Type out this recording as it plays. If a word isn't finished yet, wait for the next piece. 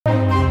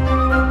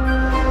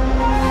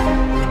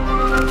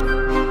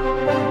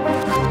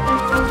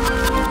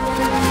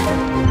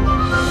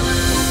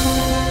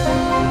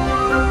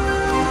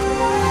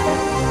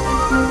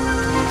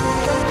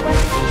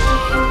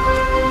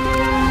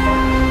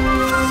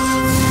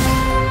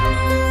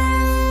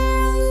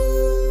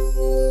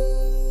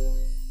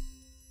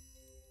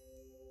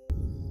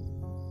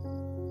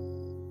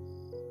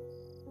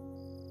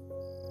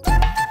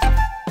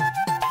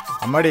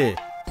அம்மாடி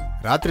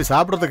ராத்திரி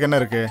சாப்பிடுறதுக்கு என்ன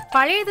இருக்கு?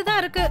 பழையதுதான்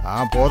இருக்கு.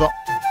 போதும்.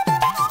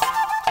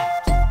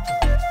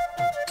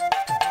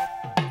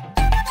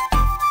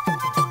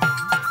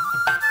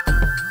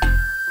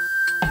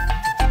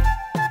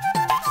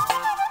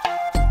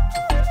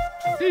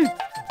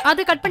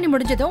 அது கட் பண்ணி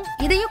முடிஞ்சதும்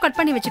இதையும் கட்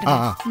பண்ணி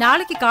வச்சிடுங்க.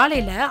 நாளைக்கு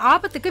காலையில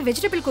ஆபத்துக்கு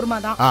வெஜிடபிள் குருமா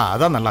தான்.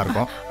 அதான் நல்லா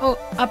இருக்கும்.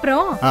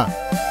 அப்புறம்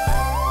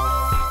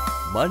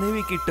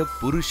மனைவி கிட்ட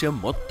புருஷன்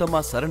மொத்தமா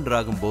சரண்டர்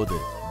ஆகும் போது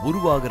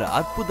உருவாகிற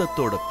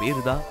அற்புதத்தோட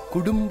பேரு தான்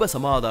குடும்ப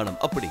சமாதானம்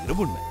அப்படிங்கிற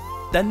உண்மை.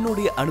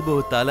 தன்னுடைய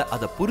அனுபவத்தால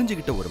அதை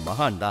புரிஞ்சுகிட்ட ஒரு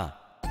மகான் தான்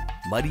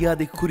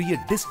மரியாதைக்குரிய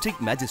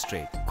டிஸ்ட்ரிக்ட்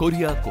மேஜிஸ்ட்ரேட்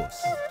கொரியா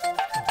கோஸ்.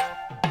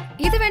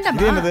 இது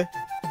வேண்டாம்.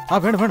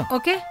 வேணும் வேணும்.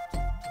 ஓகே.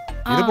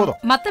 இது போதும்.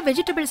 மத்த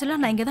வெஜிடபிள்ஸ்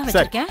எல்லாம் நான் இங்க தான்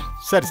வச்சிருக்கேன்.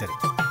 சரி சரி.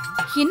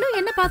 இன்னும்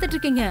என்ன பார்த்துட்டு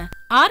இருக்கீங்க?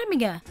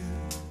 ஆரம்பிங்க.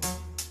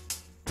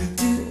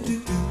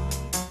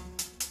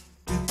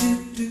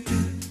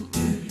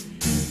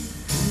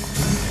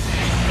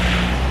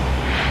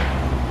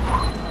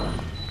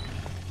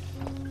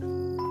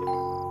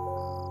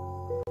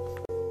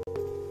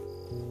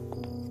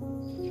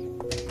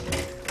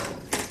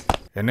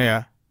 என்னையா?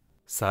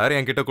 சார்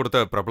என்கிட்ட கொடுத்த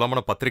பிரபலமான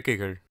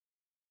பத்திரிகைகள்.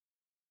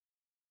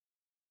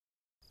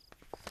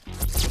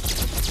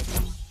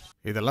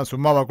 இதெல்லாம்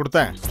சும்மாவா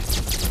கொடுத்தேன்?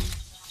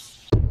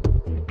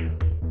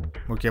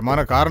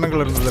 முக்கியமான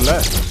காரணங்கள் இருந்ததில்ல.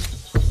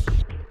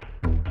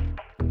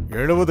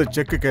 70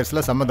 செக்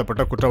கேஸ்ல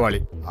சம்பந்தப்பட்ட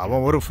குற்றவாளி.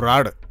 அவன் ஒரு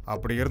ஃப்ராடு.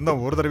 அப்படி இருந்த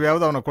ஒரு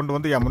தடவையாவது அவனை கொண்டு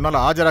வந்து என்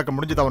முன்னால ஆஜராக்க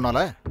முடிஞ்சது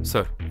அவனால?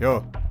 சார்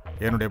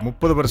என்னுடைய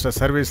 30 வருஷ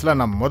சர்வீஸ்ல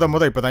நான்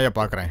முத இப்பதான்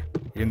பாக்குறேன்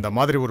இந்த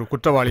மாதிரி ஒரு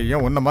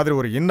குற்றவாளியையும் உன்ன மாதிரி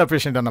ஒரு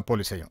இன்எஃபிஷியன்டான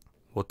போலீஸையும்.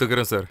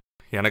 ஒத்துக்கிறேன் சார்,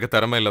 எனக்கு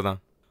திறமை இல்லதான்.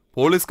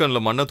 போலீஸ்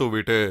கண்ணில் மண்ணை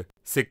தூவிட்டு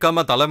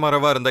சிக்காம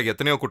தலைமறைவா இருந்த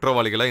எத்தனையோ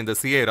குற்றவாளிகளை இந்த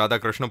சிஐ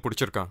ராதாகிருஷ்ணன்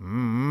பிடிச்சிருக்கான்.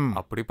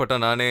 அப்படிப்பட்ட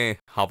நானே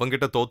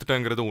அவங்கிட்ட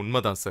தோத்துட்டேங்கிறது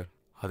உண்மைதான் சார்.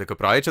 அதுக்கு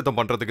பிராயச்சித்தம்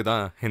பண்றதுக்கு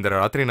தான் இந்த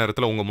ராத்திரி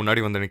நேரத்துல உங்க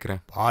முன்னாடி வந்து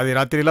நிக்கிறேன். பாதி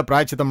ராத்திரியில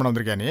பிராயச்சித்தம் பண்ண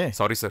வந்திருக்கியா நீ?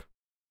 Sorry sir.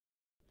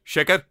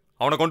 ஷேகர்,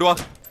 அவனை கொண்டு வா.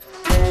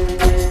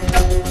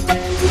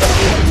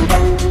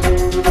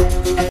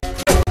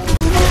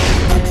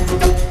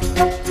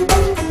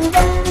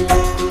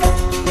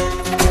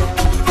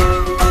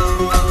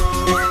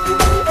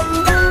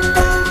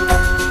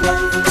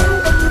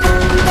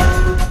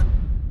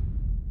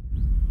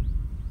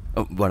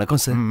 வணக்கம்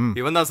சார்.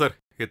 இவன் தான் சார்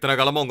இத்தனை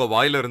காலமா உங்க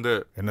வாயில இருந்து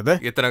என்னது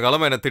இத்தனை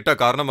காலமா என்ன திட்ட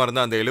காரணமா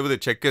இருந்த அந்த 70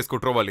 செக் கேஸ்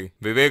குற்றவாளி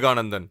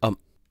விவேகானந்தன்.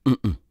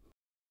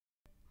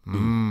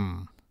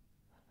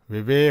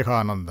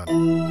 விவேகானந்தன்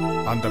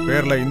அந்த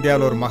பேர்ல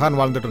இந்தியாவில் ஒரு மகான்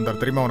வாழ்ந்துட்டு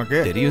இருந்தார் தெரியுமா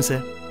உனக்கு? தெரியும்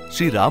சார்.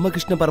 ஸ்ரீ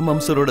ராமகிருஷ்ண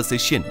பரமஹம்சரோட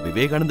சிஷ்யன்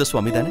விவேகானந்த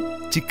சுவாமி தானே?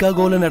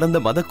 சிக்காகோல நடந்த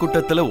மத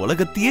கூட்டத்துல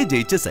உலகத்தையே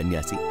ஜெயிச்ச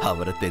சன்னியாசி.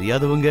 அவரை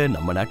தெரியாதவங்க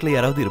நம்ம நாட்டுல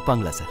யாராவது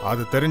இருப்பாங்களா சார்?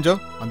 அது தெரிஞ்சோ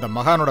அந்த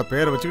மகானோட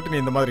பேரை வச்சுக்கிட்டு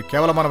நீ இந்த மாதிரி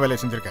கேவலமான வேலையை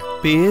செஞ்சிருக்க.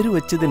 பேரு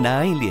வச்சது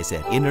நான் இல்லையே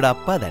சார், என்னோட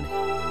அப்பா தானே.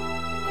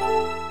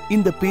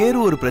 இந்த பேரு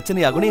ஒரு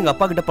பிரச்சனையாகும்னு எங்க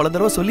அப்பா கிட்ட பல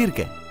தடவை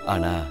சொல்லியிருக்கேன்.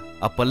 ஆனா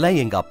அப்பெல்லாம்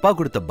எங்க அப்பா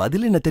கொடுத்த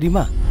பதில் என்ன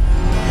தெரியுமா?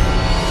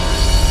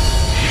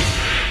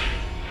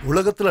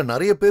 உலகத்துல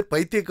நிறைய பேர்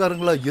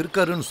பைத்தியக்காரங்களா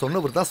இருக்காருன்னு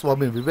சொன்னவர் தான்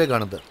சுவாமி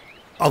விவேகானந்தர்.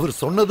 அவர்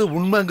சொன்னது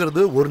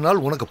உண்மைங்கிறது ஒரு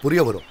நாள் உனக்கு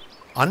புரிய வரும்.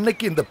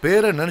 அன்னைக்கு இந்த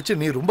பேரை நினைச்சு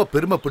நீ ரொம்ப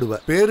பெருமைப்படுவ.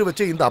 பேரு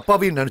வச்சு இந்த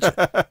அப்பாவையும் நினைச்சு.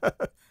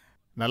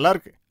 நல்லா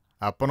இருக்கு.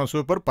 அப்பனும்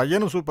சூப்பர்,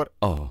 பையனும் சூப்பர்.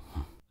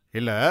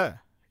 இல்ல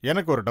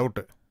எனக்கு ஒரு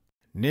டவுட்.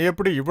 நீ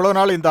எப்படி இவ்வளவு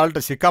நாள் இந்த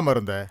ஆள்கிட்ட சிக்காம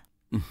இருந்த?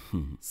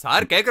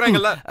 சார்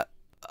கேக்குறாங்கல்ல.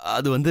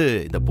 அது வந்து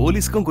இந்த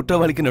போலீஸ்க்கும்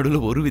குற்றவாளிக்கும்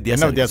நடுவில் ஒரு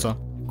வித்தியாசம்.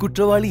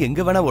 குற்றவாளி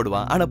எங்க வேணா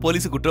ஓடுவான், ஆனா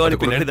போலீஸ் குற்றவாளி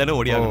பின்னாடி தானே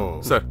ஓடியாகும்.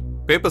 சார்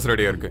பேப்பர்ஸ்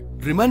ரெடியா இருக்கு.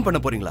 ரிமாண்ட்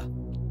பண்ண போறீங்களா?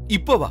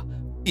 இப்போ வா.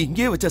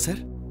 இங்கே வச்சா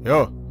சார்?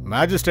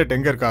 மேஜிஸ்ட்ரேட்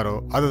எங்க இருக்காரோ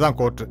அதுதான்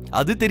கோர்ட்.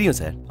 அது தெரியும்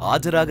சார்.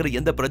 ஆஜராகிற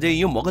எந்த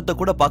பிரஜையையும் முகத்தை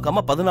கூட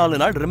பார்க்காம 14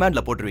 நாள்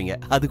ரிமாண்ட்ல போட்டுருவீங்க,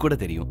 அது கூட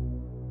தெரியும்.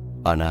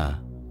 ஆனா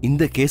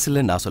இந்த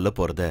கேஸ்ல நான் சொல்ல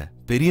போறத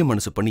பெரிய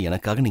மனசு பண்ணி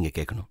எனக்காக நீங்க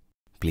கேட்கணும்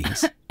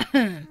ப்ளீஸ்.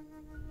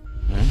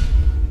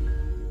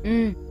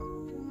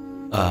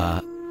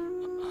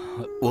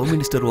 Om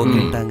minister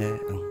ஓகேட்டாங்க.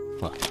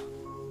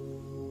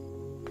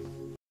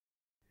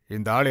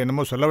 இந்த ஆள்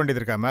என்னமோ சொல்ல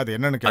வேண்டியது இருக்காம அது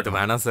என்னன்னு அது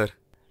வேணாம் சார்.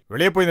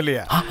 வெளியே போய்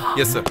இல்லையா?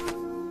 Yes sir.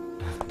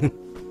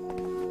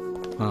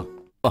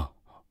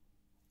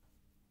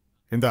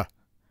 இந்தா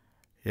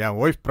என்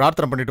ஒய்ஃப்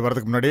பிரார்த்தனை பண்ணிட்டு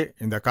வரதுக்கு முன்னாடி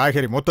இந்த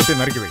காய்கறி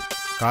மொத்தத்தையும் நறுக்கி வை.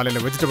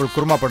 காலையில வெஜிடபிள்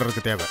குருமா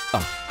பண்றதுக்கு தேவை.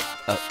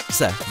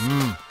 சார்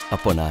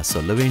அப்போ நான்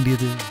சொல்ல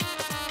வேண்டியது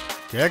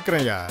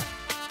கேக்குறேன்யா.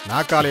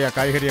 நான் காலையா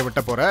காய்கறியை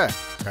விட்ட போற?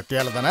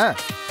 கத்தியால தானே?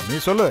 நீ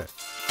சொல்லு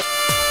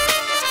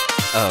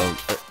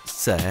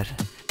சார்.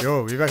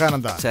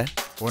 விவேகானந்தா சார்,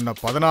 உன்னை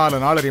 14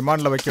 நாள்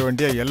ரிமாண்ட்ல வைக்க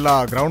வேண்டிய எல்லா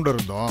கிரவுண்ட்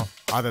இருந்தோம்.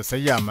 அதை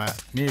செய்யாம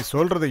நீ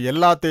சொல்றது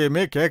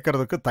எல்லாத்தையுமே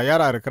கேட்கறதுக்கு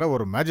தயாரா இருக்கிற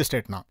ஒரு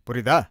மேஜிஸ்ட்ரேட் நான்,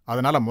 புரியுதா?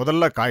 அதனால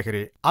முதல்ல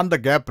காய்கறி, அந்த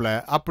கேப்ல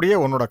அப்படியே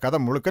உன்னோட கதை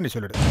முழுக்க நீ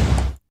சொல்லிடு.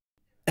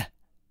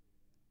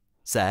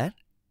 சார்,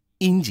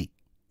 இஞ்சி,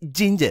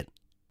 ஜிஞ்சர்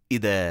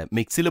இத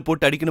மிக்ஸில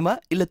போட்டு அடிக்கணுமா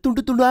இல்ல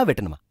துண்டு துண்டா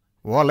வெட்டணுமா?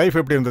 உன் லைஃப்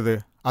எப்படி இருந்தது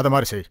அத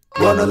மாதிரி செய்.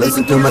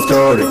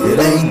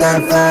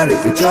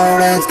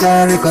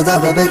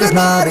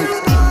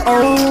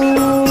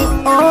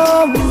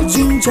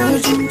 Ginger,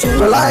 ginger.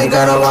 Well, I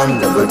gotta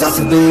wonder, but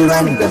doesn't be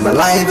random. My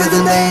life is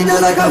an angel,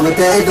 like I would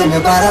take on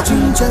your body.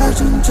 Ginger,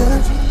 ginger.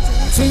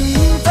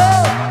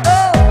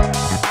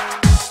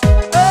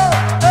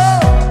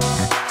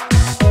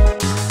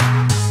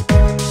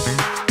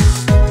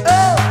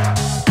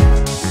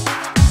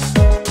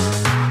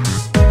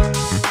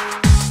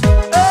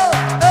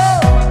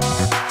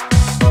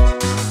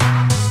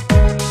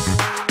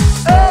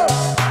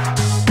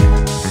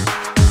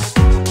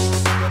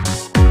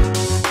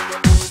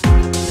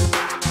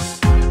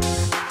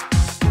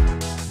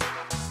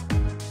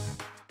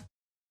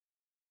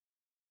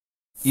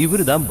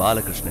 இவருதான்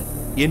Balakrishnan,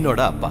 என்னோட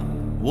அப்பா.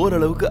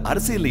 ஓரளவுக்கு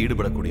அரசியல்ல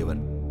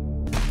ஈடுபடக்கூடியவர்,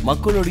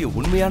 மக்களுடைய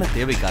உண்மையான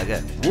தேவைக்காக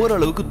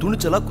ஓரளவுக்கு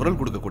துணிச்சலா குரல்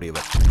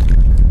கொடுக்கக்கூடியவர்.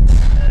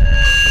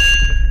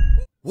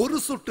 ஒரு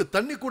சொட்டு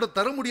தண்ணி கூட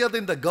தர முடியாத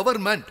இந்த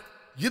கவர்மெண்ட்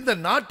இந்த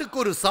நாட்டுக்கு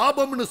ஒரு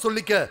சாபம்னு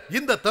சொல்லிக்க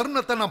இந்த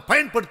தருணத்தை நான்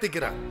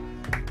பயன்படுத்திக்கிறேன்.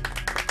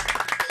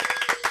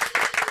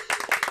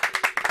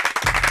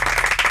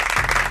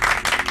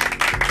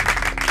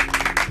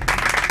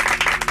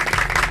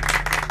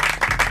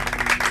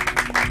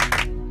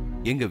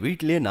 எங்க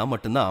வீட்டிலேயே நான்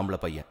மட்டும்தான் ஆம்பளை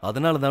பையன்.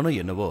 அதனால தானோ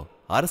என்னவோ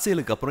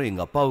அரசியலுக்கு அப்புறம்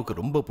எங்க அப்பாவுக்கு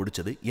ரொம்ப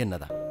பிடிச்சது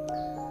என்னதான்.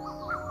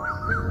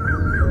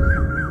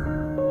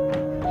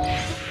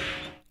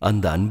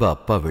 அந்த அன்பை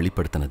அப்பா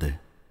வெளிப்படுத்தினது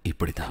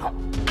இப்படித்தான்.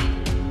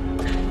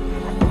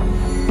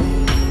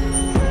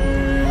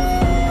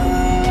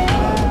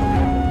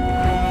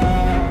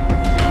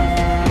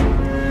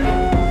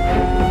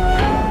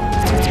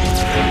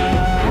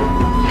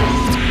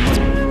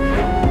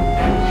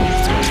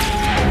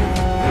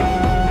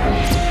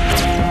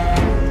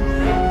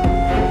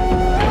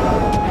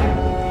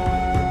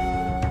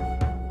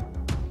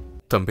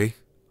 தம்பி,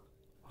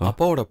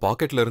 அப்பாவோட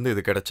பாக்கெட்ல இருந்து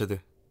இது கிடைச்சது.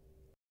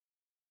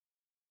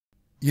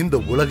 இந்த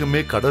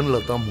உலகமே கடன்ல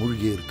தான்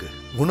மூழ்கி இருக்கு.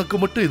 உனக்கு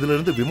மட்டும் இதுல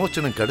இருந்து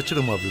விமோச்சனம்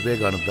கிடைச்சிடுமா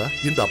விவேகானந்தா?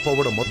 இந்த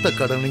அப்பாவோட மொத்த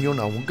கடனையும்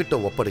நான் உன்கிட்ட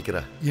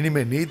ஒப்படைக்கிறேன்.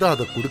 இனிமே நீ தான்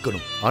அதை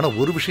கொடுக்கணும். ஆனா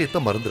ஒரு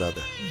விஷயத்த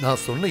மறந்துடாத.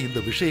 நான் சொன்ன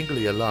இந்த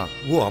விஷயங்களை எல்லாம்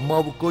உன்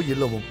அம்மாவுக்கோ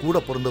இல்ல உன் கூட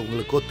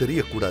பிறந்தவங்களுக்கோ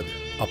தெரியக்கூடாது.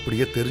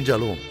 அப்படியே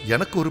தெரிஞ்சாலும்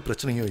எனக்கு ஒரு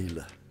பிரச்சனையும்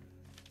இல்லை.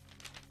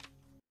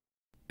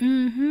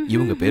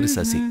 இவங்க பேரு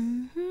சசி,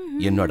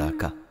 என்னோட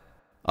அக்கா.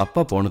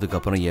 அப்பா போனதுக்கு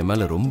அப்புறம் என்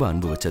மேல ரொம்ப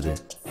அன்பு வச்சது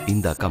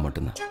இந்த அக்கா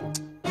மட்டும்தான்.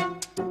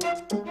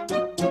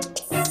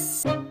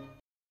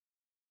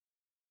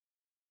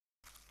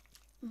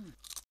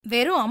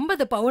 வெறும்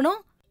 50 பவுனும்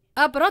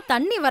அப்புறம்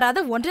தண்ணி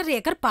வராத 1.5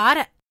 ஏக்கர்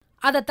பாறை,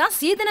 அதத்தான்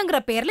சீதனங்கிற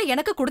பேர்ல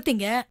எனக்கு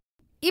கொடுத்தீங்க.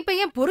 இப்ப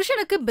என்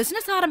புருஷனுக்கு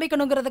பிசினஸ்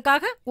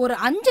ஆரம்பிக்கணுங்கிறதுக்காக ஒரு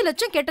 5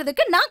 லட்சம்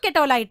கேட்டதுக்கு நான்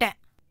கெட்டவளாயிட்டேன்.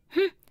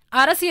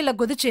 அரசியல்ல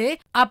குதிச்சு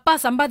அப்பா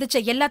சம்பாதிச்ச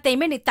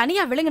எல்லாத்தையுமே நீ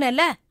தனியா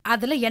விழுங்கினல்ல,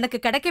 அதுல எனக்கு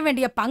கிடைக்க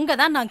வேண்டிய பங்கை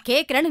தான் நான்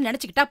கேக்குறேன்னு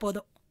நினைச்சுக்கிட்டா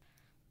போதும்.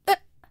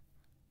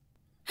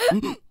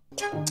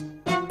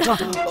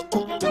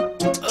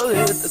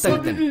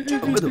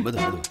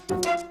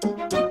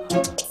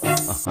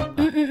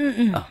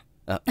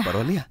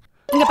 பரவாயில்லையா?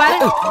 இங்க பாரு,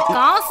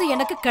 காசு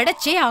எனக்கு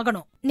கிடைச்சே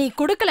ஆகணும். நீ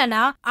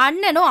குடுக்கலனா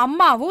அண்ணனும்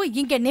அம்மாவும்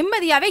இங்க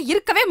நிம்மதியாவே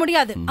இருக்கவே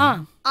முடியாது.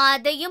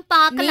 அதையும்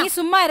பார்க்கலாம். நீ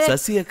சும்மா இரு.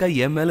 சசி அக்கா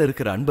என் மேல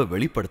இருக்கிற அன்பை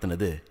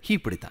வெளிப்படுத்தினது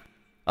இப்படித்தான்.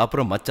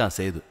 அப்புறம் மச்சான்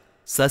சேது,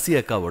 சசி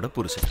அக்காவோட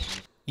புருஷன்.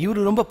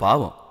 இவரு ரொம்ப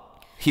பாவம்.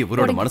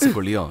 இவரோட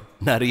மனசுக்குள்ளயும்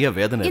நிறைய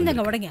வேதனை.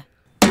 இந்தங்க உடைங்க.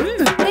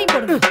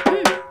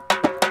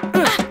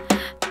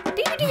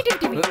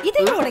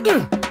 இதையும் உடைங்க.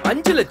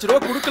 5 லட்ச ரூபா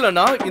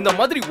குடுக்கலனா இந்த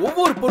மாதிரி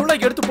ஒவ்வொரு பொருளை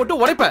எடுத்து போட்டு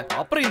உடைப்பேன்.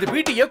 அப்புறம் இந்த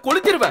வீட்டையே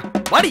கொளுத்திடுவேன்.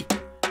 வாடி.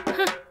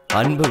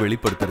 அன்பை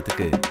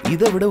வெளிப்படுத்துறதுக்கு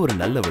இதை விட ஒரு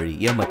நல்ல வழி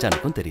என்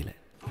மச்சானுக்கும் தெரியல.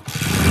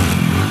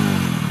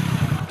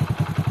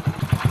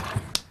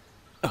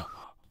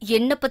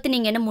 என்ன பத்தி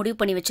நீங்க என்ன முடிவு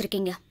பண்ணி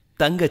வச்சிருக்கீங்க?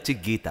 தங்கச்சி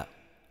கீதா,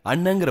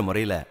 அண்ணங்கிற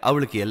முறையில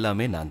அவளுக்கு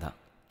எல்லாமே நான் தான்.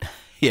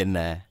 என்ன,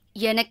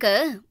 எனக்கு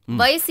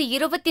வயசு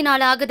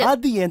 24 ஆகுது.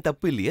 அது ஏன்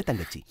தப்பு இல்லையே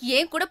தங்கச்சி?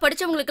 ஏன் கூட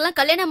படிச்சவங்களுக்கு எல்லாம்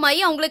கல்யாணம் ஆகி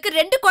அவங்களுக்கு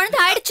 2 குழந்தை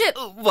ஆயிடுச்சு.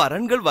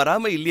 வரன்கள்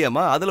வராம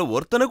இல்லையாமா? அதுல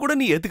ஒருத்தனை கூட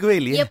நீ ஏத்துக்கவே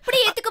இல்லையே. எப்படி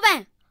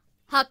ஏத்துக்குவேன்?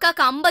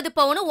 அக்காக்கு 50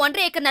 பவுனும்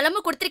 1.5 ஏக்கர்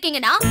நிலம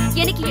கொடுத்திருக்கீங்கன்னா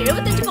எனக்கு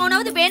 75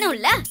 பவுனாவது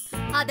வேணும்ல.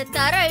 அத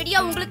தர ஐடியா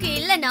உங்களுக்கு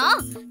இல்லனா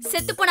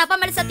செத்து போன அப்பா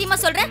மேல சத்தியமா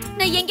சொல்றேன்,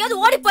 நான் எங்கயாவது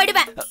ஓடி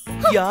போயிடுவேன்.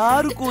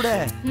 யாரு கூட?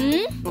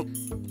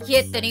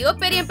 எத்தனையோ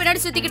பெரிய பின்னாடி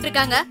சுத்திக்கிட்டு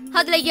இருக்காங்க.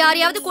 அதுல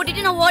யாரையாவது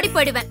கூட்டிட்டு நான் ஓடி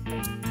போயிடுவேன்.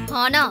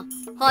 ஆனா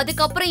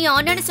அதுக்கப்புறம் என்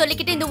அண்ணன்னு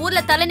சொல்லிக்கிட்டு இந்த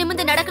ஊர்ல தலை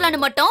நிமிந்து நடக்கலான்னு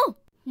மட்டும்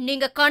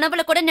நீங்க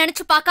கனவுல கூட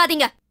நினைச்சு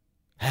பாக்காதீங்க.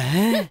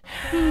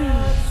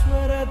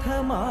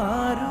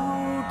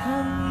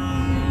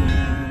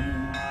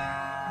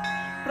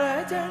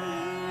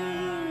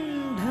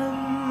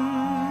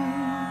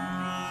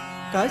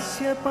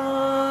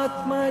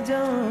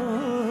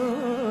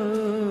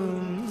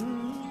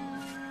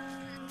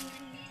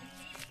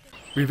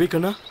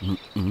 விவேகண்ணா,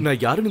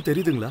 நான் யாருன்னு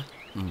தெரியுதுங்களா?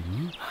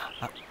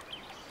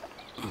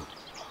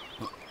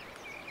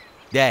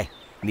 டேய்,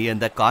 நீ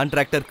அந்த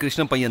கான்ட்ராக்டர்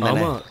கிருஷ்ண பையன்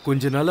தானே? ஆமா,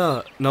 கொஞ்ச நாளா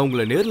நான்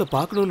உங்களை நேர்ல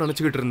பார்க்கணும்னு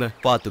நினைச்சுக்கிட்டு இருந்தேன்.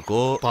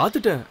 பாத்துக்கோ.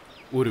 பாத்துட்டேன்.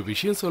 ஒரு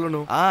விஷயம்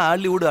சொல்லணும்.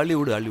 அள்ளி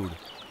விடு.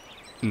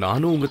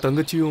 நானும் உங்க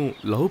தங்கச்சியும்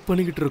லவ்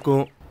பண்ணிக்கிட்டு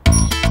இருக்கோம்.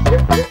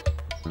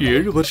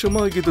 7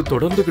 வருஷமா இது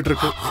தொடர்ந்துகிட்டு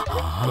இருக்கோம்.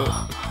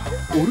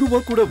 ₹1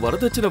 கூட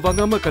வரதட்சணை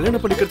வாங்காம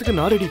கல்யாணம் பண்ணிக்கிறதுக்கு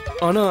நான் ரெடி.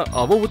 ஆனா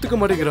அவ ஒத்துக்க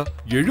மாட்டேங்கிறா.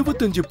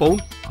 75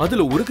 பவுன்,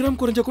 அதுல 1 கிராம்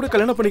குறைஞ்சா கூட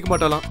கல்யாணம் பண்ணிக்க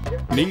மாட்டாளாம்.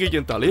 நீங்க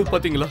என் தலைய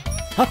பாத்தீங்களா?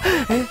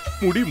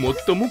 முடி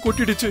மொத்தமும்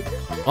கொட்டிடுச்சு.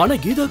 ஆனா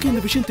கீதாக்கு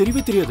இந்த விஷயம்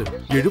தெரியவே தெரியாது.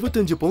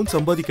 75 பவுன்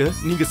சம்பாதிக்க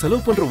நீங்க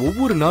செலவு பண்ற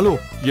ஒவ்வொரு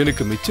நாளும்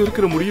எனக்கு மிச்சம்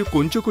இருக்கிற முடிய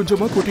கொஞ்சம்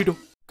கொஞ்சமா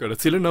கொட்டிடும்.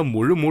 கடைசியில நான்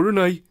முழு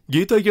நாய்.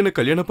 கீதா என்ன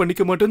கல்யாணம்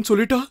பண்ணிக்க மாட்டேன்னு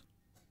சொல்லிட்டா.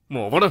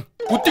 மவன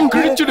குத்தி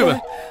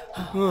கிழிச்சிடுவேன்.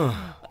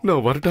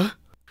 நான் வரட்டா?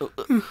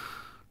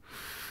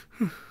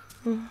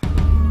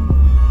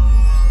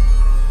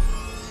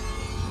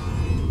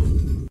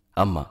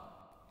 அம்மா,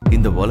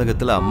 இந்த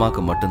உலகத்துல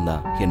அம்மாக்கு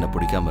மட்டும்தான் என்ன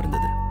பிடிக்காம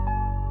இருந்தது.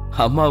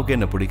 அம்மாவுக்கு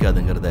என்ன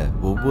பிடிக்காதுங்கிறத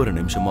ஒவ்வொரு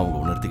நிமிஷமும் அவங்க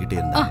உணர்த்திக்கிட்டே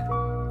இருந்தாங்க.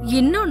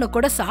 இன்னொன்னு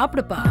கூட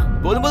சாப்பிடுப்பா.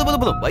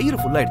 போதும், வயிறு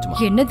ஃபுல் ஆயிடுச்சுமா.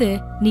 என்னது,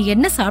 நீ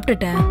என்ன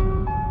சாப்பிட்டுட்ட?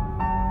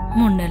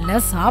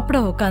 முன்னெல்லாம் சாப்பிட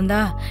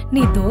உக்காந்தா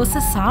நீ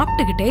தோசை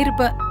சாப்பிட்டுக்கிட்டே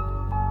இருப்ப.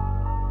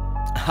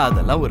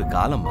 அதெல்லாம் ஒரு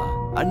காலமா.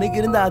 அன்னைக்கு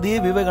இருந்த அதே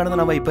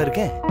விவேகானந்தன் நான் இப்ப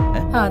இருக்கேன்.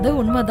 அது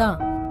உண்மைதான்.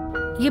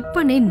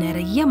 இப்ப நீ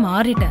நிறைய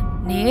மாறிட்ட.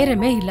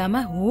 நேரமே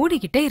இல்லாம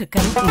ஓடிக்கிட்டே இருக்க.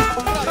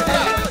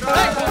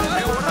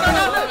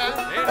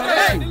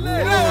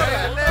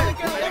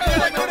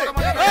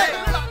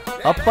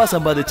 அப்பா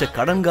சம்பாதிச்ச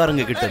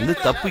கடன்காரங்க கிட்ட இருந்து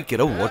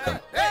தப்பிக்கிற ஓட்டம்.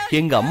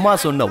 எங்க அம்மா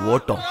சொன்ன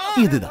ஓட்டம்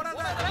இதுதான்.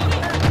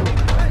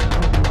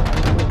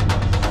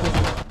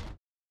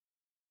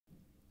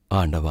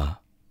 ஆண்டவா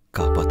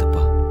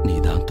காப்பாத்துப்பா,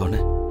 நீதான்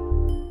துணை.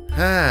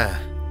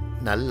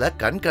 நல்ல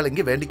கண்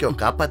கலங்கி வேண்டிக்கோ,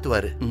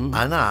 காப்பாத்துவாரு.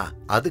 ஆனா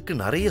அதுக்கு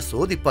நிறைய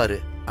சோதிப்பாரு.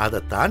 அதை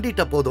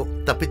தாண்டிட்ட போதும்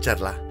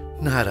தப்பிச்சிடலாம்.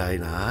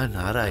 நாராயணா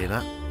நாராயணா.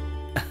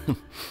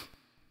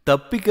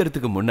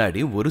 தப்பிக்கிறதுக்கு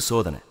முன்னாடி ஒரு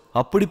சோதனை.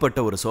 அப்படிப்பட்ட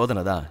ஒரு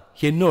சோதனை தான்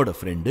என்னோட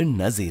ஃப்ரெண்டு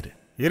நசீர்.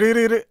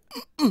 இரு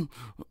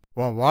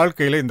உன்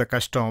வாழ்க்கையில இந்த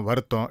கஷ்டம்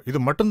வருத்தம் இது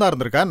மட்டும்தான்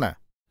இருந்திருக்கா என்ன?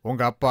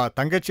 உங்க அப்பா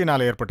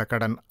தங்கச்சினால ஏற்பட்ட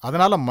கடன்,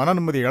 அதனால மன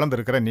நிம்மதி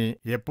இழந்திருக்கிற நீ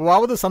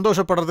எப்பவாவது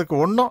சந்தோஷப்படுறதுக்கு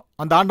ஒன்னும்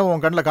அந்த ஆண்டவன்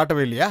உன் கண்ணில்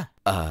காட்டவே இல்லையா?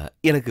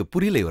 எனக்கு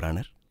புரியல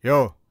யுவரானர். யோ,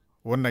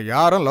 உன்னை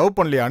யாரும் லவ்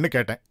பண்ணலையான்னு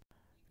கேட்டேன்.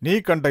 நீ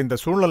கண்ட இந்த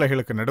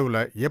சூழ்நிலைகளுக்கு நடுவுல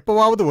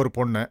எப்பவாவது ஒரு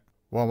பொண்ணு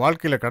உன்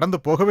வாழ்க்கையில கடந்து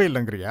போகவே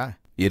இல்லைங்கிறியா?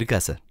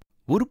 இருக்கா சார்,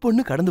 ஒரு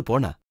பொண்ணு கடந்து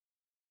போனா.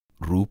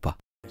 ரூபா.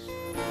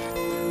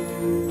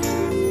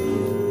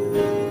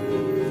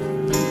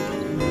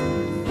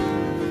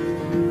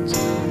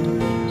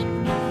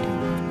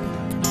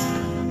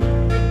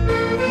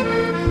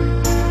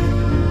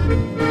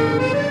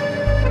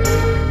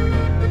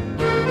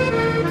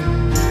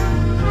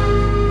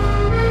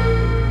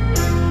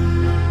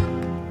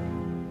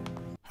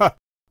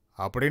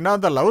 அப்படின்னா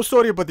அந்த லவ்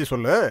ஸ்டோரியை பத்தி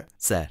சொல்லு.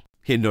 சார்,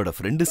 என்னோட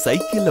ஃப்ரெண்டு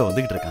சைக்கிள்ல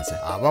வந்துகிட்டு இருக்கான்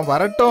சார். அவன்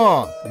வரட்டும்,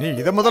 நீ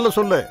இத முதல்ல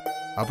சொல்லு.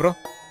 அப்புறம்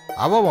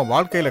அவன் உன்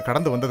வாழ்க்கையில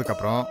கடந்து வந்ததுக்கு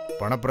அப்புறம்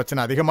பண பிரச்சனை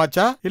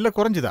அதிகமாச்சா இல்ல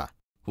குறைஞ்சுதா?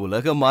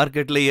 உலக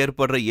மார்க்கெட்ல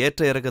ஏற்படுற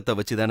ஏற்ற இறக்கத்தை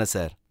வச்சுதானே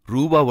சார்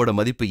ரூபாவோட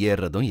மதிப்பு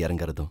ஏறுறதும்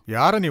இறங்குறதும்.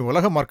 யார நீ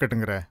உலக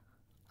மார்க்கெட்டுங்கிற?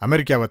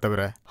 அமெரிக்காவை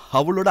தவிர?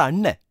 அவளோட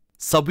அண்ணன்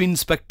சப்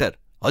இன்ஸ்பெக்டர்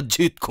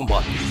அஜித்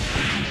குமார்.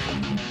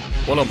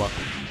 போலாமா?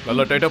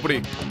 நல்லா டைட்டா புடி.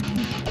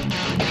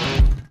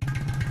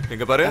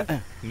 இங்க பாரு,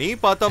 நீ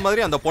பார்த்த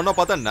மாதிரி அந்த பொண்ணை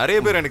பார்த்தா நிறைய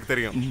பேர் எனக்கு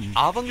தெரியும்.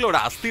 அவங்களோட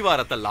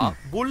அஸ்திவாரத்தெல்லாம்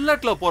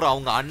புல்லட்ல போற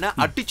அவங்க அண்ணன்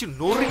அடிச்சு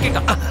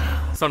நொறுக்கிட்டான்.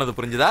 சொன்னது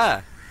புரிஞ்சுதா?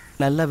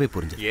 நல்லாவே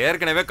புரிஞ்சு.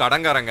 ஏற்கனவே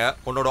கடங்காரங்க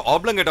உன்னோட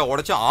ஆப்லங்கெட்ட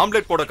உடைச்சு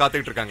ஆம்லெட் போட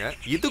காத்துக்கிட்டு இருக்காங்க.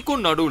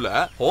 இதுக்கும் நடுவுல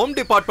ஹோம்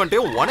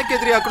டிபார்ட்மெண்ட்டே உனக்கு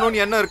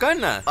எதிரியாக்கணும்னு என்ன இருக்கா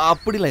என்ன?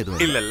 அப்படிலாம்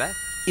எதுவும் இல்ல.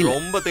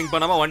 ரொம்ப திங்க்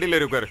பண்ணாம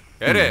வண்டியில இருக்காரு.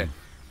 ஏறு.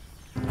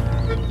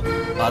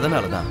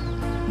 அதனாலதான்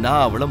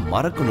நான் அவளை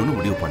மறக்கணும்னு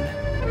முடிவு பண்ணேன்.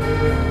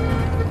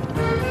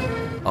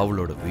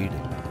 அவளோட வீடு,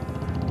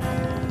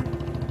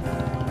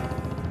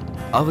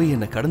 அவ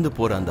என்ன கடந்து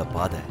போற அந்த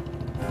பாதை,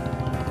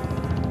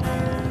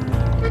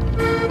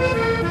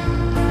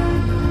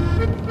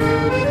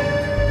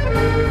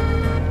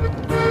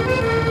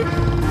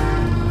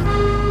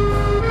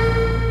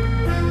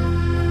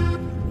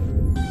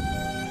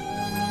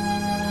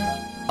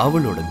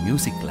 அவளோட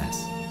மியூசிக்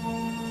கிளாஸ்,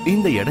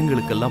 இந்த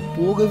இடங்களுக்கெல்லாம்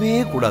போகவே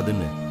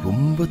கூடாதுன்னு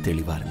ரொம்ப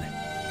தெளிவா இருந்தேன்.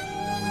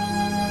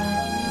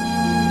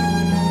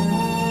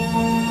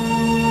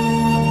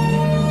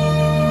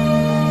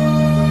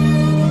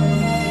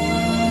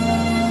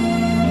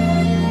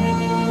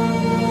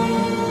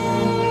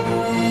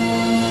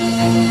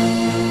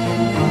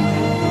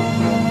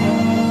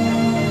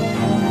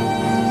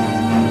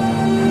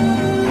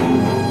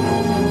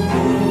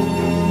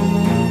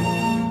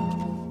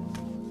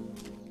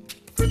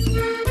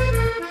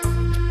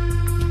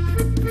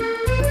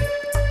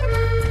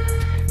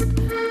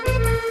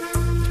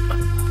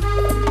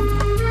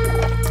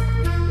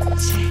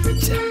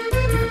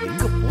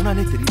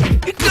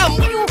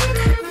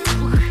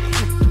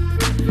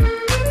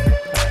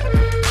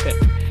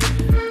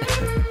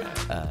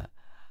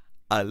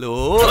 ஹலோ,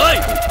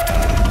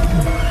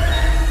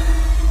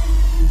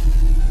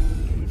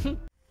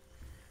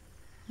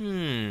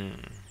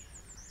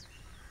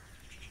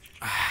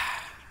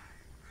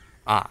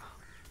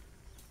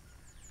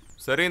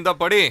 சரி இந்த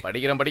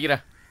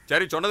படிக்கிறேன்.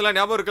 சரி, சொன்னதுல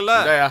ஞாபகம் இருக்குல்ல?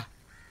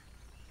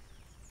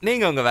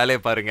 நீங்க உங்க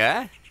வேலையை பாருங்க.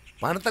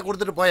 பணத்தை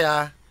கொடுத்துட்டு போயா.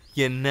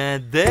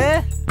 என்னது?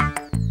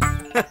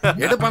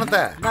 எடு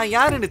பணத்தை. நான்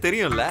யாருன்னு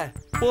தெரியும்ல.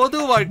 பொது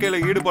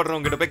வாழ்க்கையில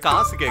ஈடுபடுறவங்க கிட்ட போய்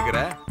காசு கேக்குற.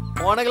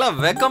 உனக்கெல்லாம்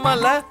வெக்கமா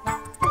இல்ல?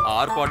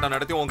 ஆர்ப்பாட்டம்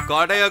நடத்தி உன்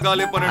கடைய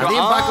காலி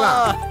பண்ணிடுவோம்.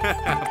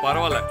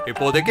 பரவாயில்ல,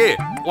 இப்போதைக்கு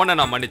உன்னை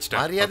நான்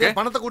மன்னிச்சிட்டேன். மரியாதை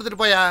பணத்தை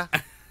கொடுத்துட்டு போயா.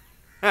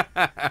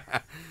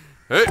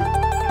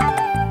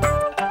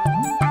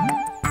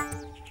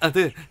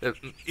 அது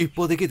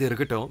இப்போதைக்கு இது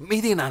இருக்கட்டும்,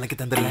 மீதியை நாளைக்கு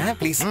தந்துடலாம்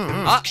ப்ளீஸ்.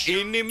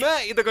 இனிமே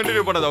இத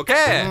கண்டினியூ பண்ணது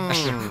ஓகே?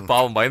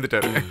 பாவம்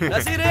பயந்துட்டாரு.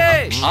 நசீரே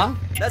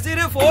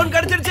நசீரே போன்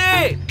கிடைச்சிருச்சு.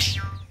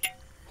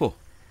 ஓ,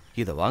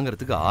 இத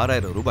வாங்குறதுக்கு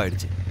 6000 ரூபாய்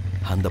ஆயிடுச்சு.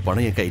 அந்த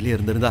பணம் என் கையில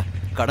இருந்திருந்தா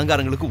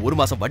கடன்காரங்களுக்கு 1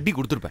 மாசம் வட்டி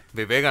கொடுத்துருப்பேன்.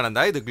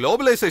 விவேகானந்தா, இது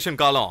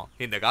குளோபலைசேஷன் காலம்.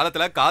 இந்த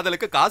காலத்துல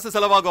காதலுக்கு காசு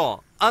செலவாகும்.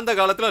 அந்த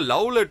காலத்துல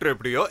லவ் லெட்டர்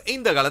எப்படியோ,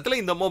 இந்த காலத்துல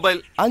இந்த மொபைல்.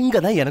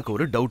 அங்கதான் எனக்கு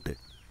ஒரு டவுட்.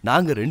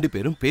 நாங்க 2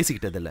 பேரும்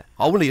பேசிக்கிட்டது இல்ல,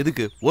 அவளை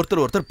எதுக்கு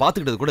ஒருத்தர்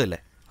பாத்துக்கிட்டது கூட இல்ல.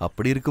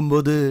 அப்படி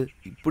இருக்கும்போது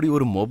இப்படி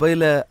ஒரு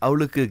மொபைல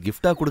அவளுக்கு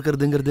கிஃப்டா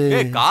கொடுக்கறதுங்கிறது.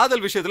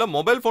 காதல் விஷயத்துல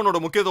மொபைல் போனோட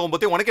முக்கியத்துவம்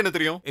பத்தி உனக்கு என்ன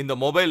தெரியும்? இந்த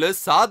மொபைல்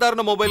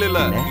சாதாரண மொபைல் இல்ல,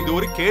 இது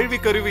ஒரு கேள்வி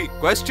கருவி.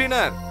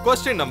 கொஸ்டினர்.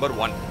 கொஸ்டின் நம்பர்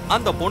 1,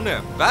 அந்த பொண்ணு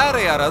வேற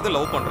யாராவது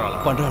லவ்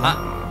பண்றாளா?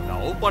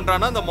 லவ்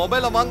பண்றானா அந்த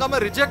மொபைலை வாங்காம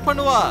ரிஜெக்ட்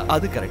பண்ணுவா.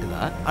 அது கரெக்ட்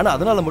தான். ஆனா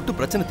அதனால மட்டும்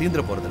பிரச்சனை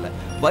தீந்துற போறது இல்ல.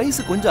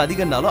 வயசு கொஞ்சம்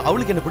அதிகம்னாலும்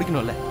அவளுக்கு என்ன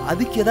பிடிக்கணும்ல,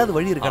 அதுக்கு ஏதாவது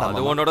வழி இருக்கா?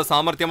 அது உன்னோட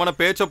சாமர்த்தியமான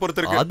பேச்ச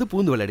பொறுத்து இருக்கு. அது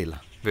பூந்து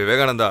விளையாடலாம்.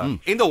 விவேகானந்தா,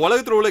 இந்த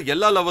உலகத்துல உள்ள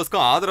எல்லா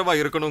லவர்ஸ்க்கும் ஆதரவா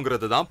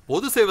இருக்கணுங்கிறது தான்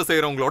பொது சேவை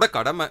செய்யறவங்களோட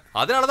கடமை.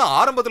 அதனாலதான்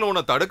ஆரம்பத்துல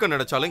உன்னை தடுக்க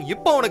நினைச்சாலும்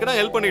இப்ப உனக்கு நான்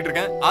ஹெல்ப் பண்ணிட்டு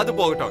இருக்கேன். அது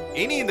போகட்டும்,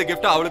 இனி இந்த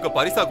கிஃப்ட் அவளுக்கு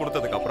பரிசா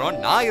கொடுத்ததுக்கு அப்புறம்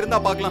நான் இருந்தா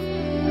பாக்கலாம்.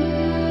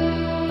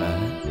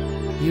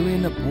 இவன்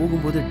என்ன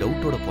போகும்போது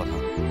டவுட்டோட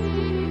போறான்.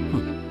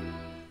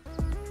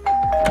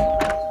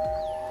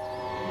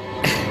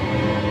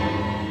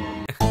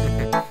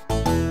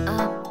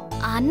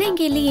 அண்ணன்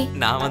இங்க இல்லையே.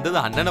 நான் வந்தது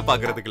அண்ணனை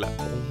பாக்குறதுக்கு இல்ல,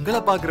 உங்களை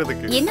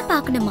பாக்குறதுக்கு. என்ன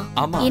பாக்கணுமா?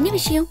 ஆமா. என்ன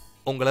விஷயம்?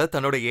 உங்களை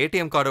தன்னோட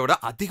ஏடிஎம் கார்டோட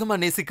அதிகமா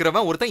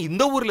நேசிக்கிறவன் ஒருத்தன்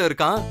இந்த ஊர்ல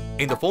இருக்கான்.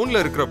 இந்த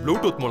போன்ல இருக்கிற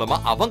ப்ளூடூத் மூலமா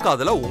அவன்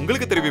காதல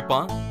உங்களுக்கு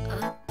தெரிவிப்பான்.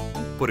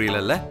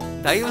 புரியலல்ல?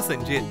 தயவு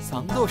செஞ்சு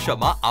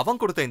சந்தோஷமா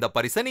அவன் கொடுத்த இந்த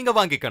பரிசை நீங்க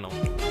வாங்கிக்கணும்.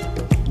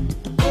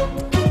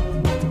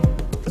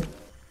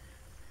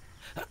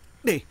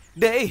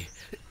 டேய்,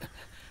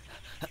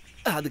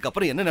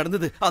 அதுக்கப்புறம் என்ன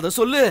நடந்தது அத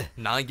சொல்லு.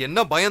 நான்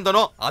என்ன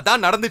பயந்தனோ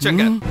அதான்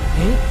நடந்துச்சுங்க.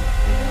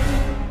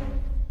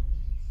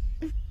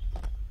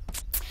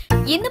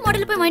 எந்த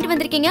மாடல் போய் வாங்கிட்டு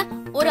வந்திருக்கீங்க?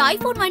 ஒரு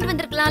ஐபோன் வாங்கிட்டு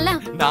வந்திருக்கலாம்ல.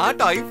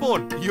 Not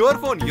iPhone, your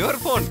phone.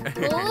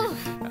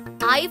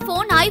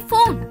 IPhone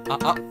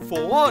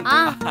phone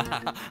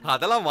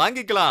அதெல்லாம்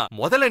வாங்கிக்கலாம்.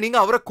 முதல்ல நீங்க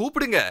அவரை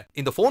கூப்பிடுங்க.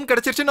 இந்த போன்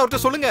கிடைச்சிருச்சுன்னு அவர்ட்ட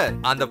சொல்லுங்க.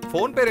 அந்த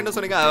போன் பேர் என்ன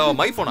சொன்னீங்க?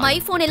 மை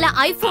போன் இல்ல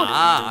ஐபோன்.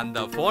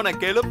 அந்த போனை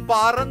கேளு,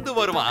 பறந்து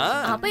வருவான்.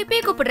 அப்ப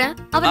இப்பவே கூப்பிடுறேன்.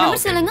 அவர்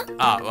நம்பர் சொல்லுங்க.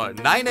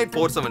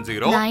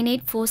 98470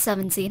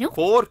 98470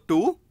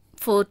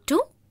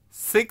 42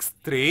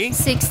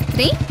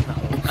 63.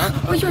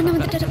 ஐயோ, என்ன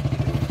வந்துட்டாரு?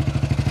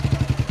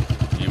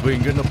 இவ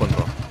இங்க என்ன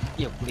பண்றான்?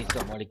 எப்படி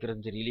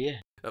சமாளிக்கிறதுன்னு தெரியலையே.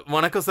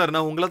 வணக்கம் சார்,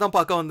 நான் உங்களை தான்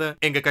பார்க்க வந்தேன்.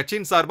 எங்க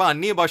கட்சியின் சார்பா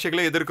அந்நிய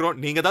பாஷைகளை எதிர்க்கிறோம்.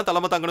 நீங்க தான்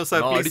தலைமை தாங்கணும்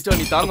சார். அடிச்சா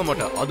நீ தாங்க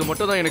மாட்ட, அது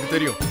மட்டும் தான் எனக்கு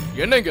தெரியும்.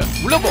 என்னங்க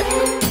உள்ள போ.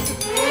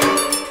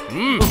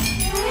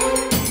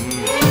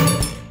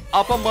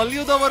 அப்ப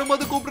மல்யுதா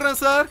வரும்போது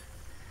கூப்பிடுறேன் சார்.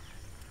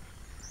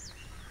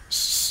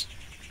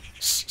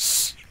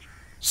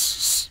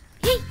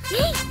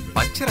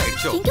 பச்சர்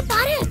ஆயிடுச்சோ? இங்க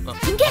பாரு,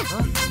 இங்க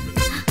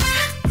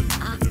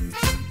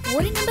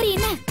ஒரு நம்பர்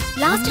என்ன?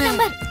 Last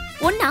number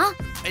 1.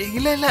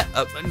 இல்ல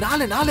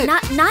 4.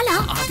 நாலா?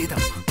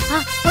 அதேதான்.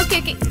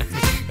 ஓகே.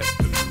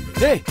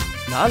 டேய்,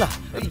 4?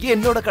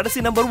 என்னோட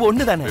கடைசி நம்பர்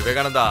 1 தானே.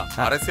 விவேகானந்தா,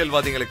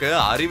 அரசியல்வாதிகளுக்கு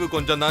அறிவு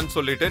கொஞ்சம் தான்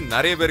சொல்லிட்டு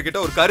நிறைய பேர்கிட்ட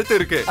ஒரு கருத்து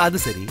இருக்கு. அது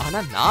சரி. ஆனா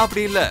நான்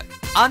அப்படி இல்ல.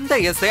 அந்த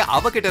எஸ்ஐ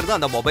அவகிட்ட இருந்து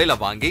அந்த மொபைலை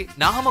வாங்கி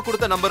நாம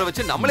கொடுத்த நம்பரை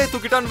வச்சு நம்மளே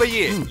தூக்கிட்டான்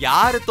வையே.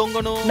 யாரு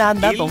தொங்கணும்?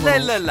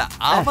 இல்ல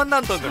அவன்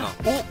தான் தொங்கணும்.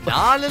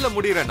 4ல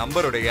முடிகிற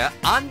நம்பருடைய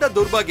அந்த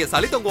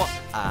துர்பாகியசாலி தொங்குவான்.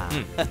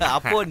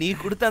 அப்போ நீ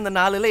கொடுத்த அந்த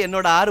 4ல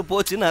என்னோட 6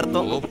 போச்சுன்னு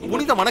அர்த்தம்.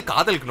 புனிதமான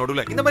காதலுக்கு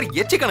நடுவுல இந்த மாதிரி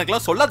எச்சி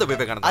கணக்கெல்லாம் சொல்லாத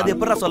விவேகானந்தா. அது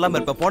எப்படா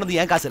சொல்லாம இருப்ப? போனது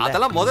ஏன் காசு இல்ல.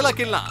 அதெல்லாம்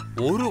முதலாக்கிடலாம்.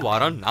 ஒரு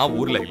வாரம் நான்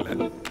ஊர்ல இல்ல.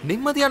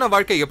 நிம்மதியான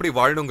வாழ்க்கை எப்படி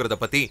வாழணுங்கிறத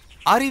பத்தி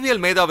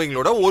அறிவியல்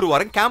மேதாவிகளோட ஒரு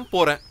வாரம் கேம்ப்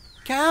போறேன்.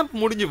 கேம்ப்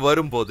முடிஞ்சு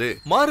வரும்போது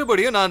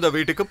மறுபடியும் நான் அந்த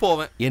வீட்டுக்கு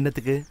போவேன்.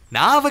 என்னத்துக்கு?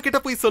 நான் அவகிட்ட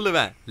போய்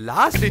சொல்லுவேன்,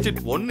 லாஸ்ட் டிஜிட்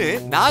 1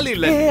 4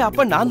 இல்ல.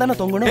 அப்ப நான் தானே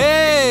தொங்கணும்.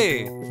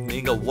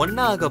 நீங்க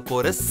ஒன்னாக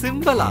போற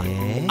சிம்பலா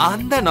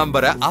அந்த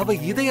நம்பரை அவ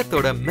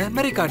இதயத்தோட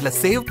மெமரி கார்டுல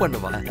சேவ்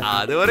பண்ணுவா.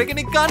 அது வரைக்கும்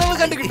நீ கனவு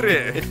கண்டுகிட்டு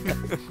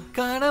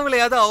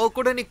கனவுலையாவது அவ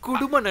கூட நீ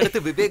குடும்பம்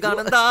நடத்து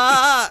விவேகானந்தா.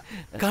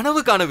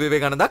 கனவு காணு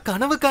விவேகானந்தா,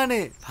 கனவு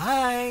காணு.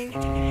 ஹாய்.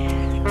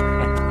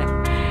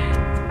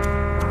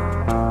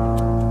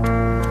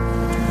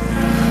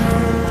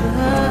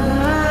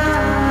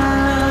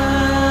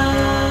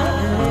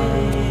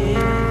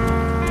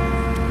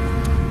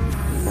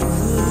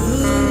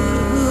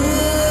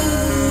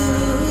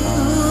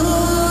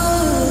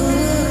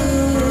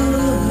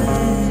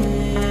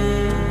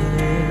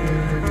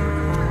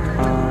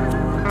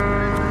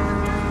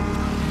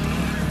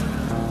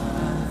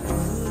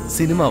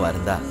 சினிமாவா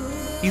இருந்தா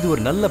இது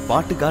ஒரு நல்ல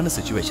பாட்டுக்கான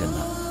சிச்சுவேஷன்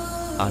தான்.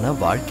 ஆனா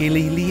வாழ்க்கையில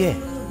இல்லையே.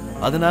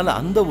 அதனால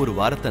அந்த ஒரு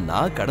வாரத்தை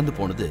நான் கடந்து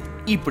போனது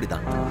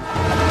இப்படிதான்.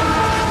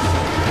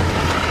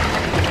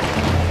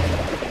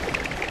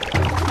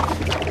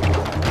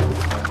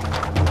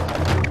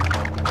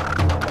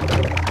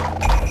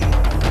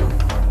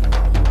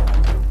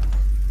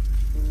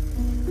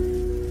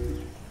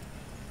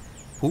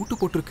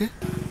 போட்டிருக்கு.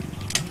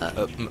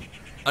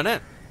 அண்ணா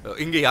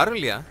இங்க யாரும்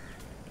இல்லையா?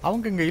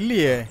 அவங்க இங்க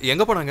இல்லையே.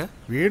 எங்க போனாங்க?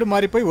 வீடு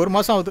மாறி போய் 1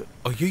 மாசம் ஆகுது.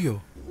 ஐயோ.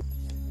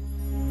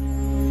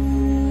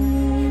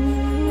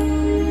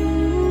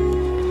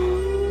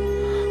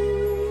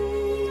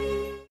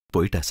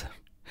 போயிட்டா சார்,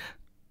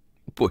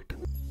 போயிட்டா.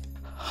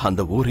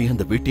 அந்த ஊரையும்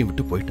அந்த வீட்டையும்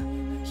விட்டு போயிட்டா.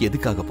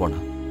 எதுக்காக போனா,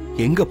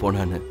 எங்க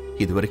போனான்னு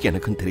இதுவரைக்கும்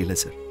எனக்கும் தெரியல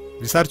சார்.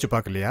 விசாரிச்சு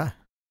பார்க்கலையா?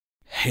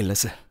 இல்ல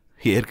சார்,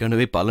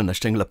 ஏற்கனவே பல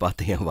நஷ்டங்களை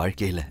பார்த்தேன் என்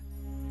வாழ்க்கையில.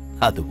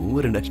 அதுவும்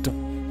ஒரு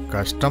நஷ்டம்.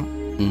 கஷ்டம்.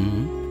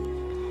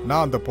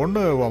 நான் அந்த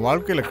பொண்ணு உன்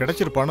வாழ்க்கையில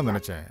கிடைச்சிருப்பான்னு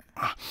நினைச்சேன்.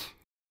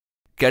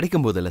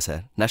 கிடைக்கும் போது இல்ல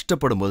சார்,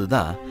 நஷ்டப்படும்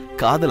போதுதான்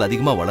காதல்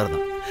அதிகமா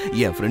வளருதான்.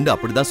 என் ஃப்ரெண்டு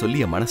அப்படிதான் சொல்லி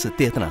என் மனசு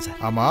தேத்தனா சார்.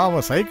 ஆமா,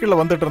 அவன் சைக்கிள்ல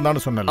வந்துட்டு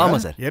இருந்தான்னு சொன்னல. ஆமா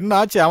சார். என்ன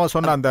ஆச்சு? அவன்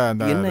சொன்ன அந்த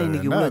என்ன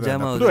இன்னைக்கு இவ்வளவு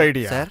ஜாம் ஆகுது? புது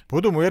ஐடியா சார்,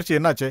 புது முயற்சி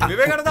என்னாச்சு?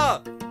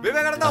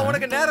 விவேகானந்தா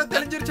உனக்கு நேரம்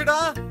தெரிஞ்சிருச்சுடா.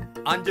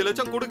 5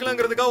 லட்சம்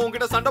குடுக்கலங்கிறதுக்காக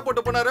உன்கிட்ட சண்டை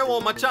போட்டு போனாரே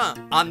உன் மச்சான்.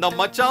 அந்த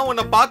மச்சான்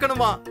உன்னை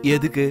பார்க்கணுமா?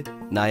 எதுக்கு?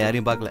 நான்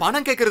யாரையும் பார்க்கல.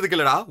 பணம் கேட்கறதுக்கு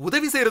இல்லடா,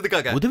 உதவி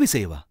செய்யறதுக்காக. உதவி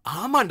செய்வா?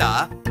 ஆமாண்டா,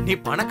 நீ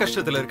பண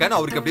கஷ்டத்துல இருக்கன்னு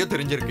அவருக்கு அப்படியே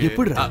தெரிஞ்சிருக்கு.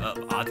 எப்படி?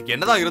 அதுக்கு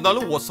என்னதான்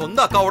இருந்தாலும் உன் சொந்த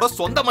அக்காவோட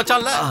சொந்த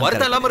மச்சான்ல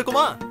வருத்தம் இல்லாம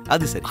இருக்குமா?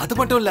 அது சரி. அது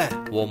மட்டும் இல்ல,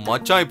 உன்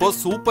மச்சான் இப்போ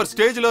சூப்பர்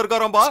ஸ்டேஜ்ல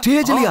இருக்காராம்பா.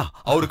 ஸ்டேஜ்லயா?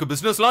 அவருக்கு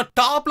பிசினஸ்லாம்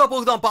டாப்ல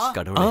போகுதாம்பா.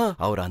 கடவுளே,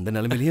 அவர் அந்த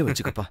நிலைமையிலேயே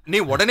வச்சுக்கப்பா. நீ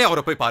உடனே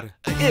அவரை போய் பாரு.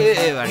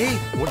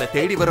 உன்னை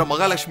தேடி வர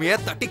மகாலட்சுமிய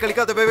தட்டி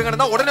கழிக்காத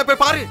விவேகானந்தா, உடனே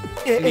போய் பாரு.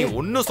 நீ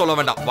ஒன்னும் சொல்ல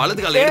வேண்டாம்,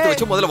 வலது கால எடுத்து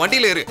வச்சு முதல்ல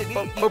வண்டியில ஏறு.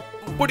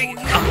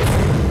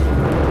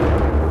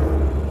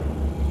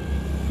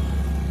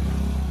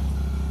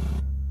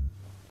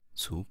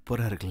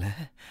 சூப்பரா இருக்குல்ல.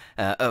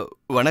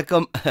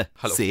 வணக்கம்.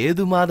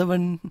 சேது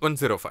மாதவன்.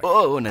 105.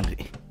 ஓ நன்றி.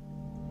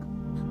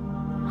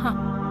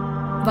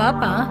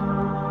 வாப்பா.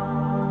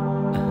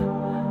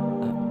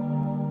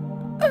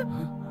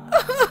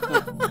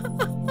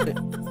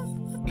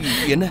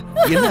 என்ன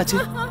என்னாச்சு?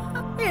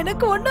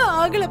 எனக்கு ஒண்ணும்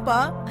ஆகலப்பா.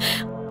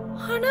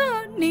 ஆனா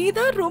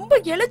நீதான் ரொம்ப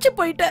இளைச்சு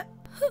போயிட்ட.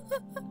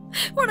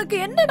 உனக்கு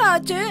என்னடா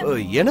ஆச்சு?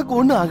 எனக்கு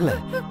ஒண்ணும் ஆகல.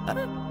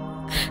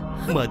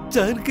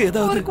 மச்சானுக்கு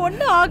ஏதாவது? அவருக்கு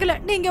ஒண்ணும் ஆகல,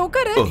 நீங்க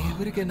உட்காரு.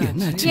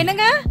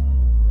 என்னங்க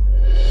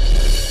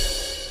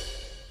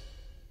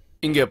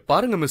இங்க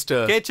பாருங்க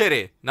மிஸ்டர்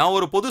கேச்சேரி, நான்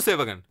ஒரு பொது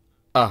சேவகன்.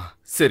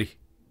 சரி.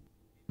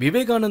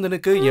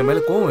 விவேகானந்தனுக்கு என்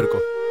மேல கோவம்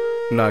இருக்கும்.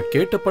 நான்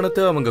கேட்ட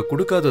பணத்தை அவங்க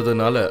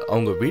கொடுக்காததுனால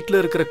அவங்க வீட்ல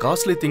இருக்கிற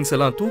காஸ்ட்லி திங்ஸ்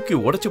எல்லாம் தூக்கி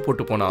உடைச்சு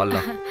போட்டு போன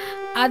ஆள்லாம்.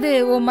 அது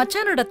உன்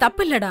மச்சானோட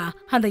தப்பு இல்லடா.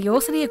 அந்த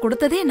யோசனையை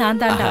கொடுத்ததே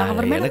நான் தான்டா.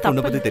 அவர் மேல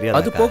தப்பு.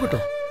 அது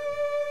போகட்டும்.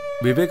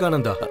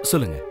 விவேகானந்தா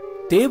சொல்லுங்க.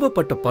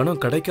 தேவைப்பட்ட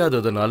பணம்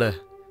கிடைக்காததுனால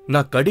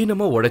நான்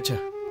கடினமா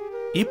உழைச்சேன்.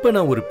 இப்ப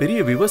நான் ஒரு பெரிய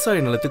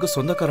விவசாய நிலத்துக்கு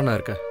சொந்தக்காரனா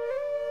இருக்கேன்.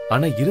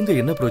 ஆனா இருந்து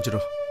என்ன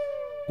பிரயோஜனம்?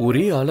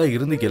 ஒரே ஆளா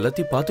இருந்து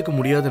எல்லாத்தையும் பாத்துக்க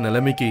முடியாத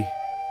நிலைமைக்கு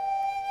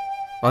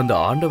அந்த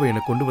ஆண்டவன்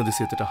என்னை கொண்டு வந்து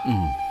சேர்த்துட்டான்.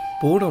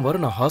 போன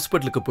வாரம் நான்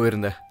ஹாஸ்பிட்டலுக்கு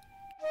போயிருந்தேன்.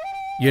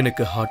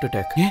 எனக்கு ஹார்ட்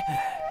அட்டாக்.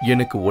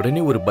 எனக்கு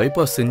உடனே ஒரு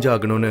பைபாஸ்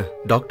செஞ்சாகணும்னு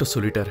டாக்டர்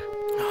சொல்லிட்டாரு.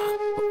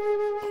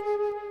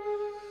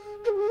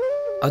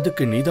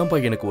 அதுக்கு நீதான்பா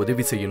எனக்கு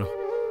உதவி செய்யணும்.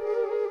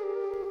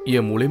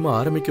 என் மூலமா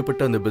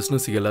ஆரம்பிக்கப்பட்ட அந்த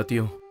பிசினஸ்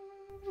எல்லாத்தையும்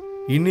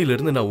இன்னில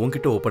இருந்து நான்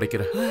உன்கிட்ட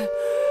ஒப்படைக்கிறேன்.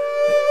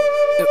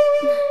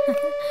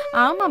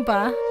 ஆமாப்பா.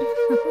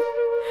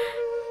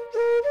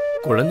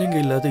 குழந்தைங்க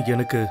இல்லாத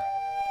எனக்கு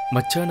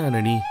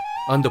மச்சானான நீ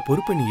அந்த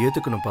பொறுப்பை நீ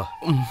ஏத்துக்கணும்பா.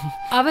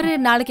 அவரு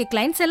நாளைக்கு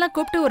கிளைண்ட்ஸ் எல்லாம்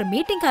கூப்பிட்டு ஒரு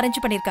மீட்டிங்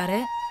அரேஞ்ச் பண்ணிருக்காரு.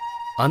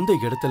 அந்த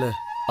இடத்துல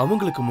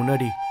அவங்களுக்கு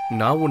முன்னாடி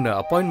நான் உன்னை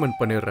அப்பாயின்மெண்ட்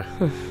பண்ணிடுறேன்.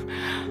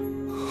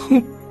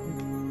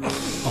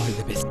 All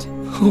the best.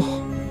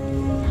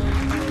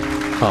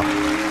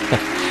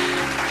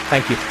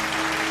 Thank you.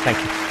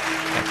 Thank you.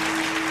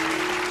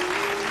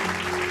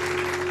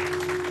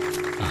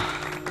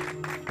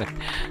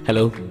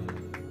 Hello.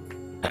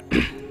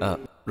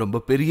 ரொம்ப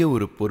பெரிய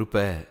ஒரு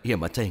பொறுப்பை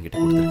என் மச்சான் என்கிட்ட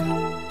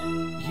கொடுத்துருக்காரு.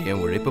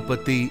 என் உழைப்பை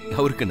பத்தி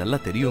அவருக்கு நல்லா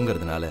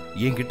தெரியுங்கிறதுனால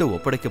என்கிட்ட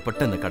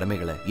ஒப்படைக்கப்பட்ட அந்த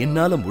கடமைகளை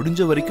என்னால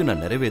முடிஞ்ச வரைக்கும்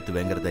நான்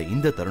நிறைவேற்றுவேங்கிறத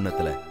இந்த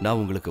தருணத்துல நான்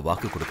உங்களுக்கு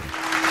வாக்கு கொடுக்குறேன்.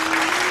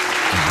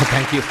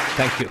 தேங்க்யூ.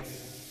 தேங்க்யூ.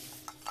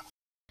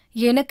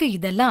 எனக்கு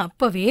இதெல்லாம்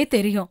அப்பவே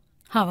தெரியும்.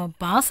 அவன்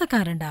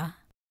பாசக்காரன்டா.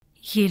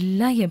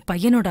 எல்லாம் என்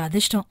பையனோட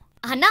அதிர்ஷ்டம்.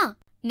 அண்ணா,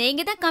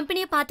 நீங்க தான்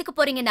கம்பெனியை பாத்துக்க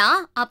போறீங்கன்னா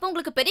அப்ப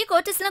உங்களுக்கு பெரிய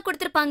கோட்டர்ஸ் எல்லாம்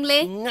கொடுத்திருப்பாங்களே.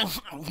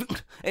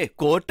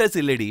 கோட்டர்ஸ்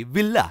இல்லடி,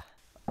 வில்லா.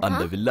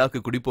 அந்த வில்லாக்கு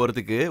குடி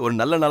போறதுக்கு ஒரு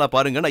நல்ல நாளா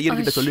பாருங்க, நான்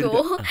ஐயர்கிட்ட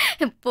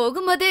சொல்லிருக்கேன்.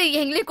 போகும்போது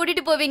எங்களையும்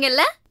கூட்டிட்டு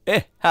போவீங்கல்ல?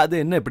 அது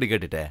என்ன இப்படி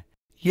கேட்டுட்ட?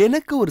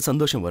 எனக்கு ஒரு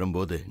சந்தோஷம்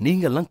வரும்போது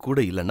நீங்க எல்லாம்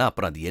கூட இல்லன்னா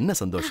அப்புறம் அது என்ன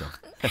சந்தோஷம்?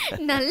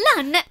 நல்ல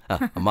அண்ணன்.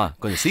 அம்மா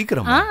கொஞ்சம்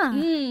சீக்கிரம்.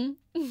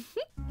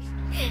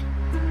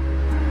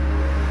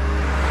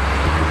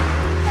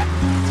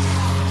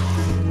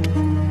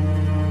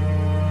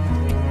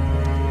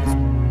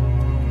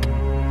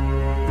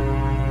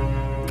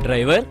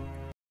 டிரைவர்,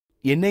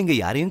 என்ன இங்க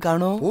யாரையும்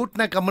காணோம்?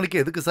 பூட்ன கம்பெனிக்கு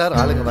எதுக்கு சார்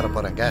ஆளுங்க வர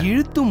போறாங்க?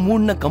 இழுத்து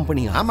மூணன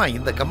கம்பெனியா? ஆமா,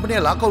 இந்த கம்பெனியை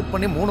லாக் அவுட்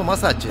பண்ணி 3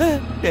 மாசம் ஆச்சு.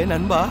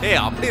 நண்பா,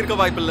 அப்படி இருக்க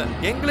வாய்ப்பு இல்ல.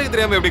 எங்களுக்கு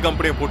தெரியாம எப்படி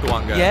கம்பெனியை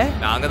போட்டுவாங்க?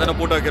 நாங்க தானே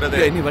போட்டு வைக்கிறது.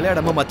 நீ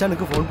விளையாடாம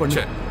மச்சானுக்கு ஃபோன்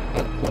பண்ணு.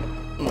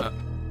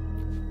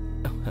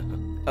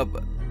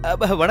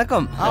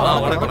 வணக்கம்.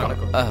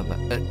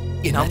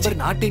 Number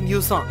not in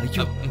use.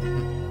 ஐயோ,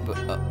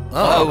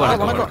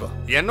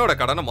 என்னோட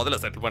கடனை முதல்ல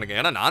செட்டில் பண்ணுங்க.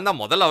 ஏன்னா நான் தான்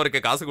முதல்ல அவருக்கு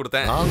காசு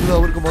கொடுத்தேன். நாங்களும்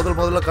அவருக்கு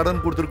முதல்ல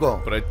கடன்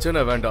கொடுத்துருக்கோம்.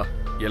 பிரச்சனை வேண்டாம்,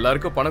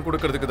 எல்லாருக்கும் பணம்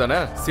கொடுக்கறதுக்கு தானே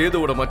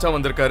சேதுவோட மச்சான்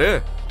வந்திருக்காரு.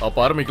 அப்ப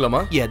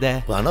ஆரம்பிக்கலாமா? எதை?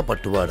 பண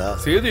பட்டுவாடா.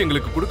 சேது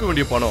எங்களுக்கு கொடுக்க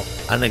வேண்டிய பணம்.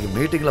 அன்னைக்கு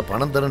மீட்டிங்ல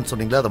பணம் தரேன்னு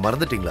சொன்னீங்களா, அதை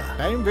மறந்துட்டீங்களா?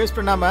 டைம் வேஸ்ட்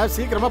பண்ணாம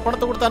சீக்கிரமா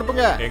பணத்தை கொடுத்து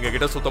அனுப்புங்க. எங்க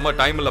கிட்ட சுத்தமா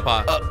டைம் இல்லப்பா.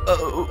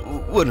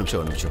 ஒரு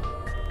நிமிஷம்.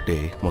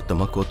 டேய்,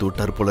 மொத்தமா கோத்து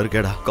விட்டாரு போல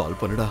இருக்கேடா. கால்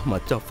பண்ணுடா,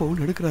 மச்சான்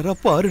போன் எடுக்கிறாரா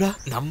பாருடா.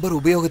 நம்பர்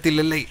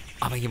உபயோகத்தில் இல்லை.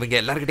 அவன் இவங்க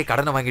எல்லார்கிட்டயும்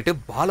கடனை வாங்கிட்டு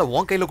பால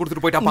உன் கையில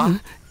கொடுத்துட்டு போயிட்டாப்பா.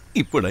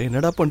 இப்ப நான்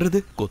என்னடா பண்றது?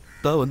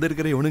 கொத்தா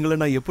வந்திருக்கிற இவனுங்களை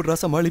நான் எப்படிடா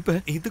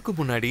சமாளிப்பேன்? இதுக்கு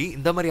முன்னாடி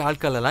இந்த மாதிரி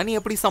ஆட்கள் எல்லாம் நீ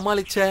எப்படி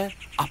சமாளிச்ச?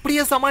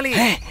 அப்படியே சமாளி.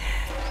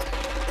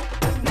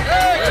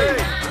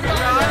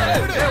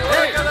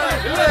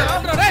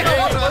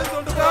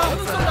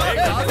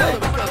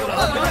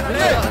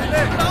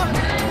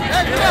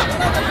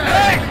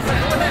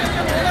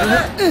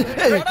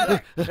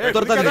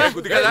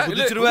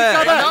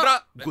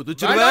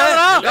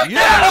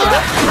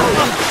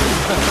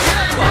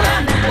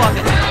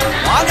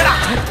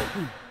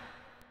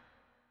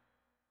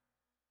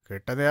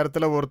 கிட்ட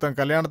நேரத்துல ஒருத்தன்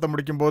கல்யாணத்தை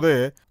முடிக்கும் போது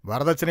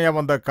வரதட்சணையா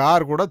வந்த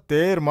கார் கூட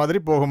தேர் மாதிரி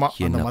போகுமா,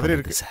 அந்த மாதிரி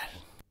இருக்கு.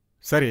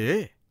 சரி,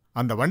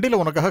 அந்த வண்டியில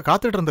உனக்காக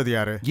காத்துட்டு இருந்தது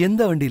யாரு?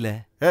 எந்த வண்டியில?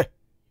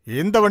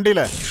 இந்த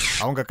வண்டியில.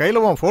 அவங்க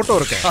கையில உன் போட்டோ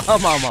இருக்கு.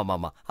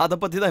 ஆமா, அத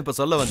பத்தி தான் இப்ப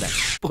சொல்ல வந்தேன்.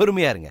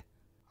 பொறுமையா இருங்க.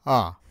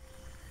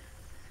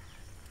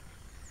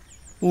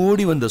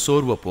 ஓடி வந்த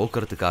சோர்வை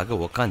போக்குறதுக்காக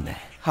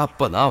உக்காந்தேன்.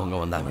 அப்பதான் அவங்க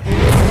வந்தாங்க.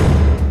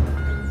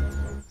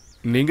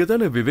 நீங்க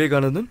தானே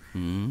விவேகானந்தன்?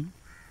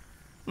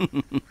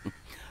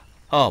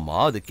 ஆமா,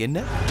 அதுக்கு என்ன?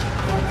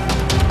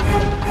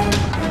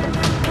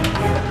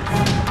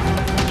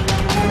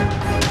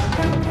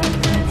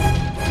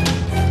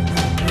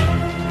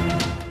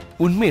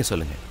 உண்மையை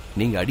சொல்லுங்க,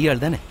 நீங்க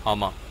அடியாள் தானே?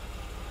 ஆமா.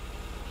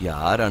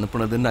 யார்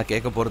அனுப்புனதுன்னு நான்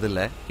கேட்க போறது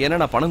இல்ல.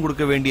 ஏன்னா நான் பணம்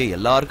கொடுக்க வேண்டிய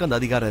எல்லாருக்கும் அந்த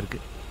அதிகாரம்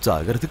இருக்கு.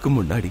 சாகிறதுக்கு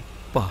முன்னாடி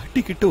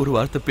பாட்டி கிட்ட ஒரு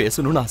வார்த்தை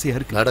பேசணும்னு ஆசையா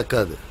இருக்கு.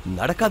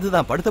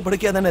 நடக்காதுதான். படுத்த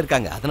படுக்கையா தானே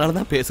இருக்காங்க.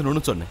 அதனாலதான்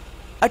பேசணும்னு சொன்னேன்.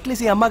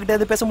 அட்லீஸ்ட் என் அம்மா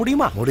கிட்ட பேச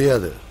முடியுமா?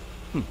 முடியாது.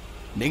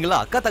 நீங்களா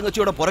அக்கா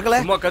தங்கச்சியோட பிறக்கல?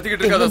 சும்மா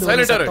கத்திக்கிட்டு இருக்காத,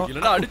 சைலண்டா இரு.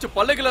 இல்லனா அடிச்சு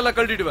பல்லைகள் எல்லாம்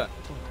கழட்டிடுவேன்.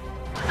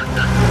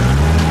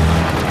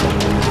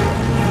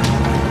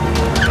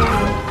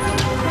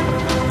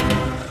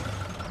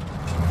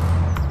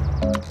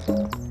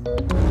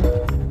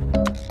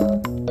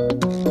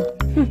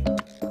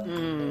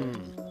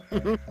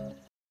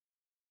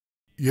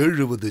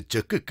 எழுபது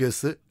செக்கு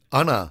கேஸ்.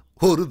 ஆனா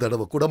ஒரு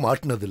தடவை கூட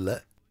மாட்டினதில்ல.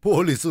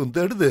 போலீஸும்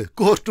தேடுது,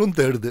 கோர்ட்டும்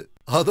தேடுது.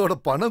 அதோட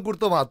பணம்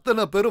கொடுத்தவன்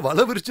அத்தனை பேரும்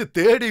வலை விரிச்சு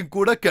தேடியும்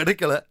கூட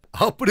கிடைக்கல.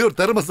 அப்படி ஒரு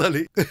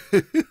திறமைசாலி.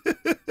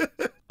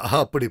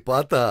 அப்படி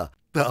பார்த்தா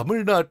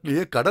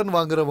தமிழ்நாட்டிலேயே கடன்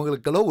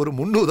வாங்குறவங்களுக்கெல்லாம் ஒரு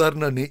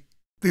முன்னுதாரணம் நீ.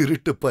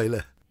 திருட்டு பையல.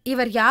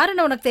 இவர்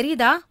யாருன்னு உனக்கு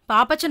தெரியுதா?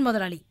 பாப்பச்சன்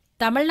முதலாளி.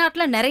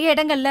 தமிழ்நாட்டுல நிறைய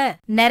இடங்கள்ல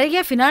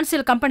நிறைய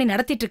பினான்சியல் கம்பெனி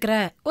நடத்திட்டு இருக்கிற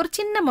ஒரு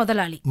சின்ன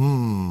முதலாளி.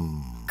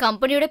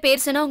 கம்பெனியோட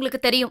பேர் சொன்னா உங்களுக்கு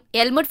தெரியும்.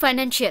 எல்முட்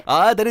ஃபைனான்சியல்.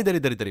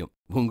 தெரியும்.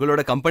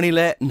 உங்களோட கம்பெனில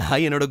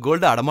நான் என்னோட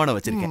கோல்ட அடமானம்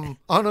வச்சிருக்கேன்.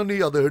 ஆனா நீ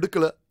அதை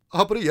எடுக்கல.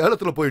 அப்புறம்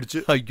ஏலத்துல போயிடுச்சு.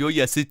 ஐயோ,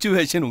 என்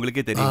சிச்சுவேஷன்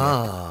உங்களுக்கே தெரியும்.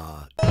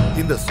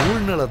 இந்த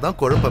சூழ்நிலை தான்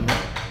குழப்பமே.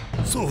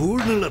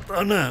 சூழ்நிலை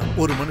தானே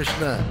ஒரு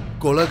மனுஷனை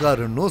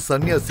கொலைகாரனும்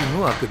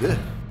சன்னியாசினும் ஆக்குது.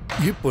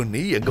 இப்ப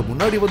நீ எங்க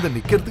முன்னாடி வந்து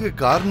நிக்கிறதுக்கு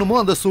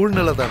காரணமும் அந்த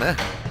சூழ்நிலை தானே.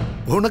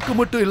 உனக்கு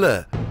மட்டும் இல்ல,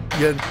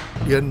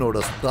 என்னோட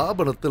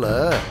ஸ்தாபனத்துல.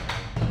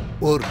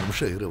 ஒரு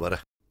நிமிஷம் இரு, வர.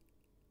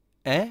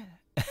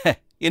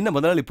 என்ன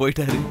முதலாளி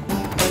போயிட்டாரு?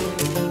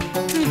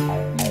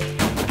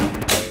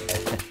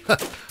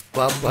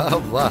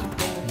 வா.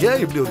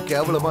 ஏன் இப்படி ஒரு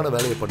கேவலமான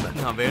வேலையை பண்ண?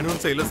 நான்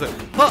வேணும்னு செய்யல சார்.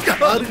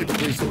 யாருக்கிட்ட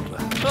போய்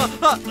சொல்றேன்?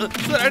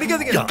 சார்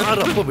அடிக்காதீங்க.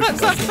 யார் அப்ப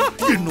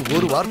விட்டு? இன்னும்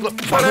ஒரு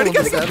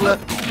வாரத்துல சார்ல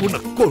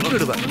உன்னை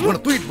கொன்னுடுவேன். உன்னை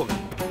தூக்கிட்டு போங்க.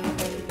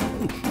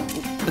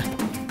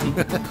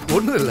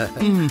 ஒண்ணும் இல்ல.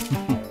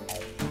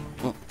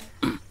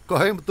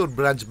 கோயம்புத்தூர்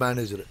பிரான்ச்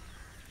மேனேஜர்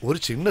ஒரு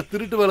சின்ன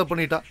திருட்டு வேலை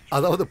பண்ணிட்டா.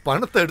 அதாவது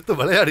பணத்தை எடுத்து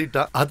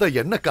விளையாடிட்டா. அத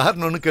என்ன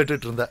காரணம்னு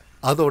கேட்டுட்டு இருந்த.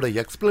 அதோட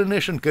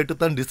எக்ஸ்பிளனேஷன் கேட்டு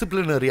தான்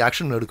டிசிப்ளினரி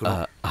ஆக்ஷன்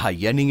எடுக்கணும்.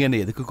 ஐயா, நீங்க என்ன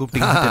எதுக்கு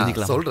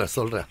கூப்பிட்டீங்க?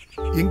 சொல்றேன்.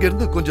 இங்க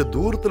இருந்து கொஞ்சம்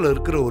தூரத்துல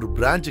இருக்கிற ஒரு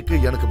பிரான்ச்சுக்கு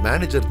எனக்கு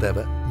மேனேஜர்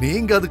தேவை.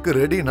 நீங்க அதுக்கு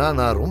ரெடினா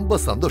நான் ரொம்ப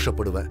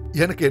சந்தோஷப்படுவேன்.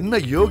 எனக்கு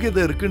என்ன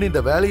யோகியதை இருக்குன்னு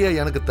இந்த வேலையை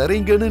எனக்கு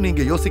தரீங்கன்னு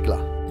நீங்க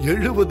யோசிக்கலாம்.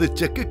 70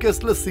 செக்கு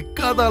கேஸ்ல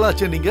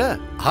சிக்காதாளாச்சே நீங்க.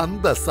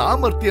 அந்த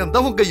சாமர்த்தியம்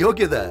தான் உங்க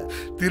யோகியதை.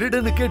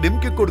 திருடனுக்கே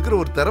டிம்கி கொடுக்கிற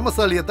ஒரு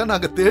திறமசாலியை தான்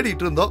நாங்க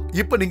தேடிட்டு இருந்தோம்.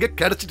 இப்ப நீங்க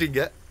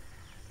கிடைச்சிட்டீங்க.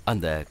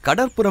 அந்த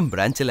கடற்புறம்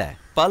பிரான்ச்ல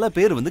பல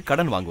பேர் வந்து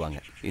கடன் வாங்குவாங்க.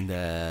 இந்த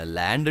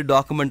லேண்ட்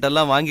டாக்குமெண்ட்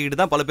எல்லாம் வாங்கிட்டு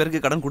தான் பல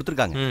பேருக்கு கடன்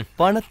கொடுத்துருக்காங்க.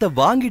 பணத்தை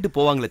வாங்கிட்டு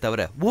போவாங்களே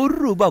தவிர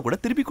 ₹1 கூட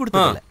திருப்பி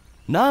கொடுத்ததில்ல.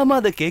 நாம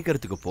அதை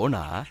கேட்கறதுக்கு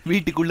போனா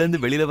வீட்டுக்குள்ள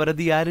இருந்து வெளியில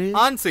வர்றது யாரு?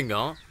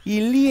 ஆன்சிங்கம்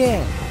இல்லையே.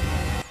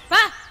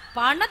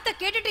 பணத்தை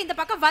கேட்டுட்டு இந்த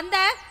பக்கம் வந்த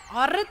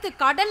அறுத்து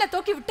கடல்ல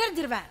தூக்கி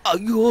விட்டுருவேன்.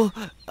 ஐயோ,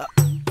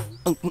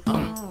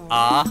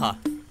 ஆஹா,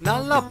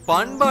 நல்லா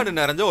பண்பாடு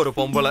நிறைஞ்ச ஒரு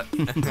பொம்பளை.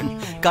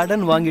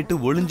 கடன் வாங்கிட்டு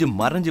ஒளிஞ்சு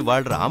மறைஞ்சு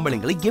வாழ்ற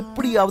ஆம்பளைங்களை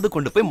எப்படியாவது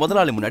கொண்டு போய்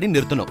முதலாளி முன்னாடி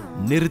நிறுத்தணும்.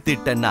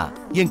 நிறுத்திட்டேன்னா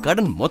என்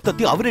கடன்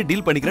மொத்தத்தையும் அவரே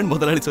டீல் பண்ணிக்கிறேன்னு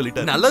முதலாளி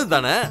சொல்லிட்டாரு. நல்லது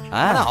தானே.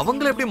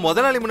 அவங்கள எப்படி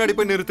முதலாளி முன்னாடி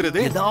போய்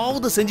நிறுத்துறது?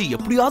 ஏதாவது செஞ்சு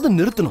எப்படியாவது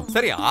நிறுத்தணும்.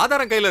 சரி,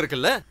 ஆதாரம் கையில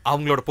இருக்குல்ல,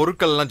 அவங்களோட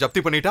பொருட்கள் எல்லாம்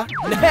ஜப்தி பண்ணிட்டா?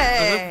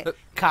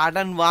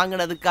 கடன்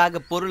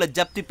வாங்கினதுக்காக பொருளை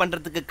ஜப்தி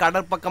பண்றதுக்கு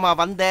கடற்பக்கமா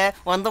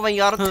வந்தவன்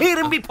யாரும்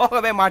திரும்பி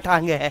போகவே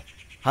மாட்டாங்க.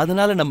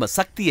 அதனால நம்ம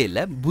சக்தியே இல்ல,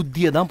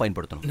 புத்தியை தான்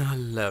பயன்படுத்தணும்.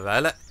 நல்ல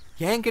வேலை,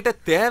 என்கிட்ட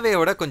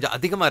தேவையோட கொஞ்சம்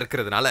அதிகமா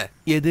இருக்கிறதுனால.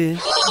 எது?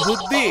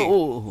 புத்தி.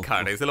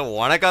 கடைசியில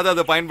உனக்காவது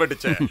அதை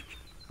பயன்பட்டுச்சு.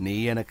 நீ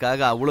எனக்காக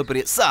அவ்வளவு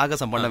பெரிய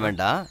சாகசம் பண்ண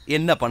வேண்டாம்.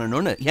 என்ன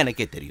பண்ணணும்னு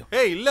எனக்கே தெரியும்.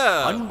 இல்ல,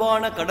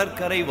 அன்பான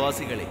கடற்கரை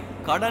வாசிகளே,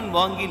 கடன்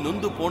வாங்கி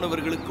நொந்து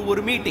போனவர்களுக்கு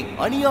ஒரு மீட்டிங்.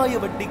 அநியாய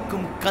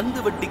வட்டிக்கும்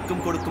கந்து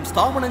வட்டிக்கும் கொடுக்கும்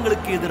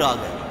ஸ்தாபனங்களுக்கு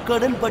எதிராக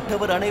கடன்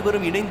பட்டவர்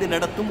அனைவரும் இணைந்து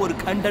நடத்தும் ஒரு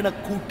கண்டன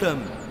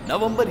கூட்டம்.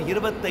 நவம்பர்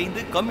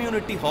 25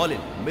 கம்யூனிட்டி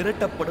ஹாலில்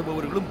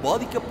மிரட்டப்படுபவர்களும்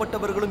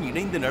பாதிக்கப்பட்டவர்களும்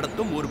இணைந்து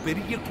நடத்தும் ஒரு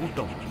பெரிய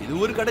கூட்டம். இது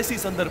ஒரு கடைசி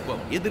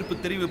சந்தர்ப்பம். எதிர்ப்பு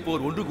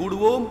தெரிவிப்போர் ஒன்று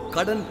கூடுவோம்,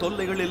 கடன்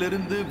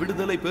தொல்லைகளிலிருந்து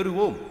விடுதலை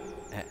பெறுவோம்.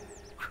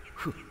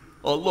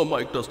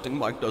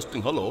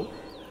 ஹலோ,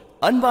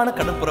 அன்பான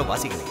கடற்புற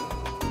வாசிகளே,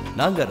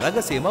 நாங்க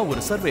ரகசியமா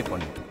ஒரு சர்வே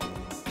பண்ணோம்.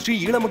 ஸ்ரீ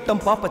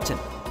ஈழமுட்டம்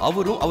பாப்பச்சன்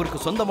அவரும் அவருக்கு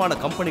சொந்தமான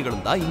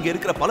கம்பெனிகளும் தான் இங்க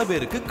இருக்கிற பல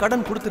பேருக்கு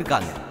கடன்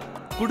கொடுத்திருக்காங்க.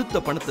 கொடுத்த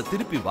பணத்தை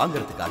திருப்பி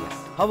வாங்கறதுக்காக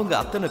அவங்க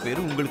அத்தனை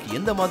பேரும் உங்களுக்கு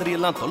எந்த மாதிரி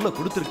எல்லாம் தொல்லை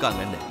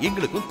கொடுத்திருக்காங்கன்னு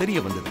எங்களுக்கும் தெரிய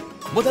வந்தது.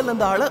 முதல்ல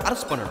அந்த ஆளை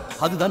அரெஸ்ட் பண்ணணும்,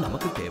 அதுதான்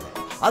நமக்கு தேவை.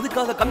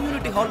 அதுக்காக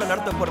கம்யூனிட்டி ஹால்ல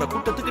நடத்தப்படுற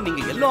கூட்டத்துக்கு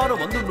நீங்க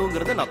எல்லாரும்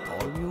வந்துடணுங்கிறத நான்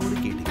தாழ்மையோடு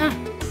கேட்டேன்.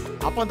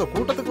 அப்ப அந்த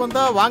கூட்டத்துக்கு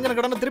வந்தா வாங்கின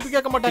கடனை திருப்பி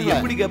கேட்க மாட்டாங்க.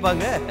 எப்படி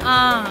கேட்பாங்க?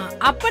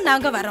 அப்ப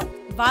நாங்க வரோம்,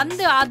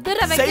 வந்து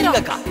அதிர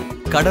வைக்கிறோம்.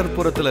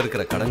 கடற்புறத்துல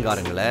இருக்கிற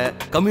கடன்காரங்களை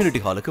கம்யூனிட்டி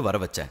ஹாலுக்கு வர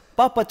வச்சேன்.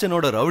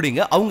 பாப்பச்சனோட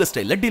ரவுடிங்க அவங்க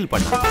ஸ்டைல்ல டீல்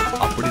பண்ணாங்க.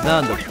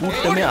 அப்படிதான் அந்த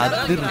கூட்டமே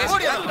அதிர்ந்துச்சு.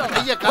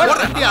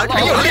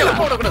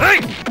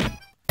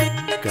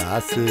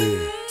 காசு,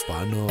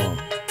 பணம்,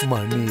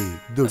 மணி,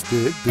 துட்டு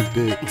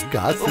துட்டு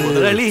காசு.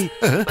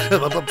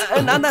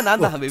 நான்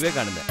தான்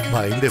விவேகானந்தன்.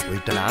 பயந்தே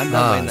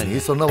போயிட்டேன். நீ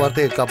சொன்ன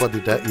வார்த்தையை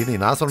காப்பாத்திட்ட, இனி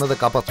நான் சொன்னதை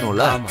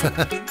காப்பாத்தணும்ல.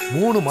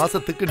 3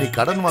 மாசத்துக்கு நீ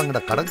கடன்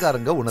வாங்கின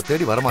கடன்காரங்க உன்னை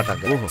தேடி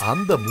வரமாட்டாங்க.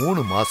 அந்த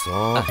 3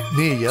 மாசம்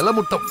நீ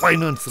எலமுட்டம்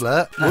பைனான்ஸ்ல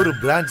ஒரு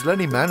பிரான்ச்ல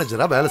நீ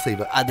மேனேஜரா வேலை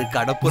செய்வ. அது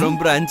கடப்புறம்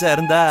பிரான்ச்சா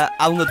இருந்தா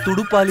அவங்க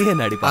துடுப்பாலேயே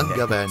நடிப்பாங்க.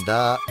 அங்க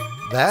வேண்டாம்,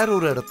 வேற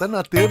ஒரு இடத்த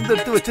நான்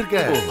தேர்ந்தெடுத்து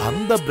வச்சிருக்கேன்.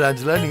 அந்த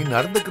பிரான்ச்ல நீ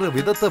நடந்துக்கிற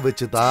விதத்தை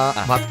வச்சுதான்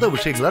மத்த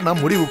விஷயங்களை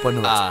நான் முடிவு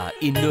பண்ணுவேன்.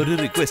 இன்னொரு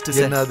ரிக்வெஸ்ட்.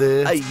 என்னது?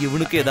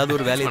 இவனுக்கு ஏதாவது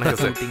ஒரு வேலையை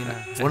சொல்லிட்டீங்கன்னா.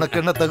 உனக்கு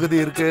என்ன தகுதி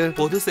இருக்கு?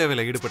 பொது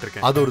சேவையில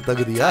ஈடுபட்டிருக்கேன். அது ஒரு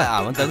தகுதியா?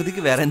 அவன்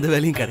தகுதிக்கு வேற எந்த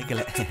வேலையும்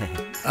கிடைக்கல.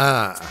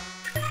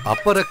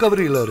 அப்ப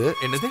ரெக்கவரியில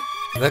என்னது?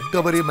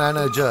 Recovery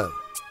manager.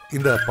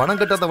 இந்த பணம்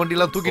கட்டாத வண்டி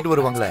எல்லாம் தூக்கிட்டு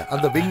வருவாங்களே,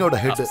 அந்த விங்கோட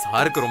ஹெட்.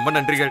 சாருக்கு ரொம்ப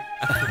நன்றிகள்.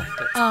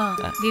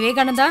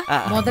 விவேகானந்தா,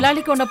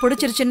 முதலாளிக்கு உன்னை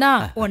பிடிச்சிருச்சுன்னா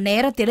உன்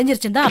நேரம்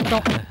தெரிஞ்சிருச்சுன்னு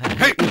அர்த்தம்.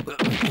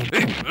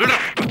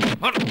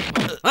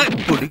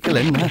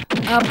 பிடிக்கலன்னா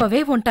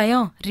அப்பவே உன்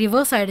டயம்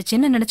ரிவர்ஸ்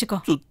ஆயிடுச்சுன்னு நினைச்சுக்கோ.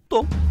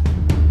 சுத்தம்.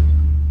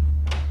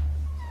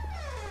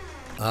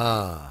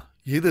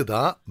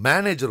 இதுதான்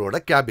மேனேஜரோட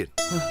கேபின்.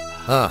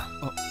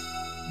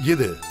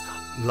 இது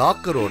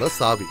லாக்கரோட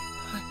சாவி.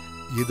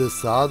 இது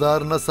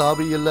சாதாரண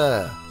சாவி இல்ல,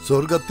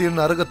 சொர்க்கத்தையும்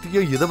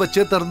நரகத்தையும் இதை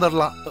வச்சே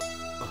திறந்துடலாம்.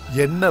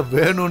 என்ன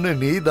வேணும்னு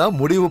நீ தான்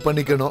முடிவு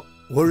பண்ணிக்கணும்.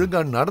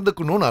 ஒழுங்கா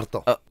நடந்துக்கணும்னு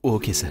அர்த்தம்.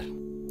 Okay sir.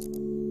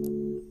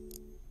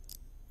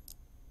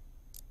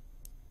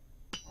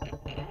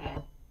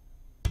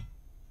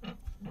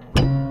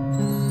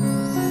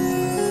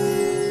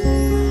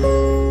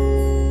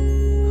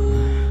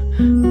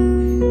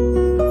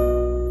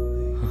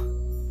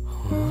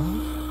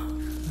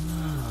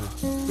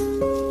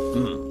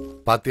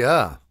 பாத்தியா,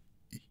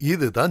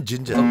 இதுதான்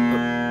ஜிஞ்சர்.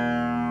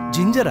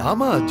 ஜிஞ்சர்?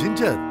 ஆமா,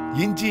 ஜிஞ்சர்,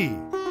 இஞ்சி.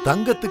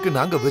 தங்கத்துக்கு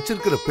நாங்க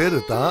வச்சிருக்கிற பேரு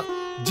தான்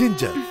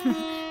ஜிஞ்சர்.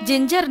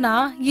 ஜிஞ்சர்னா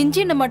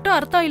இஞ்சின்னு மட்டும்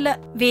அர்த்தம் இல்ல,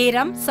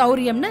 வீரம்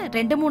சௌரியம்னு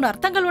 2-3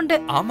 அர்த்தங்கள் உண்டு.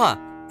 ஆமா,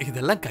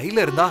 இதெல்லாம்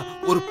கையில இருந்தா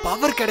ஒரு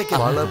பவர்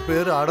கிடைக்கும். பல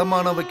பேர்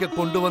அடமான வைக்க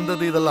கொண்டு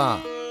வந்தது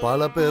இதெல்லாம்.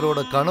 பல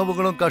பேரோட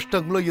கனவுகளும்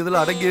கஷ்டங்களும்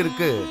இதுல அடங்கி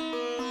இருக்கு.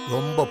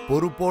 ரொம்ப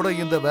பொறுப்போட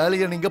இந்த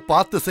வேலையை நீங்க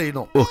பார்த்து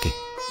செய்யணும். ஓகே.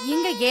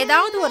 இங்க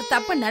ஏதாவது ஒரு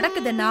தப்பு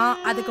நடக்குதுன்னா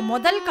அதுக்கு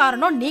முதல்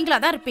காரணம் நீங்களா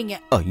தான் இருப்பீங்க.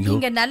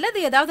 இங்க நல்லது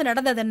ஏதாவது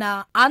நடந்ததுன்னா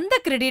அந்த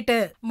கிரெடிட்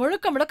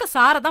முழுக்க முழுக்க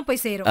சாரதான்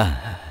போய் சேரும்.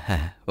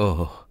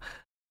 ஓஹோ,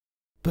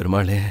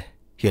 பெருமாளே,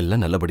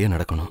 எல்லாம் நல்லபடியா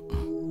நடக்கணும்.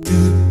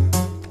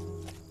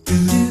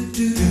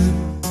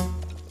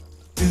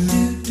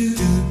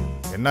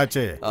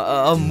 என்னாச்சு?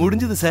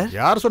 முடிஞ்சது சார்.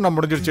 யார் சொன்னா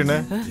முடிஞ்சிருச்சுன்னு?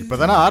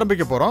 இப்பதானே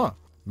ஆரம்பிக்க போறோம்.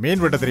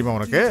 மீன் வெட்ட தெரியுமா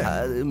உனக்கு?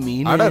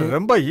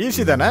 ரொம்ப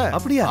ஈஸி தானே?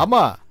 அப்படியா?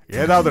 ஆமா.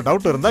 ஏதாவது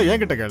டவுட் இருந்தா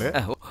என்கிட்ட கேளு.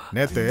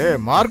 நேத்து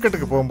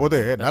மார்க்கெட்டுக்கு போகும்போது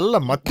நல்ல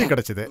மத்தி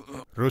கிடைச்சது.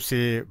 ருசி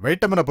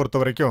வைட்டமினை பொறுத்த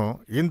வரைக்கும்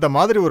இந்த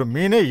மாதிரி ஒரு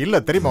மீனே இல்ல,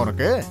 தெரியுமா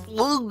உனக்கு?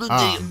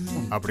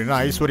 அப்படின்னா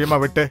ஐஸ்வர்யமா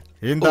விட்டு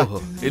இந்த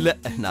இல்ல,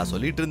 நான்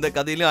சொல்லிட்டு இருந்த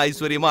கதையிலும்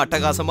ஐஸ்வர்யமா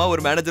அட்டகாசமா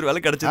ஒரு மேனேஜர்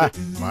வேலை கிடைச்சது.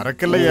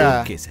 மறக்கலையா?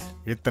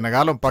 இத்தனை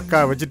காலம்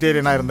பக்கா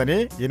வெஜிடேரியனா இருந்த நீ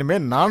இனிமே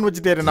நான்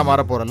வெஜிடேரியனா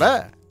மாற போறல.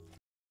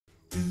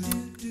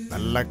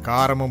 நல்ல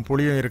காரமும்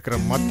புளியும் இருக்கிற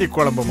மத்தி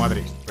குழம்பு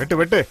மாதிரி வெட்டு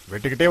வெட்டு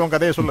வெட்டிக்கிட்டே உன்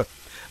கதையை சொல்லு.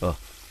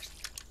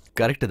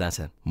 கரெக்ட் தான்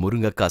சார்.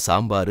 முருங்கக்காய்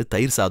சாம்பார்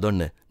தயிர்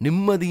சாதம்னு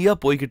நிம்மதியா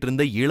போய்கிட்டு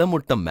இருந்த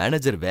இளமுட்டம்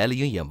மேனேஜர்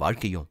வேலையும் என்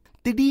வாழ்க்கையும்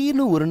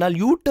திடீர்னு ஒரு நாள்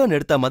யூட்டர்ன்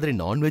எடுத்த மாதிரி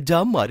நான்வெஜ்ஜா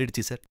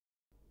மாறிடுச்சு சார்.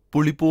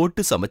 புளி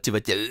போட்டு சமைச்சு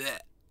வச்ச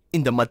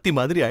இந்த மத்தி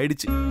மாதிரி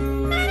ஆயிடுச்சு.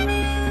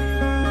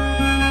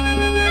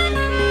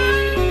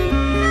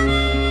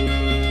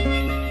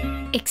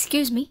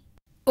 Excuse me.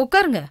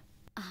 உட்காருங்க.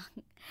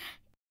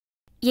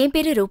 என்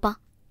பேரு ரூபா.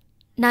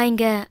 நான்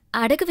இங்க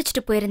அடகு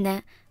வச்சுட்டு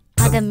போயிருந்தேன்.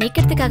 அதை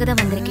மேய்க்கிறதுக்காக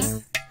தான் வந்திருக்கேன்.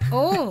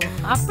 ஓ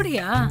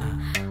அப்படியா?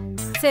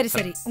 சரி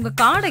சரி, உங்க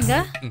கார்டுங்க?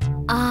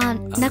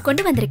 நான்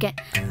கொண்டு வந்திருக்கேன்.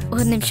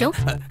 ஒரு நிமிஷம்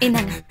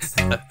இந்தாங்க.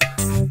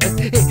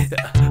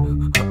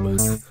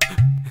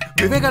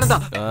 விவேகானந்தா,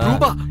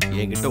 ரூபா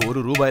என்கிட்ட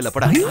 ₹1 இல்ல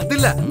படா. அது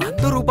இல்ல,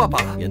 அந்த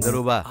ரூபாப்பா. எந்த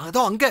ரூபா?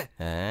 அதோ அங்க.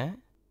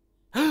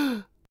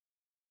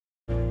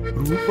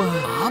 ரூபா?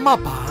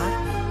 ஆமாப்பா.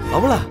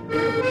 அவளா?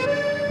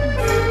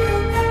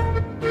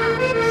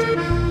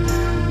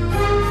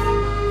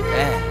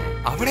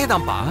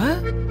 அவளேதான்ப்பா.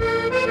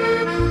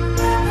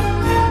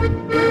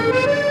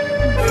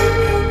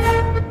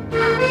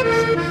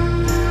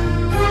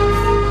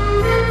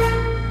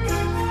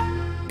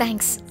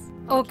 தேங்க்ஸ்.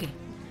 ஓகே.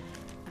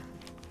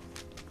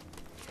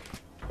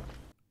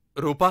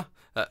 ரூபா,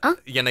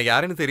 என்ன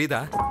யாருன்னு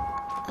தெரியுதா?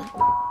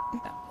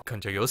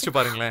 கொஞ்சம் யோசிச்சு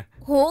பாருங்களேன்.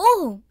 ஓ,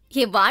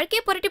 என்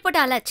வாழ்க்கையை புரட்டி போட்ட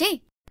ஆளாச்சே.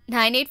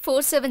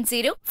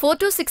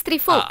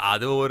 9847042634.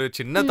 அது ஒரு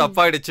சின்ன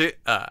தப்பாயிடுச்சு.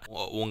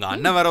 உங்க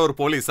அண்ணன் வேற ஒரு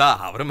போலீஸா,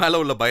 அவர் மேல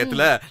உள்ள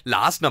பயத்துல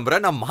லாஸ்ட் நம்பரை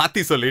நான்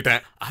மாத்தி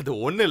சொல்லிட்டேன். அது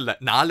 1 இல்ல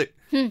 4.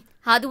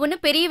 அது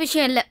ஒண்ணும் பெரிய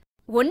விஷயம் இல்ல.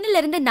 1ல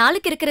இருந்து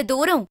 4க்கு இருக்கிற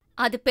தூரம்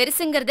அது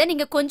பெருசுங்கறத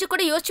நீங்க கொஞ்சம்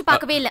கூட யோசிச்சு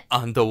பார்க்கவே இல்ல.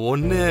 அந்த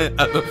 1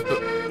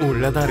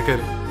 உள்ளதான்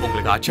இருக்காரு.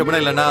 உங்களுக்கு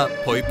ஆட்சேபணம் இல்லைன்னா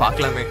போய்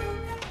பார்க்கலாமே.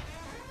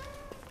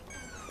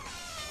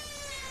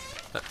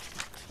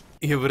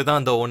 இவர்தான்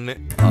அந்த 1.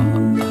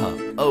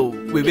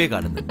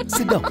 Vivekanandan,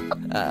 sit down.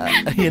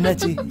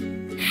 என்னாச்சு?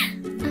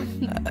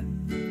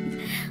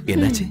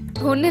 என்னாச்சு?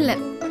 ஒண்ணு இல்ல,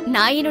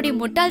 நான் என்னுடைய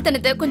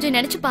முட்டாள்தனத்தை கொஞ்சம்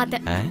நினைச்சு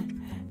பார்த்தேன்.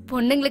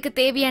 பொண்ணுங்களுக்கு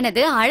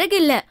தேவையானது அழகு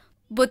இல்ல,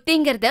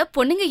 புத்திங்கிறத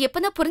பொண்ணுங்க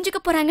எப்பதான்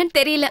புரிஞ்சுக்க போறாங்கன்னு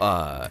தெரியல.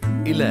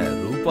 இல்ல,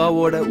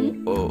 ரூபாவோட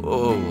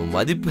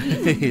மதிப்பு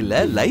இல்ல,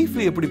 லைஃப்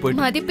எப்படி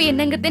போயிட்டு? மதிப்பு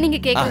என்னங்கறத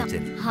நீங்க கேட்கலாம்.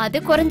 அது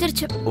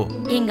குறைஞ்சிருச்சு.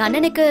 எங்க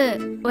அண்ணனுக்கு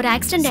ஒரு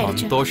ஆக்சிடென்ட்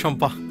ஆயிடுச்சு.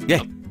 சந்தோஷம்பா.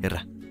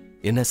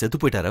 என்ன செத்து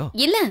போயிட்டாரோ?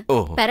 இல்ல,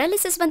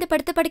 பாராலிசிஸ் வந்து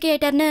படுத்த படுக்கை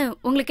ஆயிட்டாருன்னு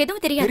உங்களுக்கு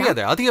எதுவும்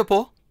தெரியாது? அது எப்போ?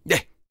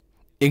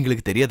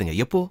 எங்களுக்கு தெரியாதுங்க.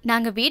 எப்போ?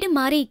 நாங்க வீடு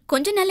மாறி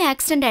கொஞ்ச நாள்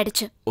ஆக்சிடென்ட்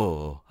ஆயிடுச்சு. ஓ,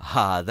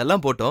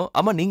 அதெல்லாம் போட்டோம்.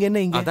 ஆமா, நீங்க என்ன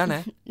இங்க? அதானே,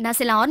 நான்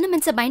சில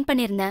ஆர்னமெண்ட்ஸ் பைண்ட்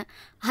பண்ணிருந்தேன்.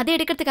 அதை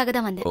எடுக்கிறதுக்காக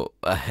தான் வந்தேன்.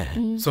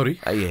 Sorry,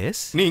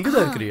 S. நீ இங்க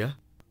தான் இருக்கறியா?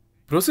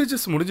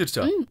 ப்ரொசீஜர்ஸ்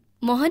முடிஞ்சிருச்சா?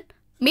 மோகன்,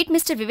 meet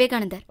mister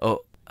Vivekanandar. O,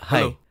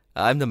 hi.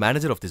 I am the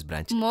manager of this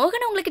branch.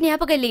 மோகன் உங்களுக்கு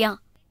ஞாபகம் இல்லையா?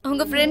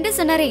 உங்க ஃப்ரெண்ட்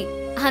சொன்னாரே,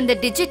 அந்த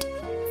டிஜிட்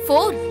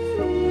 4.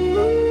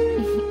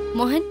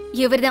 மோகன்,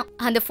 இவர்தான்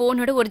அந்த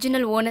போனோட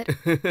ஒரிஜினல் ஓனர்.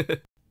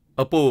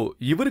 அப்போ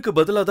இவருக்கு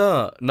பதிலா தான்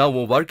நான்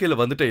உன் வாழ்க்கையில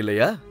வந்துட்டேன்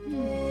இல்லையா?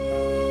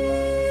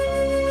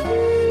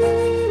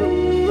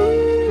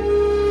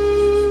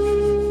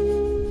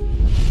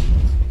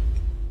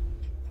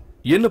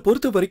 என்ன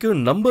பொறுத்த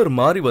வரைக்கும் நம்பர்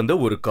மாறி வந்த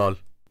ஒரு கால்.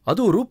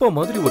 அதுவும் ரூபா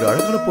மாதிரி ஒரு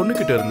அழகான பொண்ணு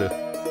கிட்ட இருந்து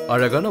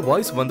அழகான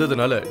வாய்ஸ்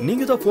வந்ததுனால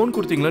நீங்க தான் போன்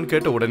கொடுத்தீங்களான்னு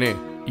கேட்ட உடனே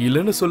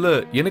இல்லன்னு சொல்ல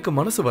எனக்கு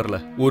மனசு வரல.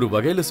 ஒரு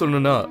வகையில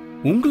சொல்லணும்னா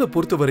உங்களை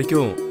பொறுத்த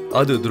வரைக்கும்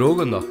அது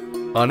துரோகம் தான்.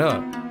 ஆனா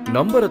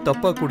நம்பரை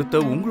தப்பா கொடுத்த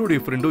உங்களுடைய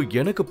ஃப்ரெண்டும்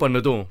எனக்கு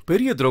பண்ணதும்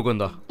பெரிய துரோகம்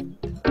தான்.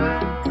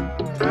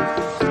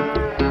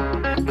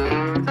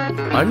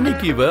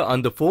 அன்னைக்கு இவ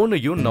அந்த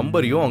போனையும்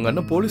நம்பரையும் அவங்க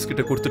அண்ணன் போலீஸ்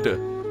கிட்ட கொடுத்துட்டு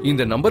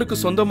இந்த நம்பருக்கு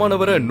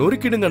சொந்தமானவரை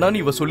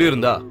நொறுக்கிடுங்கன்னு இவ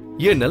சொல்லியிருந்தா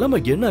என் நிலைமை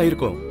என்ன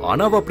ஆயிருக்கும்?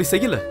 ஆனா அவ அப்படி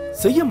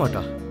செய்ய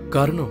மாட்டா.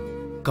 காரணம்,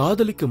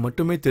 காதலிக்கு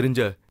மட்டுமே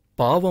தெரிஞ்ச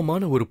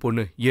பாவமான ஒரு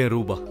பொண்ணு என்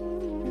ரூபா.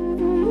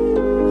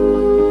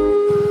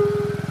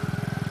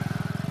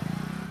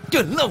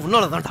 எல்லாம்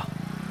உன்னாலதான்டா.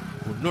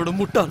 உன்னோட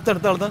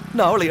முட்டாள்தனத்தாலதான்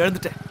நான் அவளை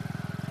இழந்துட்டேன்.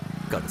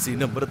 கடைசி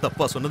நம்பரை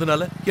தப்பா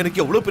சொன்னதுனால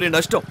எனக்கு எவ்வளவு பெரிய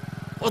நஷ்டம்.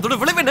 அதோட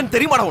விளைவு என்னன்னு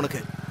தெரியுமாடா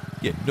உனக்கு?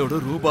 என்னோட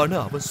ரூபான்னு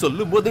அவன்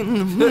சொல்லும் போது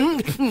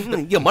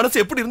என்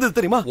மனசு எப்படி இருந்தது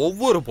தெரியுமா?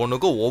 ஒவ்வொரு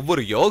பொண்ணுக்கும்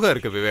ஒவ்வொரு யோகம்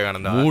இருக்கு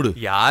விவேகானந்தா.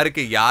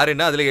 யாருக்கு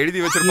யாருன்னு அதுல எழுதி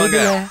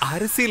வச்சிருப்பாங்க.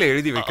 அரிசியில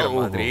எழுதி வைக்கிற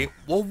மாதிரி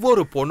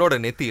ஒவ்வொரு பொண்ணோட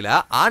நெத்தியில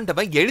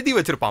ஆண்டவன் எழுதி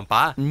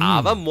வச்சிருப்பான்பா.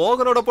 அவன்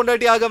மோகனோட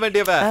பொண்டாட்டி ஆக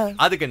வேண்டியவ.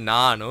 அதுக்கு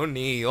நானும்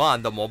நீயும்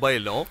அந்த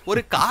மொபைலும்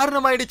ஒரு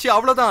காரணம் ஆயிடுச்சு,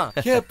 அவ்வளவுதான்.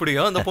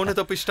 எப்படியோ அந்த பொண்ணு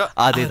தப்பிச்சிட்டா.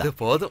 அது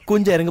போதும்.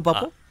 கொஞ்சம் இறங்க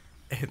பாப்போம்.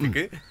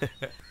 எதுக்கு?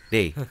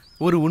 டேய்,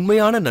 ஒரு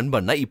உண்மையான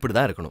நண்பன்னா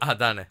இப்படிதான் இருக்கணும்.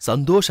 அதானே.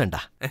 சந்தோஷம்டா.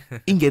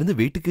 இங்க இருந்து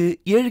வீட்டுக்கு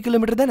 7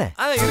 கிலோமீட்டர் தானே?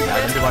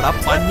 வாடா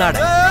பண்ணாட.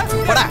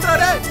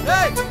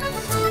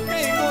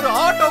 ஒரு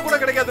ஆட்டோ கூட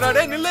கிடைக்காதுடா.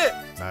 டேய் நில்லு.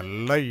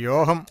 நல்ல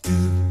யோகம்.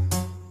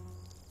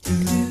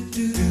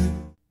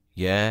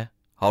 ஏன்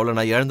அவளை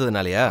நான்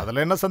இழந்ததுனாலயா?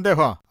 அதுல என்ன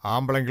சந்தேகம்?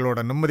 ஆம்பளைங்களோட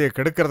நிம்மதியை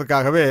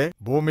கெடுக்கிறதுக்காகவே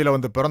பூமியில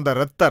வந்து பிறந்த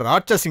ரத்த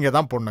ராட்சசிங்க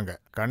தான் பொண்ணுங்க.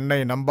 கண்ணை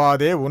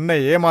நம்பாதே உன்னை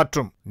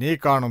ஏமாற்றும் நீ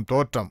காணும்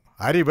தோற்றம்,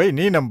 அறிவை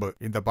நீ நம்பு.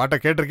 இந்த பாட்டை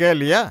கேட்டிருக்கே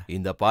இல்லையா?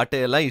 இந்த பாட்டை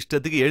எல்லாம்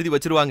இஷ்டத்துக்கு எழுதி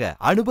வச்சிருவாங்க.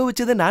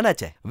 அனுபவிச்சது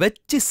நானாச்சே,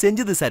 வச்சு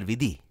செஞ்சது சார்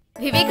விதி.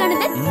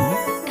 விவேகானந்தன்,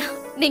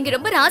 நீங்க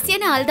ரொம்ப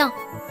ராசியான ஆள் தான்.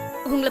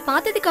 உங்களை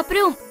பார்த்ததுக்கு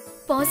அப்புறம்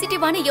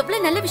பாசிட்டிவான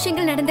எவ்வளவு நல்ல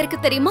விஷயங்கள் நடந்திருக்கு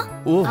தெரியுமா?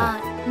 ஓஹோ.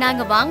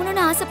 நாங்க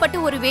வாங்கணும்னு ஆசைப்பட்ட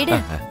ஒரு வீடு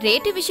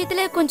ரேட்டு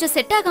விஷயத்துல கொஞ்சம்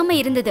செட் ஆகாம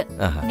இருந்தது.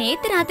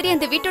 நேத்து ராத்திரி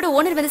அந்த வீட்டோட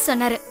ஓனர் வந்து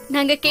சொன்னாரு,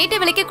 நாங்க கேட்ட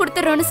விலைக்கே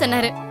கொடுத்துறோம்னு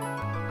சொன்னாரு.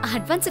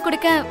 அட்வான்ஸ்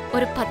கொடுக்க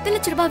ஒரு 10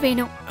 லட்சம் ரூபாய்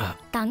வேணும்.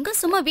 தங்கம்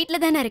சும்மா வீட்ல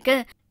தானே இருக்கு.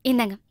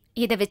 இந்தாங்க,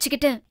 இத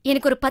வச்சுக்கிட்டு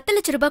எனக்கு ஒரு 10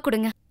 லட்சம் ரூபாய்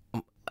கொடுங்க.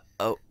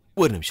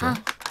 ஒரு நிமிஷம்.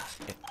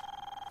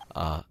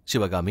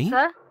 சிவகாமி,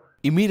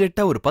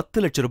 இமீடியட்டா ஒரு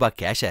 10 லட்சம் ரூபாய்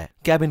கேஷ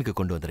கேபினுக்கு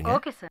கொண்டு வந்துருங்க.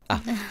 Okay sir.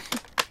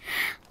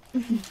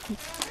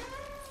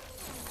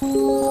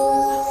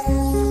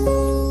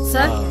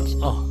 சார்,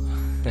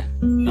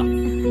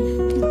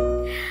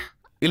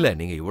 இல்ல,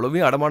 நீங்க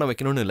இவ்வளவு அடமானம்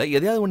வைக்கணும்னு இல்ல,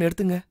 எதையாவது ஒண்ணு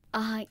எடுத்துங்க.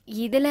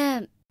 இதுல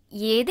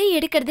எதை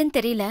எடுக்கிறதுன்னு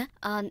தெரியல.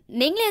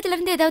 நீங்களே அதுல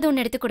இருந்து ஏதாவது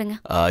ஒண்ணு எடுத்து கொடுங்க.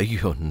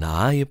 ஐயோ,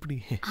 நான் எப்படி?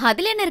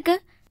 அதுல என்ன இருக்கு?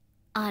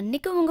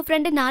 அன்னைக்கு உங்க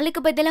ஃப்ரெண்டு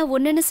 4க்கு பதிலா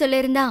 1ன்னு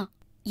சொல்லிருந்தா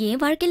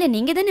என் வாழ்க்கையில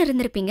நீங்க தானே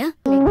இருந்திருப்பீங்க.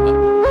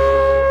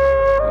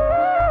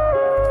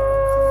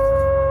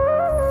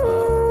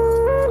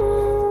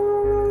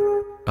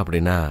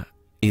 அப்படின்னா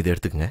இது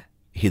எடுத்துக்கங்க.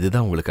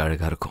 இதுதான் உங்களுக்கு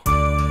அழகா இருக்கும்.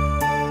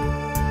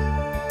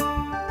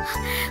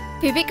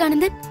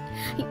 விவேகானந்தன்,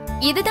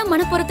 இதுதான்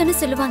மனப்பொருத்தம்னு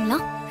சொல்லுவாங்களா?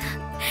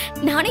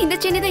 நானும் இந்த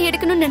சென்னை தான்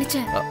எடுக்கணும்னு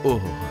நினைச்சேன்.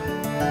 ஓஹோ.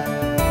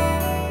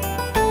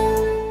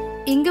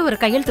 இங்க ஒரு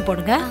கையெழுத்து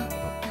போடுங்க.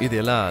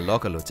 இதெல்லாம்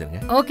லோக்கல் வச்சிருங்க.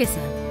 Okay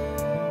sir.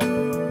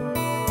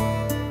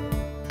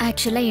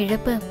 ஆக்சுவலா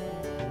இழப்பு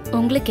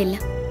உங்களுக்கு இல்ல,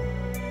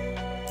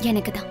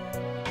 எனக்கு தான்.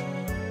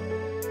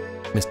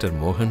 மிஸ்டர்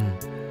மோகன்,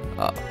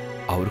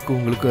 அவருக்கும்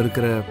உங்களுக்கும்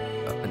இருக்கிற,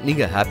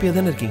 நீங்க ஹாப்பியா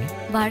தானே இருக்கீங்க?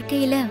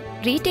 வாழ்க்கையில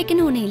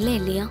ரீடேக்னு ஒண்ணு இல்ல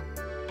இல்லையா?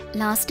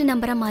 லாஸ்ட்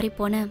நம்பரா மாறி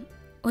போன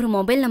ஒரு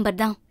மொபைல்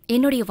நம்பர் தான்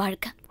என்னுடைய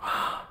வாழ்க்கை.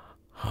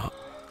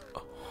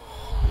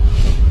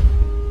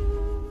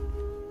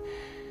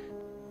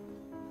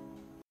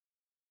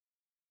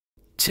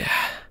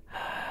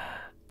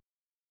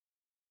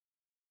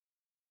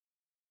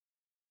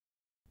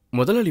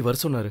 முதலாளி வர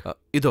சொன்னாரு.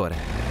 இதோ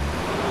வரேன்.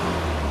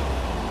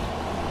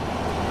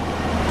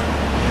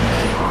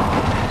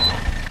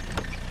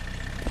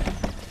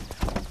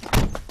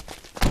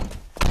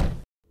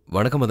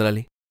 வணக்கம்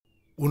முதலாளி.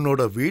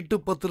 உன்னோட வீட்டு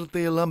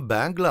பத்திரத்தை எல்லாம்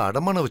பேங்க்ல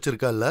அடமானம்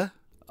வச்சிருக்கல்ல?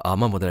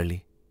 ஆமா முதலாளி.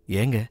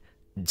 ஏங்க,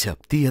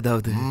 ஜப்தி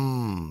ஏதாவது?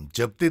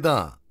 ஜப்தி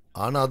தான்,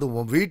 ஆனா அது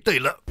உன் வீட்டை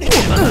இல்ல.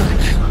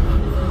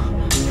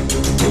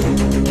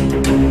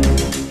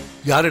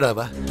 யாருடாவ?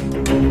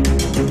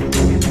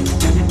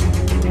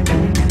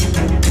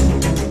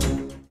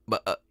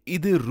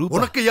 இது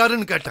உனக்கு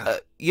யாருன்னு கேட்டேன்.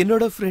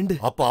 என்னோட ஃப்ரெண்டு.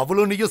 அப்ப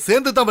அவளும் நீயும்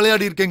சேர்ந்து தான்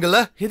விளையாடி இருக்கீங்கல்ல?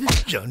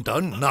 ஏண்டா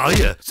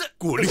நாய,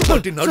 கூலி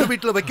போட்டி நடு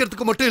வீட்டுல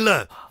வைக்கிறதுக்கு மட்டும் இல்ல,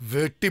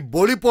 வெட்டி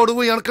பொலி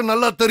போடவும் எனக்கு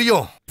நல்லா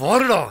தெரியும்.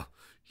 பாருடா,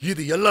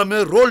 இது எல்லாமே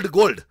ரோல்டு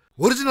கோல்டு,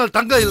 ஒரிஜினல்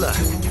தங்கம் இல்ல.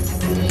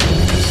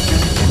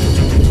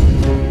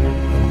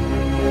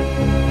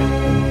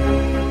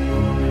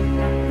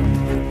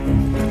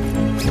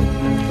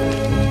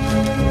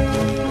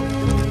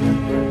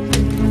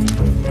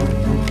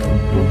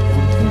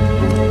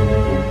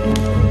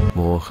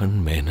 மோகன்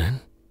Menon,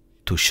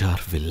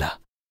 Tushar villa,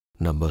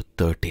 number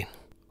 13.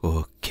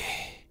 Okay.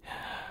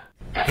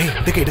 ஏய்,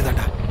 இந்த கேட்டு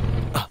தாண்டா.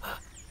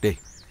 டேய்,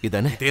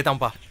 இதானே?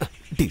 இதேதான்பா.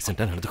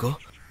 டீசெண்டா நடந்துக்கோ.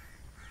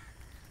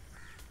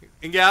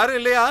 இங்க யாரும்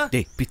இல்லையா?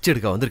 டேய், பிச்சை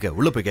எடுக்க வந்திருக்க,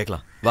 உள்ள போய்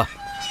கேட்கலாம் வா.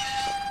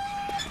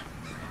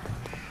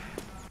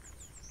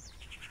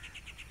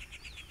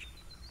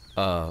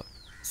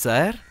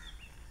 சார்.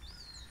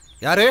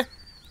 யாரு?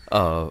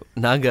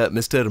 நாங்க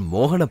மிஸ்டர்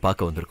மோகனை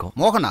பார்க்க வந்திருக்கோம்.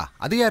 மோகனா?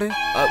 அது யாரு?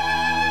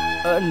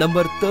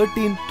 Number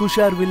 13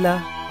 Tushar villa.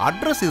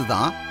 அட்ரஸ்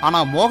இதுதான், ஆனா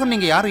மோகன்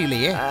நீங்க யாரும்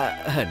இல்லையே.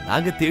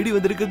 நாங்க தேடி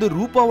வந்திருக்கிறது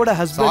ரூபாவோட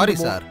ஹஸ்பண்ட். சாரி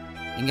சார்,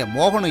 இங்க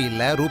மோகனும்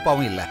இல்ல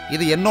ரூபாவும் இல்ல.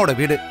 இது என்னோட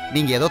வீடு,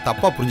 நீங்க ஏதோ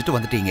தப்பா புரிஞ்சுட்டு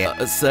வந்துட்டீங்க.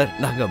 சார்,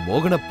 நாங்க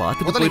மோகனை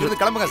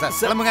பார்த்துட்டு கிளம்புங்க சார்,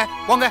 கிளம்புங்க,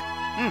 போங்க.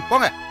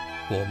 போங்க.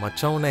 ஓ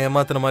மச்சான் உன்னை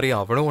ஏமாத்தின மாதிரி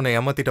அவளும் உன்னை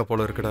ஏமாத்திட்ட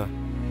போல இருக்குடா.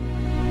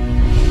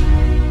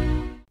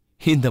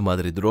 இந்த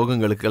மாதிரி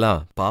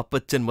துரோகங்களுக்கெல்லாம்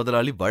பாப்பச்சன்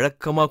முதலாளி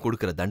வழக்கமா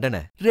கொடுக்கிற தண்டனை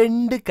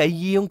 2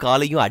 கையையும்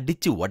காலையும்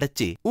அடிச்சு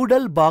உடைச்சு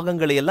உடல்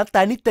பாகங்களை எல்லாம்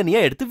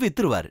தனித்தனியா எடுத்து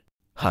வித்துருவாரு.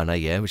 ஆனா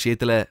என்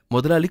விஷயத்துல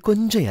முதலாளி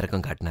கொஞ்சம்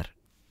இறக்கம் காட்டினார்.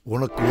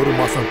 உனக்கு 1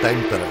 மாசம்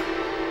டைம் தரேன்.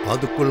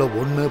 அதுக்குள்ள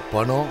ஒண்ணு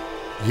பணம்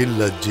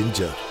இல்ல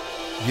ஜிஞ்சர்.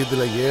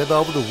 இதுல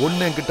ஏதாவது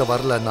ஒண்ணு என்கிட்ட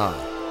வரலன்னா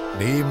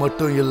நீ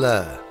மட்டும் இல்ல,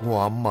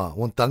 உன் அம்மா,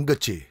 உன்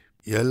தங்கச்சி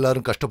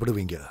எல்லாரும்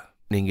கஷ்டப்படுவீங்க.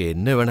 நீங்க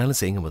என்ன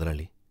வேணாலும் செய்யுங்க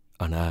முதலாளி,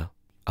 ஆனா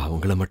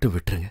அவங்கள மட்டும்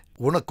விட்டுருங்க.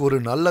 உனக்கு ஒரு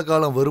நல்ல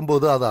காலம்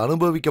வரும்போது அதை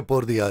அனுபவிக்க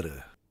போறது யாரு?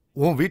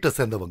 உன் வீட்டை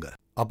சேர்ந்தவங்க,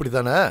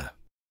 அப்படித்தானே?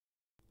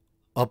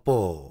 அப்போ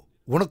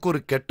உனக்கு ஒரு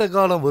கெட்ட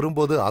காலம்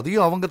வரும்போது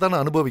அதையும் அவங்க தானே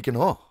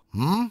அனுபவிக்கணும்.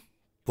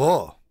 போ,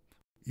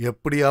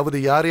 எப்படியாவது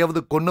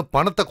யாரையாவது கொன்னு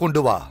பணத்தை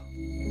கொண்டு வா.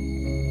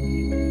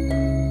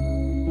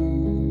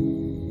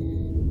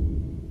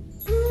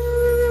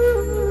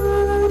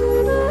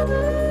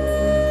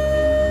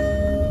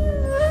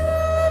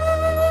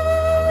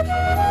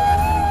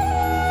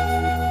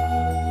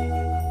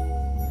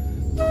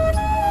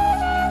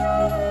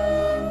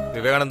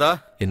 விவேகானந்தா,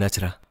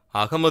 என்னாச்சுரா?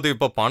 அகமது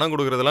இப்ப பணம்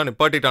கொடுக்கறதெல்லாம்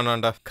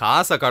நிப்பாட்டிட்டானாண்டா.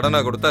 காசை கடனா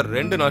கொடுத்தா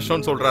 2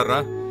 நஷ்டம்னு சொல்றாரா.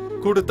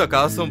 கொடுத்த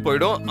காசும்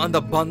போயிடும், அந்த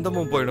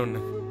பந்தமும்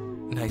போயிடும்னு.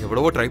 நான்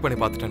எவ்வளவோ ட்ரை பண்ணி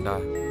பார்த்துட்டேன்டா.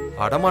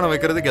 அடமானம்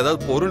வைக்கிறதுக்கு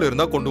ஏதாவது பொருள்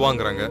இருந்தா கொண்டு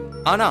வாங்குறாங்க.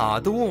 ஆனா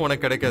அதுவும்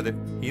உனக்கு கிடைக்காது.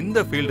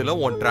 இந்த ஃபீல்டுல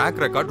உன்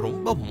ட்ராக் ரெக்கார்ட்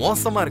ரொம்ப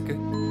மோசமா இருக்கு.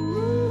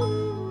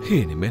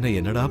 இனிமே நான்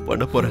என்னடா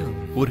பண்ண போறேன்?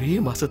 ஒரே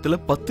மாசத்துல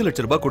 10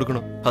 லட்சம் ரூபாய்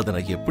கொடுக்கணும். அத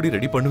நான் எப்படி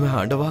ரெடி பண்ணுவேன்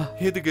ஆண்டவா?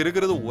 இதுக்கு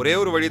இருக்கிறது ஒரே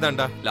ஒரு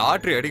வழிதான்டா,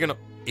 லாட்டரி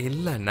அடிக்கணும்.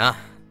 இல்லன்னா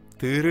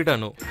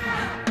திருடணும்.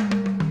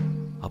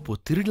 அப்போ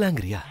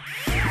திருடலாங்கறியா?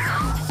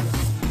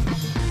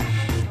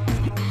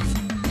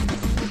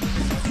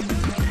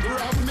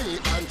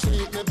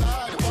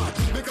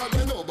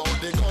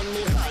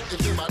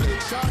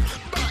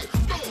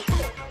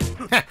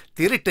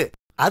 திருட்டு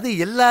அது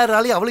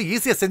எல்லாராலையும் அவ்வளவு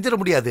ஈஸியா செஞ்சிட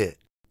முடியாது.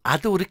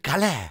 அது ஒரு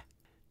கலை.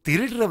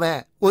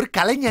 திருடுறவன் ஒரு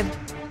கலைஞன்.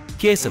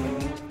 கேசவன்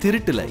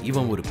திருட்டுல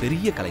இவன் ஒரு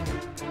பெரிய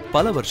கலைஞன்.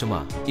 பல வருஷமா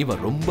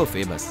இவன் ரொம்ப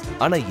ஃபேமஸ்.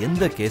 ஆனா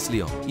எந்த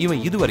கேஸ்லயும்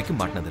இவன் இதுவரைக்கும்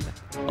மாட்டினதில்லை.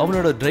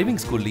 அவனோட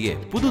டிரைவிங் ஸ்கூல்லயே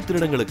புது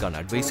திருடங்களுக்கான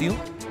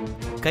அட்வைஸையும்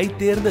கை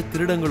தேர்ந்த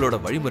திருடங்களோட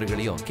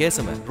வழிமுறைகளையும்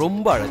கேசவன்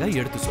ரொம்ப அழகா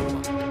எடுத்து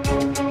சொல்லுவான்.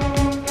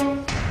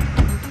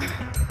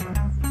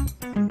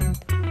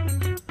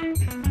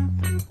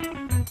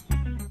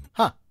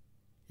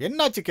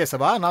 என்னாச்சு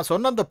கேசவா? நான்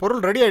சொன்ன அந்த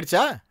பொருள் ரெடி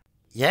ஆயிடுச்சா?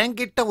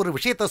 என்கிட்ட ஒரு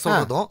விஷயத்த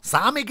சொல்றதும்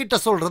சாமி கிட்ட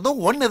சொல்றதும்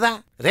ஒண்ணுதான்.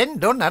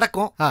 ரெண்டும்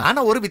நடக்கும். ஆனா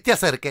ஒரு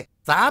வித்தியாசம் இருக்கு.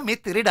 சாமி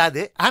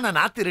திருடாது, ஆனா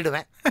நான்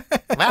திருடுவேன்.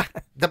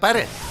 இத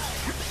பாரு.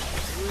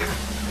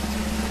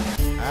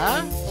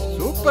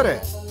 சூப்பர்.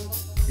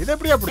 இது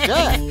எப்படியா பிடிச்ச?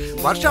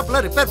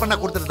 வர்க்ஷாப்ல ரிப்பேர் பண்ண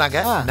கொடுத்திருந்தாங்க.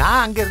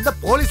 நான் அங்க இருந்த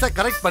போலீஸை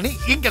கரெக்ட் பண்ணி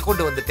இங்க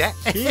கொண்டு வந்துட்டேன்.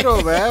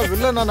 ஹீரோவை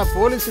வில்லனான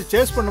போலீஸ்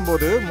சேஸ்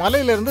பண்ணும்போது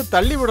மலையில இருந்து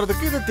தள்ளி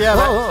விடுறதுக்கு இது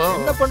தேவை.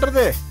 என்ன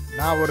பண்றது?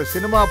 நான் ஒரு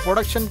சினிமா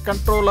ப்ரொடக்ஷன்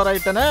கண்ட்ரோலர்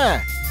ஆயிட்டேனே.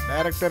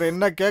 டைரக்டர்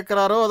என்ன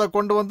கேட்கிறாரோ அதை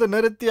கொண்டு வந்து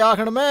நிறுத்தி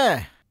ஆகணுமே.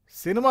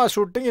 சினிமா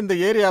ஷூட்டிங் இந்த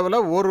ஏரியாவில்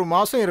 1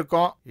 மாசம்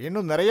இருக்கும்.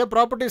 இன்னும் நிறைய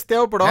ப்ராப்பர்ட்டிஸ்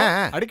தேவைப்படும்.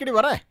 அடிக்கடி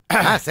வரேன்.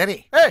 சரி.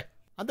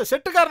 அந்த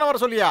செட்டுக்காரனை வர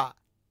சொல்லியா?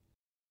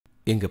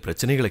 எங்க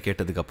பிரச்சனைகளை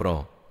கேட்டதுக்கு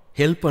அப்புறம்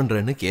ஹெல்ப்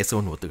பண்றேன்னு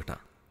கேசவன்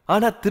ஒத்துக்கிட்டான்.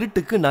 ஆனா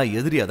திருட்டுக்கு நான்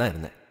எதிரியா தான்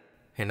இருந்தேன்.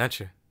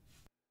 என்னாச்சு?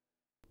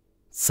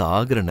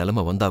 சாகுற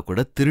நிலைமை வந்தா கூட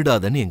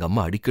திருடாதன்னு எங்க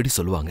அம்மா அடிக்கடி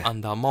சொல்லுவாங்க.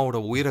 அந்த அம்மாவோட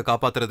உயிரை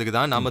காப்பாத்துறதுக்கு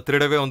தான் நாம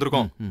திருடவே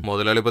வந்திருக்கோம்.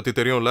 முதலாளி பத்தி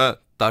தெரியும்ல,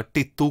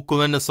 தட்டி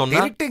தூக்குவேன்னு சொன்னா.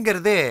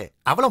 திருட்டுங்கிறது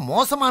அவ்வளவு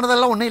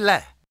மோசமானதெல்லாம் ஒண்ணும் இல்ல.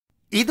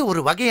 இது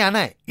ஒரு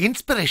வகையான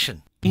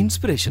இன்ஸ்பிரேஷன்.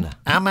 இன்ஸ்பிரேஷனா?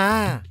 ஆமா.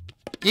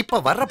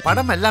 இப்ப வர்ற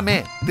படம் எல்லாமே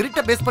திருட்ட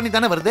பேஸ் பண்ணி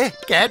தானே வருது.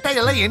 கேட்டா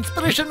எல்லாம்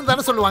இன்ஸ்பிரேஷன்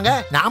தானே சொல்லுவாங்க.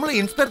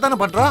 நாமளும் இன்ஸ்பயர் தானே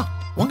பண்றோம்.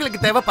 உங்களுக்கு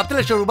தேவை 10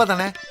 லட்சம் ரூபாய்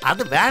தானே.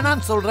 அது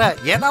வேணான்னு சொல்ற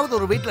ஏதாவது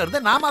ஒரு வீட்டுல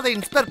இருந்து நாம அதை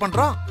இன்ஸ்பயர்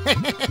பண்றோம்.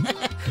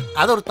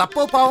 அது ஒரு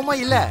தப்போ பாவமோ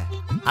இல்ல.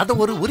 அது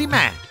ஒரு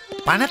உரிமை.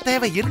 பண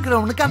தேவை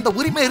இருக்கிறவனுக்கு அந்த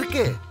உரிமை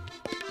இருக்கு.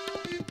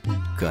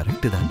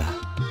 கரெக்ட் தான்டா.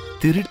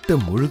 திருட்ட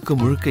முழுக்க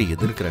முழுக்க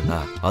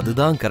எதிர்க்கிறேன்னா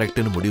அதுதான்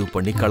கரெக்ட்னு முடிவு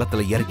பண்ணி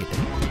களத்துல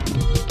இறங்கிட்டேன்.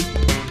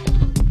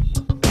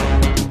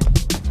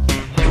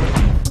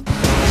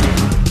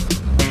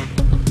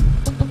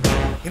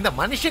 இந்த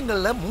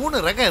மனுஷங்கள்ல 3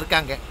 ரகம்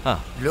இருக்காங்க.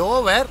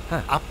 Lower,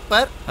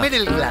 Appar,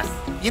 middle class.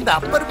 இந்த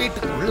அப்பர்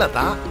வீட்டுக்குள்ள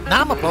தான்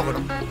நாம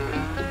போகணும்.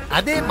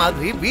 அதே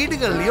மாதிரி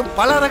வீடுகள்லயும்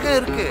பல ரகம்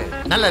இருக்கு.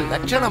 நல்ல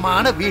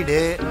லட்சணமான வீடு,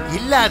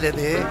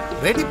 இல்லாதது,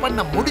 ரெடி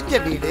பண்ண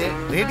முடிஞ்ச வீடு,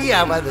 ரெடி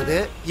ஆகாதது,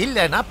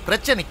 இல்லனா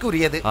பிரச்சனைக்கு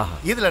உரியது.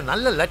 இதுல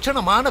நல்ல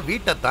லட்சணமான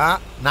வீட்டை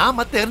தான்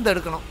நாம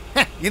தேர்ந்தெடுக்கணும்.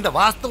 இந்த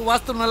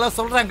வாஸ்து நல்லா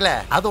சொல்றாங்களே,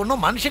 அது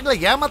ஒன்னும் மனுஷங்களை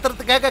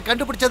ஏமாத்துறதுக்காக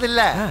கண்டுபிடிச்சது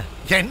இல்ல.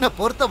 என்ன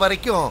பொறுத்த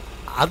வரைக்கும்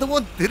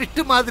அதுவும்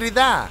திருட்டு மாதிரி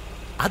தான்.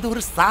 அது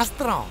ஒரு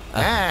சாஸ்திரம்.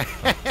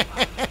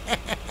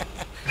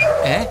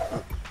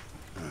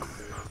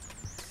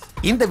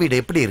 இந்த வீடு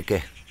எப்படி இருக்கு?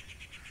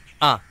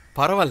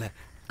 பரவாயில்ல.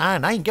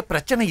 ஆனா இங்க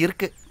பிரச்சனை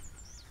இருக்கு.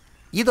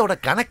 இதோட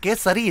கணக்கே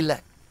சரியில்லை.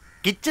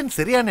 கிச்சன்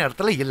சரியான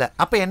இடத்துல இல்ல.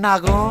 அப்ப என்ன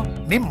ஆகும்?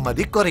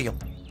 நிம்மதி குறையும்.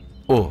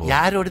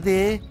 யாரோடது?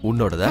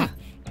 உன்னோடதா?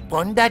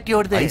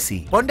 பொண்டாட்டியோடது.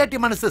 பொண்டாட்டி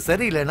மனசு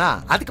சரியில்லைனா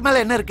அதுக்கு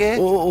மேல என்ன இருக்கு?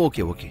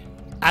 Okay okay.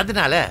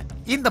 அதனால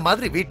இந்த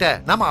மாதிரி வீட்டை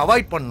நாம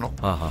அவாய்ட் பண்ணணும்.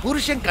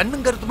 புருஷன்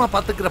கண்ணும் கருத்துமா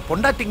பாத்துக்கிற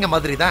பொண்டாட்டிங்க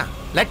மாதிரி தான்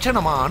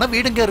லட்சணமான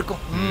வீடுங்க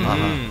இருக்கும்.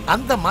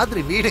 அந்த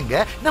மாதிரி வீடுங்க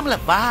நம்மள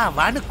வா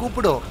வான்னு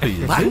கூப்பிடும்.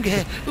 வாங்க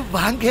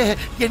வாங்க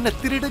என்ன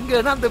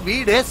திருடுங்கன்னு அந்த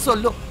வீடே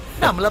சொல்லும்.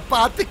 நம்மள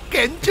பார்த்து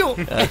கெஞ்சும்.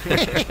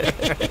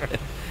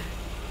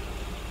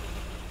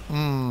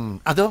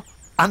 அதோ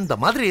அந்த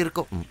மாதிரி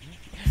இருக்கும்.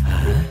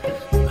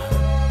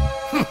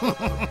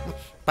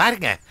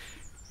 பாருங்க,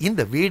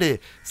 இந்த வீடு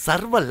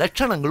சர்வ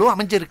லட்சணங்களும்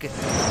அமைஞ்சிருக்கு.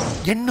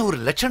 என்ன ஒரு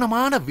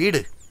லட்சணமான வீடு.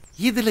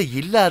 இதுல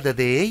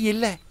இல்லாததே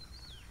இல்ல.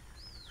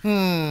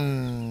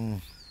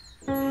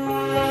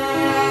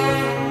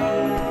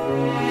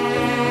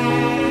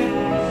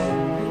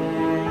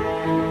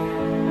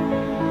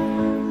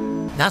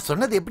 நான்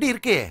சொன்னது எப்படி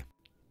இருக்கு?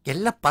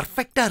 எல்லாம்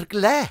பர்ஃபெக்ட்டா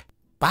இருக்குல்ல?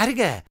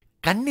 பாருங்க,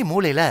 கன்னி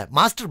மூலையில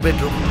மாஸ்டர்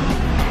பெட்ரூம்,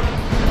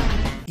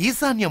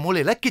 ஈசான்ய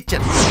மூலையில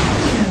கிச்சன்,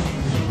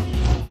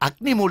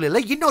 அக்னி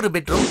மூலையில இன்னொரு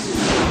பெட்ரூம்.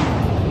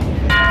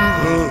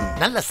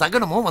 நல்ல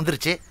சகனமும்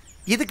வந்துருச்சு.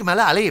 இதுக்கு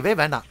மேல அலையவே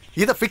வேண்டாம்.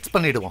 இத ஃபிக்ஸ்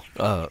பண்ணிடுவோம்.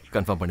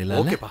 கன்ஃபார்ம்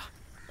பண்ணிடலாம். ஓகேப்பா.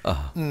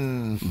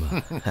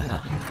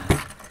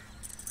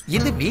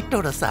 இது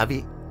வீட்டோட சாவி.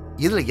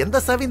 இதுல எந்த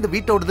சாவி இந்த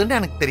வீட்டோடதுன்னு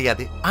எனக்கு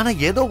தெரியாது. ஆனா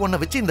ஏதோ ஒண்ண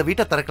வச்சு இந்த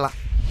வீட்டை திறக்கலாம்.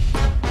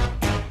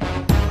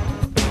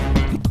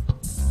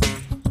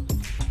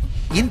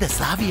 இந்த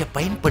சாவியை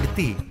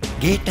பயன்படுத்தி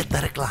கேட்டை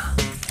திறக்கலாம்.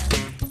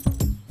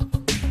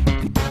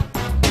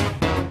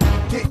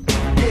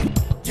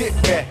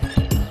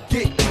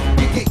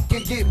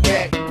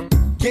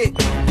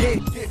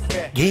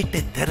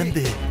 கேட்டை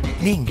திறந்து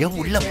நீங்க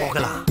உள்ள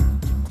போகலாம்.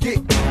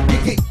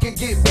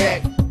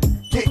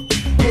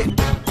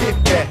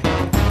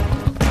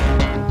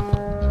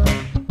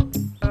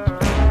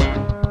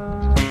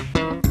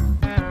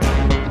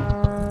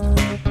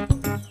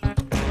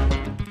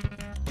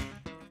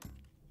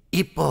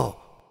 இப்போ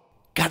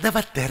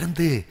கதவை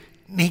திறந்து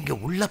நீங்க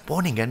உள்ள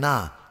போனீங்கன்னா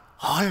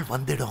ஹால்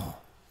வந்துடும்.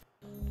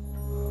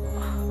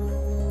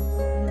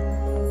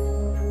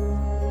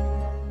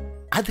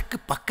 அதுக்கு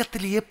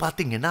பக்கத்திலேயே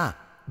பாத்தீங்கன்னா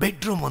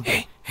பெட்ரூம் வந்து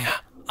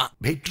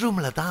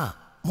பெட்ரூம்ல தான்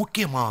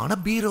முக்கியமான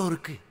பீரோ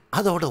இருக்கு.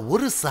 அதோட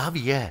ஒரு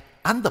சாவிய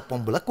அந்த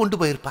பொம்பளை கொண்டு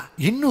போயிருப்பா.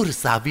 இன்னொரு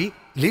சாவி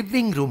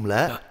லிவிங் ரூம்ல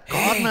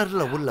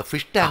கார்னர்ல உள்ள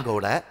ஃபிஷ்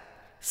டேங்கோட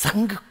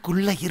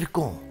சங்குக்குள்ள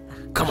இருக்கும்.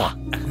 கமா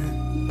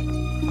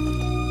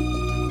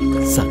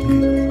சங்கு.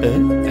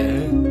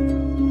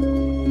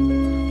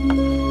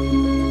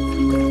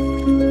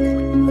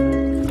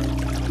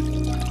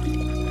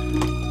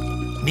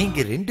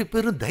 நீங்க 2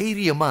 பேரும்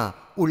தைரியமா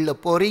உள்ள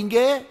போறீங்க,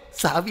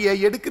 சாவியா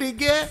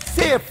எடுக்கிறீங்க,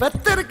 சேஃபா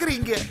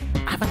திறக்கிறீங்க.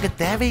 அவங்க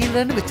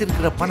தேவையில்லைன்னு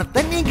வச்சிருக்கிற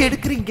பணத்தை நீங்க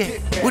எடுக்கிறீங்க,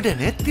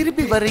 உடனே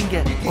திருப்பி வர்றீங்க.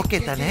 ஓகே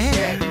தானே?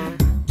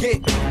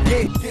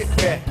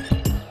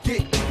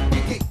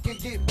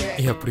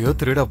 எப்படியோ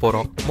திருட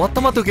போறோம்,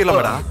 மொத்தமா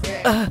தூக்கிடலாம்டா.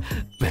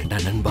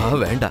 வேண்டாம் நண்பா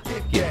வேண்டாம்.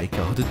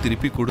 என்னைக்காவது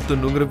திருப்பி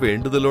கொடுத்துணுங்கிற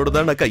வேண்டுதலோட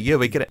தான் நான் கையை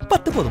வைக்கிறேன்.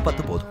 10 போதும்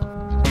 10 போதும்.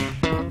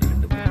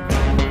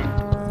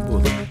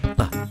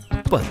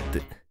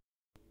 10.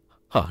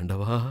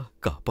 ஆண்டவா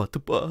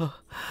காப்பாத்துப்பா.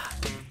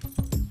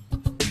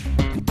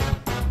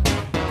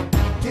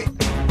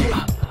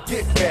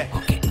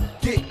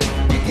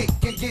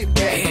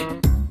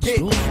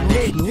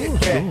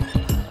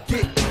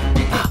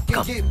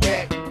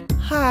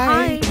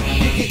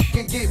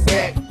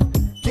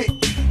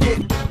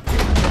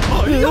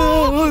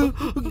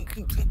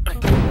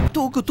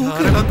 தூக்கு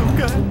தூக்கு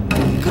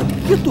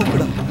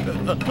தூக்குடா.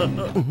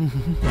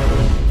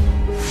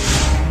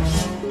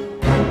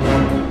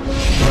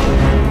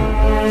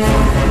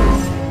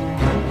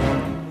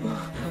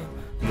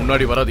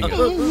 முன்னாடி வராதீங்க,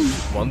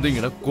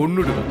 வந்தீங்கன்னா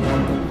கொன்னுடுவேன்.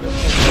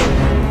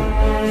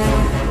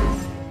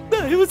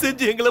 தயவு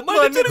செஞ்சு எங்களை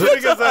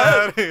மன்னிச்சிடுங்க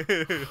சார்.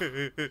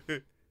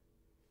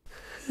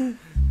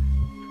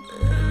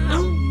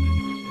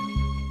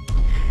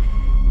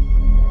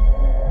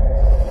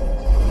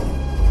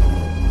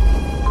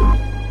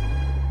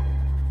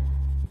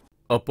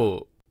 அப்போ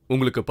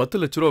உங்களுக்கு 10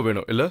 லட்ச ரூபா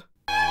வேணும் இல்ல?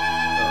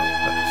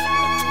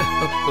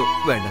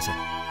 வேண்டாம்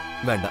சார்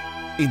வேண்டாம்.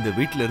 இந்த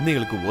வீட்டுல இருந்து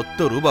எங்களுக்கு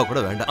ஒத்த ரூபா கூட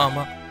வேண்டாம்.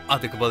 ஆமா,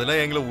 அதுக்கு பதிலா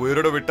எங்களை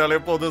உயிரோட விட்டாலே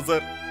போதும்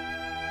சார்.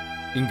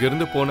 இங்க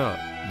இருந்து போனா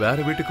வேற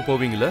வீட்டுக்கு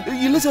போவீங்களா?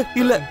 இல்ல சார்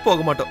இல்ல, போக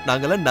மாட்டோம்.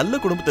 நாங்கெல்லாம் நல்ல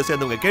குடும்பத்தை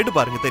சேர்ந்தவங்க, கேட்டு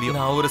பாருங்க தெரியும்.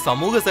 நான் ஒரு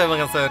சமூக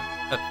சேவங்க சார்.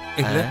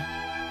 இல்ல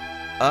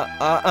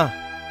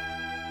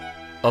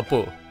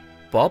அப்போ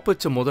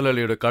பாப்பச்ச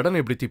முதலாளியோட கடன்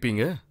எப்படி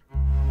தீப்பீங்க?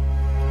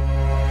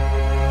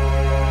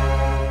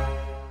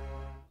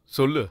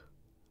 சொல்லு,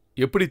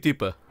 எப்படி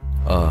தீப்ப?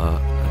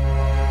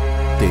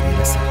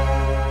 தெரியல சார்.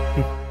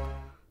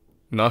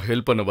 நான்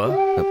ஹெல்ப் பண்ணவா?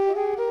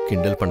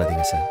 கிண்டல்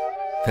பண்ணாதீங்க சார்,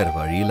 வேற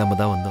வழி இல்லாம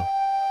தான் வந்தோம்.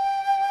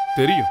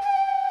 தெரியும்,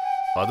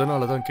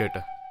 அதனாலதான்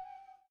கேட்டேன்.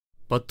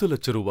 10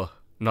 லட்ச ரூபா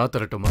நான்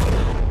தரட்டுமா?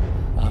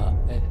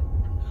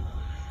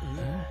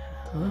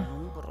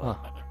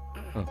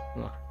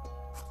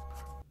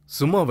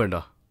 சும்மா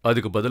வேண்டாம்,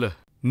 அதுக்கு பதிலா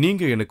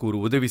நீங்க எனக்கு ஒரு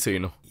உதவி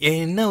செய்யணும்.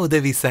 என்ன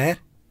உதவி சார்?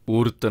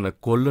 ஒருத்தனை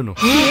கொல்லணும்.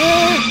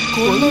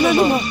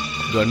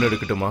 கன்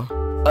எடுக்கட்டுமா?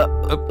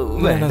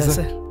 வேண்டாம்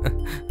சார்.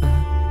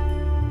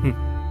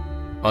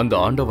 அந்த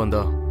ஆண்டவன்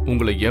தான்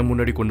உங்களை ஏன்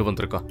முன்னாடி கொண்டு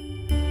வந்திருக்கான்.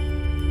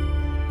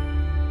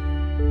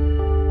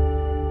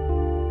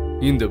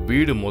 இந்த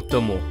வீடு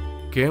மொத்தமும்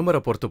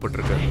கேமரா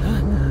பொருத்தப்பட்டிருக்க.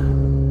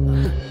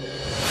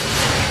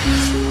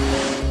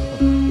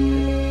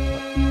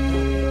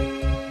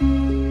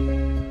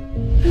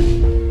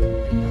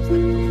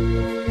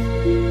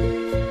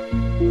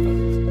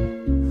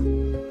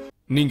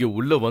 நீங்க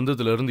உள்ள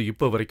வந்ததுல இருந்து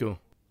இப்ப வரைக்கும்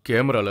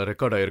கேமரால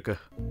ரெக்கார்ட் ஆயிருக்க.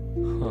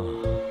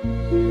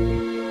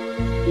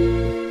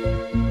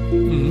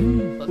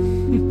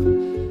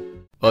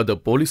 அத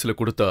போலீஸ்ல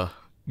கொடுத்தா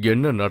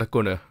என்ன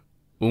நடக்கும்னு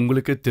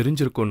உங்களுக்கே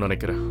தெரிஞ்சிருக்கும்னு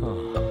நினைக்கிறேன்.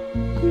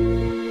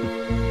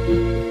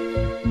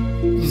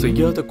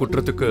 செய்யாத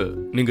குற்றத்துக்கு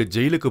நீங்க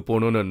ஜெயிலுக்கு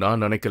போகணும்னு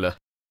நான் நினைக்கல.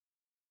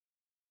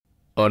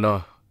 ஆனா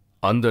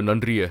அந்த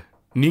நன்றிய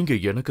நீங்க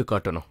எனக்கு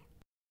காட்டணும்.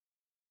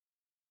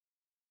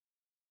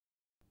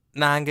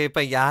 நாங்க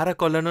இப்ப யார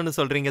கொல்லணும்னு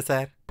சொல்றீங்க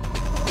சார்?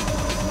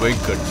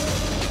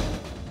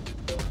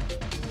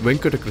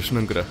 வெங்கட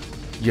கிருஷ்ணங்கிற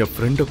என்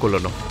ஃப்ரெண்ட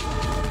கொல்லணும்.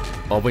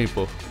 அவன்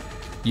இப்போ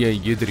என்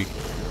எதிரி.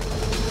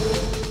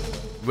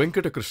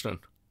 வெங்கட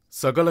கிருஷ்ணன்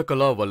சகல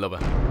கலா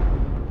வல்லவன்.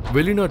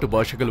 வெளிநாட்டு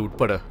பாஷைகள்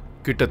உட்பட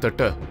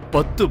கிட்டத்தட்ட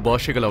 10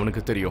 பாஷைகள்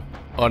அவனுக்கு தெரியும்.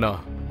 ஆனா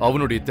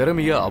அவனுடைய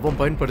திறமைய அவன்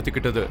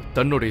பயன்படுத்திக்கிட்டது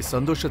தன்னுடைய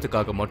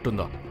சந்தோஷத்துக்காக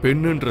மட்டும்தான்,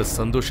 பெண்ணுன்ற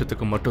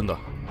சந்தோஷத்துக்கு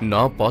மட்டும்தான்.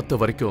 நான் பார்த்த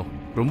வரைக்கும்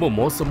ரொம்ப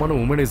மோசமான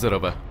உமனைசர்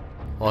அவ.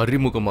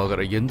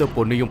 அறிமுகமாகற எந்த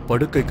பொண்ணையும்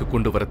படுக்கைக்கு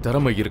கொண்டு வர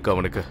திறமை இருக்கு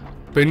அவனுக்கு.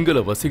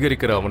 பெண்களை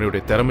வசீகரிக்கிற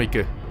அவனுடைய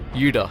திறமைக்கு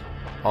ஈடா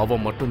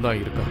அவன் மட்டும்தான்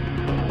இருக்கா.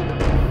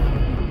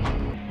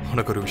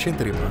 உனக்கு ஒரு விஷயம்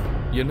தெரியுமா?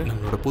 என்ன?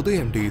 நம்மளோட புது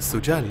எம்டி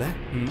சுஜா இல்ல?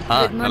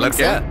 நல்லா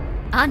இருக்கியா?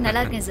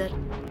 நல்லா இருக்கேன் சார்.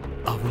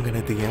 அவங்க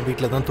நேத்து என்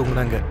வீட்டுல தான்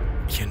தூங்குனாங்க,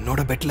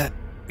 என்னோட பெட்ல.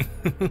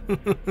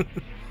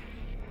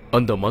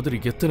 அந்த மாதிரி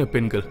எத்தனை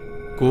பெண்கள்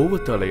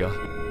கோவத்தாலையா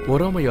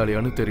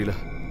பொறாமையாலையான்னு தெரியல.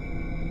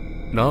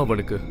 நான்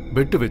அவனுக்கு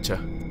பெட்டு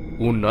வச்சேன்.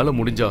 உன்னால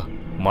முடிஞ்சா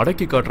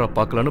மடக்கி காட்டுறா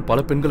பார்க்கலான்னு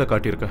பல பெண்களை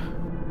காட்டியிருக்கேன்.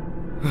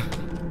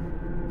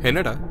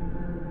 என்னடா?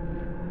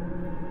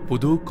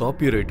 புது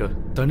காப்பி ரைட்டர்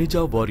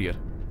தனிஜா வாரியர்.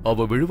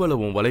 அவ விழுவல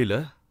உன் வலையில.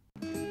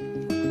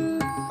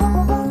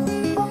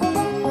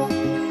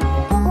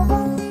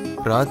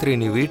 ராத்திரி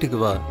நீ வீட்டுக்கு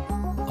வா,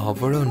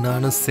 அவளும்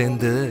நானும்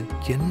சேர்ந்து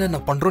என்னென்ன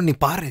பண்றோம் நீ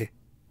பாரு.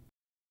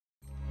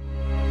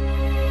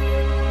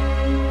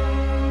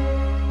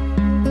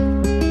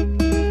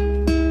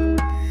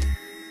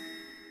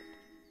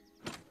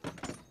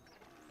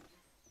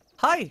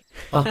 ஹாய்.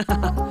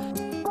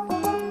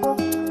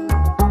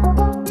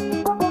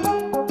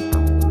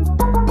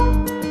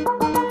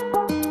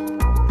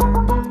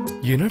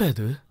 என்னடா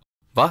இது?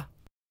 வா.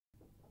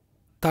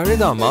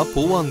 தழுதாமா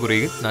பூவாங்குறி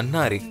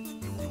நன்னாரி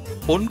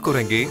பொன்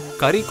குரங்கி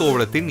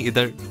கரிகோவளத்தின்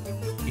இதழ்,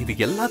 இது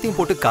எல்லாத்தையும்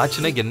போட்டு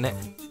காய்ச்சின எண்ணெய்,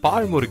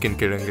 பாழ்முறுக்கின்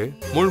கிழங்கு,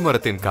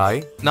 முள்மரத்தின் காய்,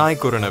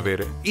 நாய்க்குரண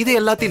வேறு, இது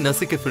எல்லாத்தையும்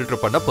நசுக்கி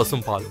ஃபில்டர் பண்ண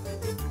பசும்பால்,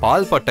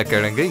 பால் பட்ட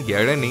கிழங்கு,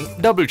 இளநீ,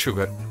 டபுள்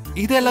சுகர்,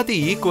 இது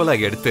எல்லாத்தையும் ஈக்குவலா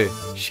எடுத்து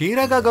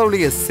ஷீரக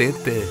கவுளிய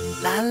சேர்த்து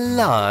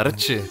நல்லா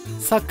அரைச்சு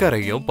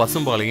சர்க்கரையும்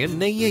பசும்பாலையும்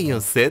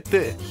நெய்யையும்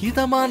சேர்த்து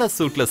இதமான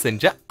சூட்ல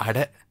செஞ்ச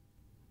அடை.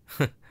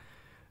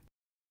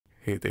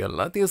 இது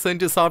எல்லாத்தையும்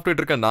செஞ்சு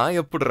சாப்பிட்டுட்டு இருக்க நான்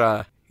எப்படிரா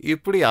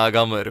இப்படி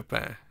ஆகாம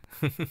இருப்பேன்?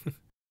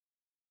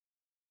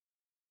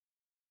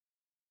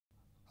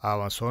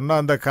 அவன் சொன்ன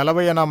அந்த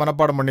கலவையை நான்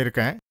மனப்பாடம்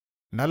பண்ணியிருக்கேன்.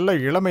 நல்ல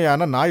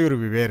இளமையான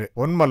நாயுருவி வேறு,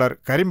 பொன்மலர்,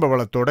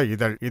 கரிம்பவளத்தோட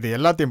இதழ், இது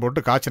எல்லாத்தையும்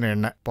போட்டு காய்ச்சின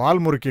எண்ணெய்,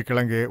 பால் முறுக்கி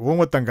கிழங்கு,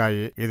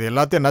 ஊமத்தங்காய், இது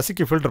எல்லாத்தையும்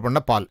நசுக்கி ஃபில்டர்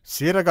பண்ண பால்,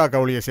 சீரகா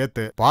கவுளியை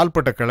சேர்த்து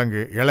பால்பட்ட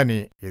கிழங்கு, இளநீ,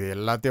 இது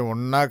எல்லாத்தையும்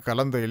ஒன்னா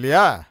கலந்து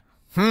இல்லையா?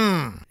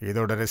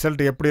 இதோட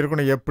ரிசல்ட் எப்படி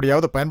இருக்குன்னு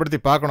எப்படியாவது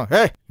பயன்படுத்தி பார்க்கணும்.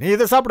 ஹே, நீ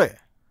இதை சாப்பிடு.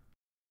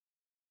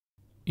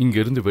 இங்க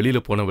இருந்து வெளியில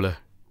போனவள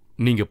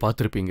நீங்க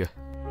பாத்திருப்பீங்க.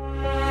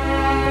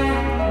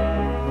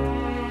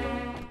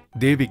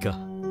 தேவிகா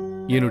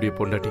என்னுடைய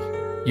பொண்டாட்டி.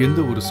 எந்த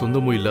ஒரு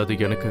சொந்தமும் இல்லாத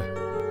எனக்கு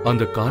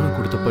அந்த காலம்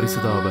கொடுத்த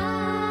பரிசுதான் அவ.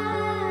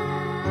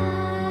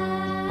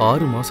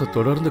 6 மாசம்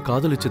தொடர்ந்து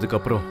காதலிச்சதுக்கு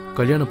அப்புறம்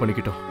கல்யாணம்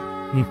பண்ணிக்கிட்டோம்.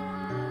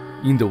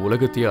 இந்த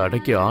உலகத்தையே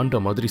அடக்கி ஆண்ட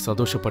மாதிரி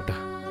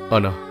சந்தோஷப்பட்டேன்.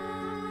 ஆனா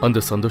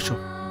அந்த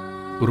சந்தோஷம்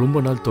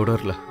ரொம்ப நாள்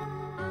தொடரல.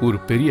 ஒரு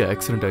பெரிய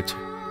ஆக்சிடென்ட் ஆச்சு.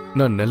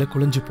 நான் நில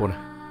குலைஞ்சு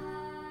போனேன்.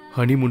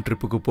 ஹனிமூன்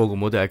ட்ரிப்புக்கு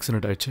போகும்போது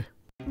ஆக்சிடென்ட் ஆயிடுச்சு.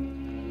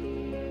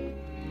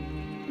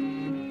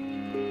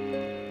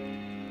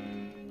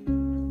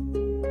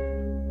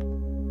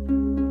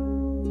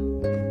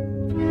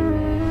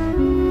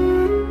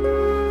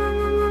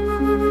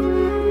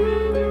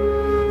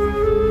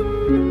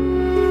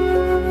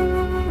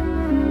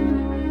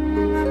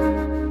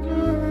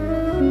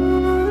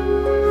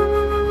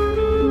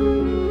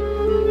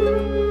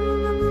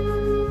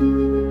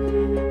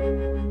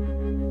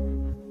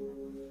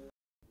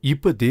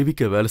 இப்ப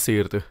தேவிக்க வேலை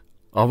செய்யறது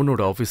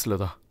அவனோட ஆபீஸ்ல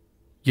தான்.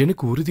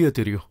 எனக்கு உறுதியா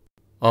தெரியும்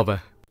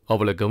அவன்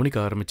அவளை கவனிக்க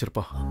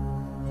ஆரம்பிச்சிருப்பான்.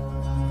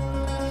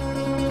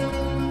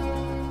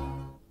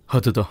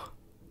 அதுதான்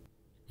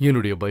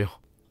என்னுடைய பயம்.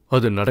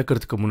 அது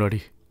நடக்கிறதுக்கு முன்னாடி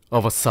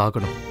அவ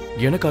சாகணும்.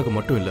 எனக்காக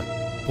மட்டும் இல்ல,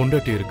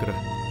 பொண்டாட்டி இருக்கிற,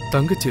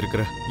 தங்கச்சி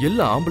இருக்கிற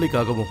எல்லா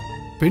ஆம்பளைக்காகவும்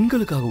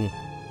பெண்களுக்காகவும்.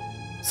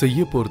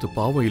 செய்ய போறது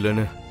பாவம்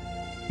இல்லைன்னு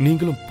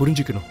நீங்களும்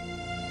புரிஞ்சுக்கணும்.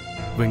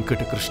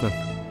 வெங்கட கிருஷ்ணன்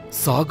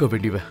சாக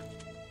வேண்டியவ,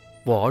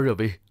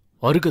 வாழவே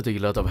அருகதை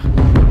இல்லாதவன்.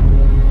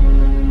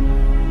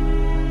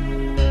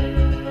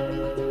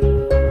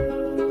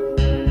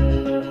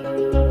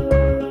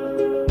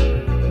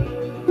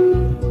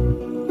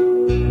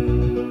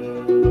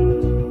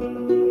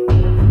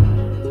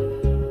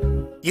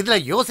 இதுல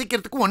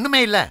யோசிக்கிறதுக்கு ஒண்ணுமே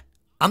இல்ல.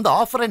 அந்த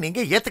ஆஃபரை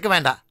நீங்க ஏத்துக்க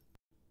வேண்டாம்.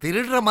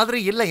 திருடுற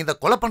மாதிரி இல்ல இந்த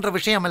கொலை பண்ற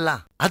விஷயம்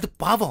எல்லாம். அது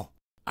பாவம்.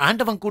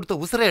 ஆண்டவன் கொடுத்த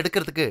உசுரை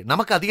எடுக்கிறதுக்கு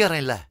நமக்கு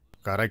அதிகாரம் இல்ல.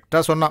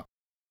 கரெக்டா சொன்னான்.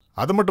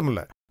 அது மட்டும்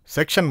இல்ல,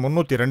 செக்ஷன்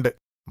 302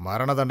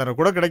 மரண தண்டனை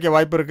கூட கிடைக்க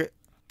வாய்ப்பு இருக்கு.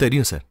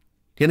 தெரியும் சார்,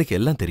 எனக்கு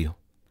எல்லாம் தெரியும்.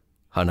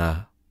 ஆனா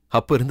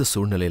அப்ப இருந்த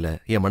சூழ்நிலையில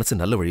என் மனசு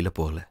நல்ல வழியில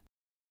போகல.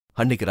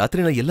 அன்னைக்கு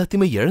ராத்திரி நான்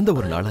எல்லாத்தையுமே இழந்த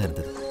ஒரு நாளா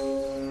இருந்தது.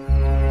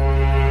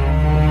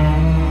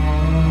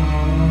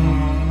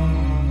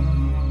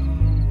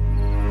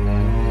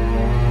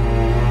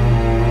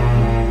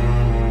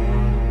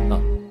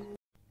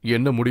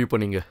 என்ன முடிவு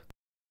பண்ணீங்க?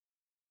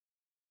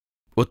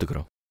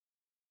 ஒத்துக்கிறோம்.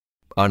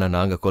 ஆனா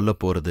நாங்க கொல்ல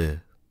போறது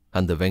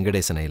அந்த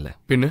வெங்கடேசனை இல்ல.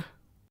 பின்ன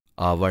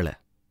அவளை,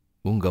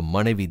 உங்க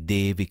மனைவி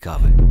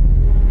தேவிகாவை.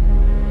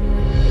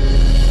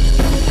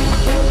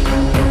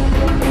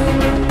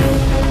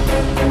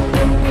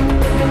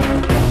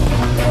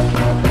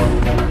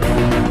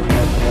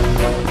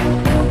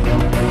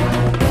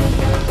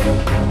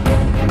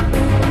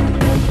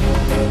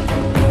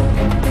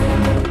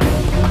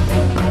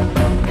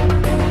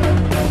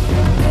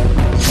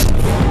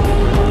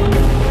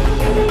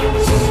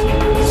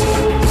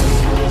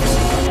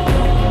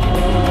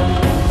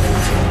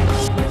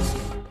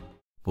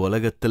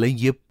 உலகத்துல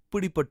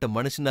எப்படிப்பட்ட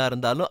மனுஷனா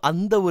இருந்தாலும்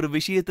அந்த ஒரு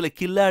விஷயத்துல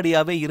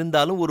கில்லாடியாவே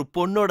இருந்தாலும் ஒரு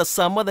பொண்ணோட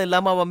சம்மதம்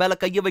இல்லாம அவன் மேல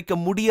கைய வைக்க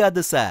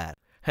முடியாது சார்.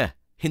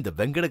 இந்த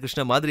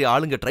வெங்கடகிருஷ்ண மாதிரி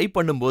ஆளுங்க ட்ரை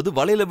பண்ணும்போது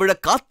வலையில விழ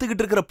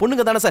காத்துக்கிட்டு இருக்கிற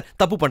பொண்ணுங்க தானே சார்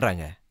தப்பு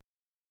பண்றாங்க.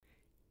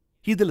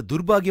 இதுல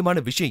துர்பாகியமான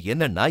விஷயம்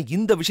என்னன்னா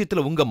இந்த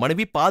விஷயத்துல உங்க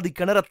மனைவி பாதி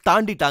கிணற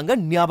தாண்டிட்டாங்க.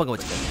 ஞாபகம்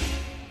வச்சுக்க.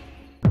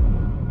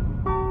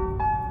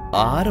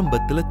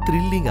 ஆரம்பத்துல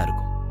த்ரில்லிங்கா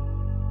இருக்கும்,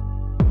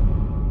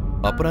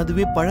 அப்புறம்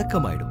அதுவே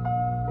பழக்கமாயிடும்.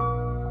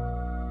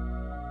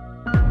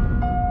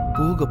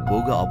 போக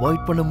போக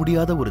அவாய்ட் பண்ண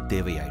முடியாத ஒரு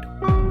தேவையாயிடும்.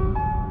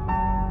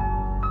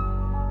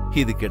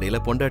 இதுக்கிடையில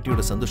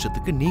பொண்டாட்டியோட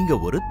சந்தோஷத்துக்கு நீங்க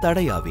ஒரு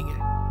தடையாவீங்க.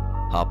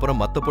 அப்புறம்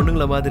மத்த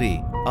பொண்ணுங்கள மாதிரி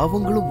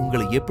அவங்களும்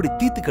உங்களை எப்படி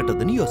தீத்து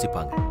கட்டதுன்னு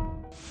யோசிப்பாங்க.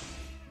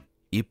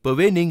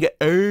 இப்பவே நீங்க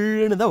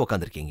தான்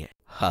உக்காந்துருக்கீங்க.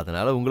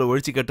 அதனால உங்களை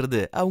ஒழிச்சு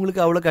கட்டுறது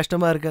அவங்களுக்கு அவ்வளவு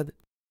கஷ்டமா இருக்காது.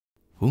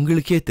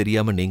 உங்களுக்கே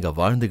தெரியாம நீங்க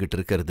வாழ்ந்துகிட்டு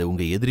இருக்கிறது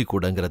உங்க எதிரி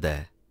கூடங்கிறத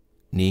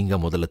நீங்க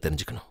முதல்ல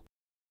தெரிஞ்சுக்கணும்.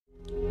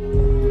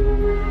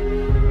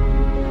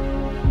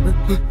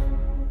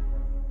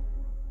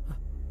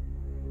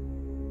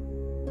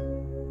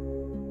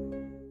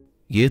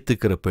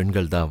 ஏத்துக்கிற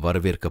பெண்கள் தான்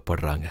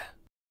வரவேற்கப்படுறாங்க.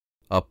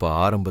 அப்ப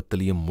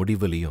ஆரம்பத்திலையும்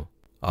முடிவிலையும்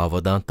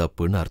அவ தான்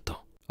தப்புன்னு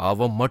அர்த்தம்.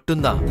 அவன்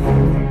மட்டும்தான்.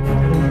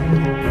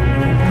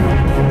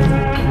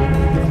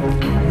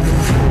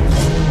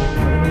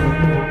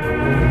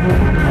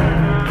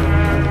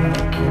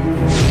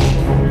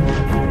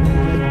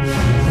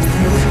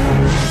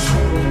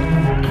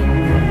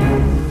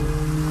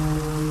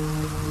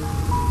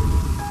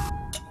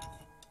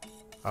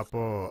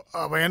 அப்போ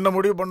அவன் என்ன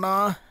முடிவு பண்ணா?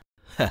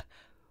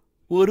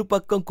 ஒரு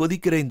பக்கம்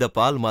கொதிக்கிற இந்த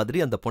பால் மாதிரி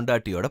அந்த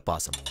பொண்டாட்டியோட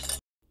பாசம்,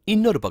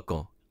 இன்னொரு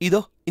பக்கம் இதோ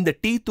இந்த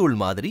டீ தூள்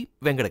மாதிரி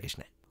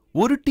வெங்கடகிருஷ்ணன்.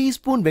 ஒரு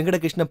டீஸ்பூன்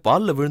வெங்கடகிருஷ்ணன்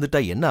பால்ல விழுந்துட்டா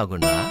என்ன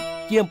ஆகும்னா,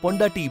 என்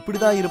பொண்டாட்டி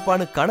இப்படிதான்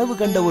இருப்பான்னு கனவு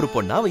கண்ட ஒரு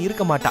பொண்ணா அவ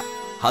இருக்க மாட்டா.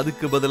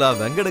 அதுக்கு பதிலா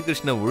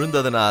வெங்கடகிருஷ்ணன்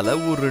விழுந்ததுனால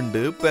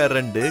உருண்டு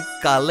பெரண்டு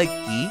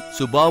கலக்கி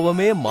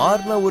சுபாவமே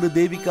மாறின ஒரு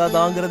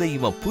தேவிகாதாங்கிறத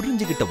இவன்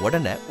புரிஞ்சுக்கிட்ட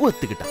உடனே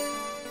ஒத்துக்கிட்டான்.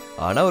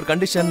 ஆனா ஒரு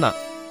கண்டிஷன் தான்,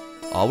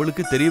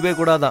 அவளுக்கு தெரியவே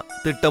கூடாதான்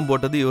திட்டம்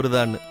போட்டது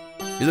இவருதான்னு.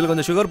 இதுல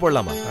கொஞ்சம் சுகர்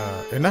போடலாமா?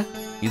 என்ன?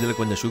 இதுல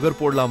கொஞ்சம் சுகர்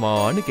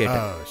போடலாமான்னு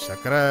கேட்டேன்.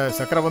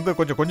 சக்கரை வந்து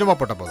கொஞ்சம் கொஞ்சமா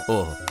போட்ட போதும்.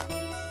 ஓஹோ,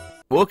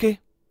 ஓகே.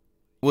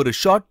 ஒரு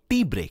ஷார்ட் டீ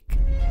பிரேக்.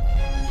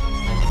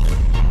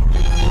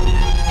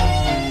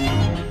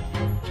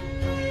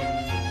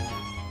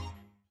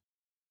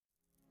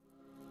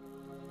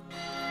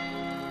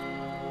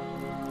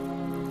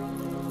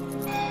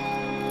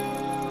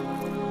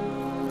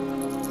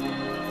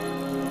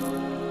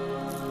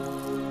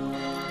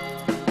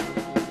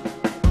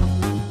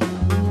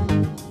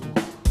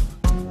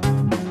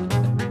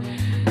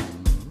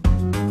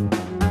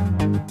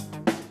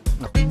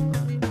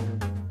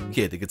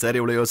 எதுக்கு சார்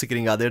இவ்வளவு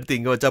யோசிக்கிறீங்க? அதை எடுத்து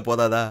இங்க வச்சா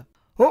போதாதா?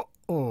 ஓ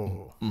ஓ,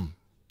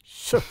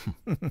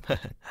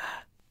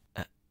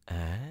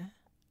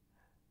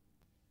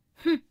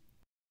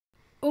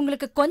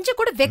 உங்களுக்கு கொஞ்சம்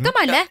கூட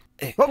வெக்கமா இல்ல?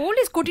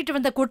 போலீஸ் கூட்டிட்டு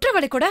வந்த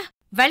குற்றவாளி கூட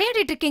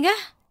விளையாடிட்டு இருக்கீங்க.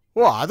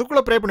 ஓ,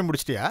 அதுக்குள்ள ப்ரே பண்ணி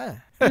முடிச்சிட்டியா?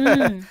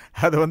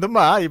 அது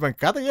வந்துமா இவன்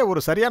கதையை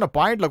ஒரு சரியான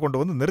பாயிண்ட்ல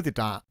கொண்டு வந்து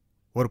நிறுத்திட்டான்.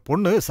 ஒரு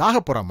பொண்ணு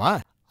சாக போறாமா,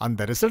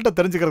 அந்த ரிசல்ட்டை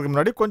தெரிஞ்சுக்கிறதுக்கு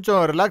முன்னாடி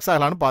கொஞ்சம் ரிலாக்ஸ்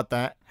ஆகலான்னு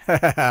பார்த்தேன்.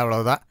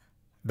 அவ்வளவுதான்.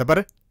 இந்த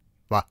பாரு,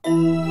 வா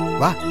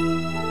வா.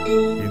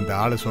 இந்த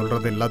ஆளு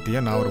சொல்றது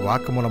எல்லாத்தையும் நான் ஒரு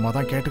வாக்கு மூலமா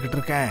தான் கேட்டுக்கிட்டு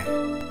இருக்கேன்.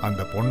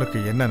 அந்த பொண்ணுக்கு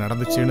என்ன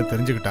நடந்துச்சுன்னு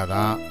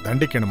தெரிஞ்சுக்கிட்டாதான்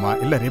தண்டிக்கணுமா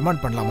இல்ல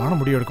ரிமாண்ட் பண்ணலாமான்னு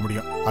முடிவு எடுக்க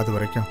முடியும். அது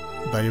வரைக்கும்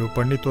தயவு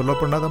பண்ணி தொல்லை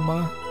பண்ணாதம்மா.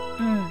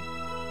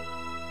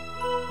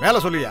 மேல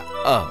சொல்லியா?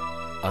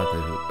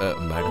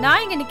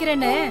 நான் இங்க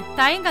நிக்கிறேன்னு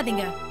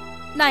தயங்காதீங்க.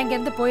 நான் இங்க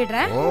இருந்து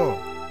போயிடுறேன். ஓ,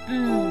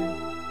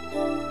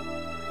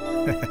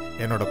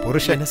 என்னோட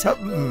புருஷன்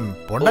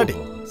பொண்டாடி.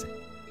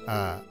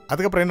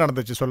 அதுக்கப்புறம் என்ன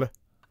நடந்துச்சு சொல்லு.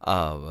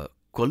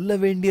 கொல்ல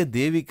வேண்டிய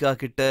தேவிகா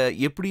கிட்ட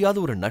எப்படியாவது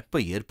ஒரு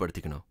நட்பை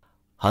ஏற்படுத்திக்கணும்.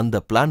 அந்த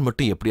பிளான்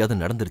மட்டும் எப்படியாவது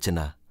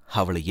நடந்துருச்சுன்னா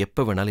அவளை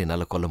எப்ப வேணாலும்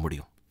என்னால கொல்ல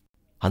முடியும்.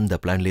 அந்த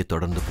பிளான்லயே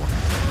தொடர்ந்து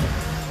போனேன்.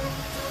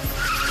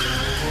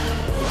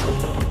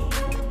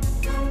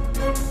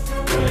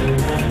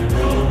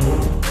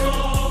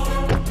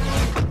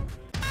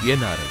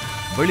 என்ஆர்ஐ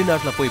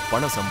வெளிநாட்டுல போய்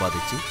பணம்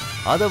சம்பாதிச்சு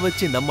அதை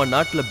வச்சு நம்ம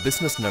நாட்டுல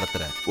பிசினஸ்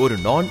நடத்துற ஒரு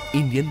நான்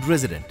இந்தியன்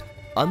ரெசிடென்ட்.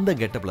 அந்த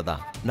கெட்டப்ல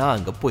தான் நான்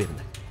அங்க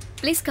போயிருந்தேன்.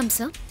 Please come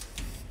sir.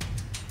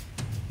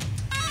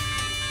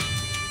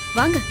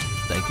 வாங்க.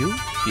 Thank you.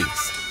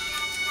 Please.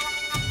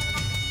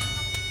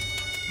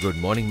 Good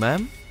morning,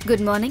 ma'am.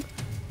 Good morning.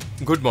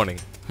 Good morning.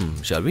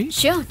 Shall we?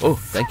 Sure. Oh,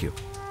 thank you.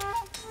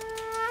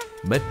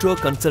 Metro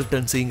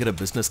கன்சல்டன்சிங்கிற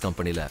business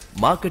கம்பெனில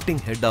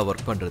மார்க்கெட்டிங் ஹெட்டா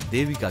ஒர்க் பண்ற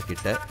தேவிகா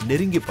கிட்ட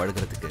நெருங்கி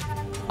பழகிறதுக்கு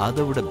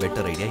அதை விட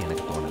பெட்டர் ஐடியா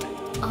எனக்கு தோணல.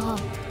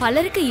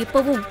 பலருக்கு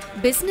இப்பவும்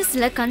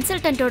பிசினஸ்ல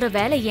கன்சல்டன்ட்டோட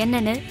வேலை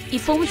என்னன்னு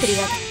இப்பவும்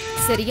தெரியாது.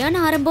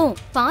 சரியான ஆரம்பம்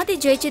பாதி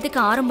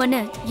ஜெயிச்சதுக்கு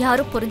ஆரம்பம்னு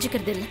யாரும்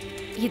புரிஞ்சுக்கிறது இல்ல.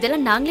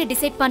 இதெல்லாம் நாங்களே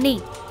டிசைட் பண்ணி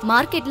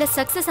மார்க்கெட்ல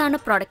சக்சஸ் ஆன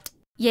ப்ராடக்ட்.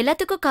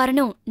 எல்லாத்துக்கும்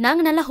காரணம்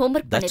நாங்க நல்ல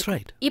ஹோம்வொர்க்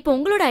பண்ணிருக்கோம். இப்போ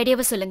உங்களோட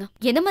ஐடியாவை சொல்லுங்க.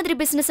 என்ன மாதிரி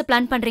பிசினஸ்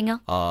பிளான் பண்றீங்க?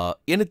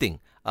 எனிதிங்.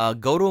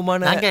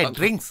 கௌரவமான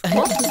ட்ரிங்க்ஸ்,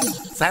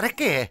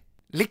 சரக்கு,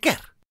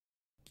 லிக்கர்.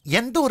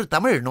 எந்த ஒரு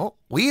தமிழனும்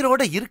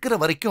உயிரோட இருக்கிற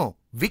வரைக்கும்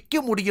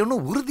விற்க முடியும்னு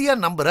உறுதியா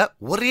நம்புற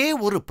ஒரே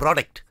ஒரு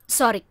ப்ராடக்ட்.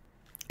 சாரி,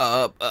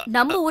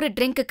 நம்ம ஒரு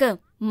ட்ரிங்க்குக்கு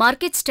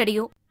மார்க்கெட்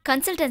ஸ்டடியோ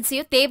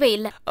கன்சல்டன்சியோ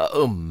தேவையில்லை.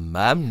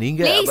 மேம்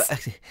நீங்க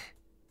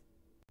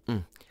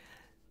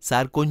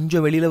சார்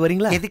கொஞ்சம் வெளியில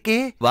வரீங்களா? எதுக்கு?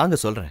 வாங்க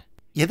சொல்றேன்.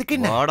 எதுக்கு?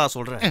 வாடா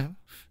சொல்றேன்.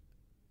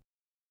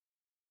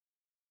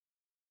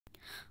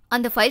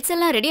 அந்த ஃபைல்ஸ்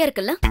எல்லாம் ரெடியா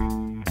இருக்குல்ல?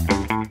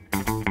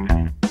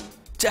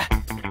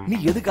 நீ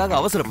எதுக்காக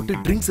அவசரப்பட்டு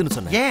ட்ரிங்க்ஸ்னு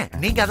சொன்ன? ஏன்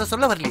நீங்க அத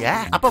சொல்ல வரலையா?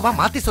 அப்ப வா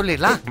மாத்தி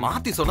சொல்லிடலாம்.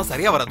 மாத்தி சொன்னா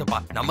சரியா வராதுப்பா.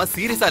 நம்ம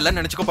சீரியஸா இல்ல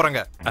நினைச்சுக்க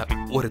போறாங்க.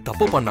 ஒரு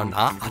தப்பு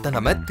பண்ணோம்னா அத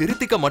நம்ம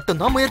திருத்திக்க மட்டும்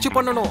தான் முயற்சி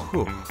பண்ணணும்.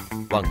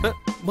 வாங்க.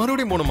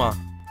 மறுபடியும் போணுமா?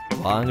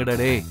 வாங்கடா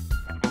டேய்.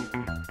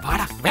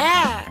 வாடா.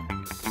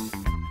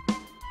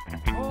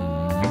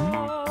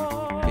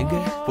 எங்க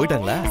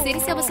போயிட்டாங்களா?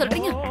 சீரியஸாவா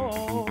சொல்றீங்க?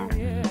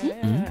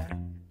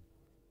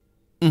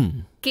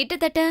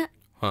 கிட்டத்தட்ட.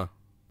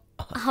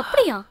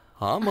 அப்படியா?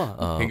 ஆமா.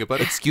 எங்க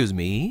பாரு. Excuse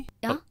me.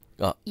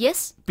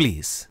 Yes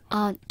please.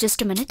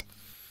 Just a minute.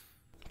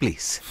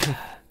 Please.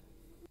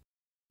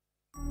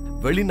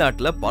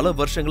 வெளிநாட்டுல பல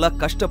வருஷங்களா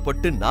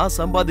கஷ்டப்பட்டு நான்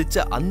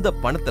சம்பாதிச்ச அந்த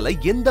பணத்துல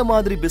எந்த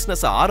மாதிரி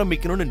பிசினஸ்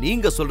ஆரம்பிக்கணும்னு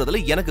நீங்க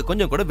சொல்றதுல எனக்கு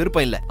கொஞ்சம் கூட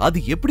விருப்பம் இல்ல. அது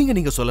எப்படிங்க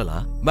நீங்க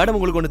சொல்லலாம்? மேடம்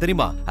உங்களுக்கு ஒண்ணு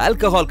தெரியுமா?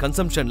 ஆல்கஹால்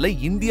கன்சம்ஷன்ல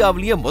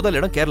இந்தியாவிலேயே முதல்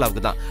இடம்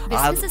கேரளாவுக்கு தான்.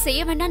 பிசினஸ்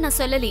செய்ய வேண்டாம்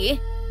நான் சொல்லலையே.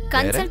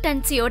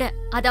 கன்சல்டன்சியோட,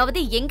 அதாவது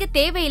எங்க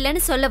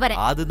தேவையில்லைன்னு சொல்ல வரேன்.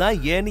 அதுதான்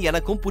ஏன்னு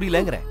எனக்கும்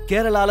புரியலங்கறேன்.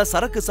 கேரளால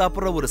சரக்கு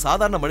சாப்பிடுற ஒரு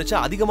சாதாரண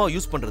மனுஷன் அதிகமா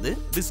யூஸ் பண்றது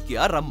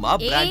விஸ்கியா, ரம்மா,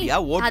 பிராண்டியா,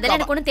 வோட்கா. அதெல்லாம்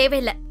எனக்கு ஒண்ணும்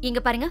தேவையில்லை.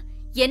 இங்க பாருங்க,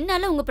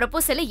 என்னால உங்க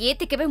ப்ரொபோசலை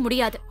ஏத்துக்கவே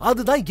முடியாது.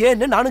 அதுதான்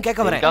ஏன்னு நானும்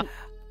கேட்க வரேன்.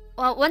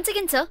 ஒன்ஸ்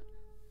அகைன் சார்,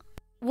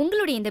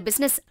 உங்களுடைய இந்த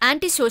பிசினஸ்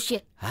ஆன்டி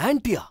சோஷியல்.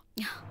 ஆன்டியா?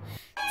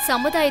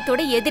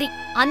 சமுதாயத்தோட எதிரி.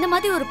 அந்த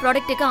மாதிரி ஒரு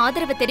ப்ராடக்ட்டுக்கு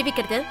ஆதரவு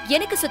தெரிவிக்கிறது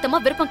எனக்கு சுத்தமா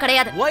விருப்பம்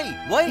கிடையாது.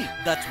 Why?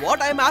 That's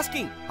what I am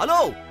asking.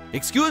 Hello.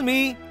 Excuse me,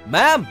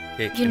 ma'am.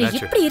 என்ன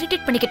இப்படி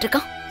இரிட்டேட் பண்ணிக்கிட்டு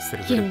இருக்கான்.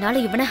 என்னால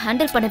இவனை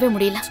ஹேண்டில் பண்ணவே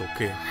முடியல. It's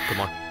okay.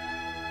 Come on.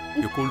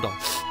 You cool down.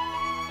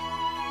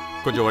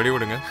 கொஞ்சம் வழி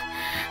விடுங்க.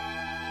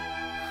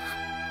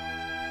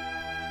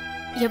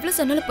 எவ்வளவு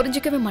சொன்னாலும்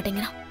புரிஞ்சுக்கவே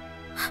மாட்டேங்கிறான்.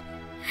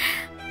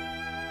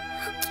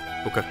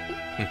 ஓகே.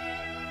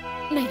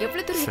 நான்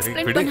எவ்வளவு தூரம்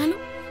எக்ஸ்பிளைன்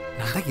பண்ணாலும்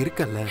நான் தான்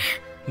இருக்கல்ல.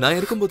 நான்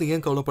இருக்கும்போது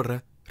ஏன் கவலைப்படுற?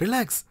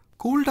 Relax,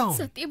 cool down.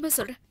 சத்தியமா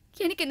சொல்றேன்,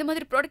 எனக்கு இந்த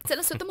மாதிரி ப்ராடக்ட்ஸ்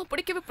எல்லாம் சுத்தமா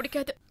பிடிக்கவே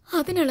பிடிக்காது.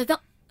 அதனால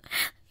தான்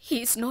he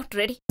is not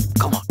ready.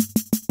 Come on.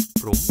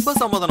 ரொம்ப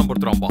சமாதானம்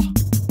படுத்துறான்பா.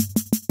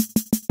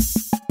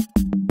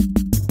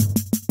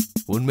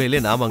 உண்மையிலே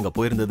நாம அங்க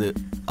போயிருந்தது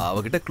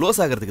அவகிட்ட க்ளோஸ்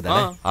ஆகிறதுக்கு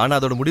தானே. ஆனா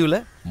அதோட முடிவுல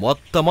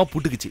மொத்தமா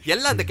புட்டுக்குச்சு.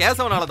 எல்லாம் அந்த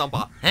கேசவனால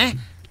தான்ப்பா.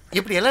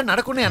 இப்படி எல்லாம்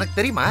நடக்கும்னு எனக்கு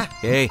தெரியுமா?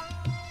 ஏய்,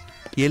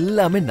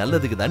 எல்லாமே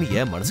நல்லதுக்கு தான்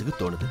என் மனசுக்கு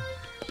தோணுது.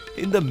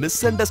 இந்த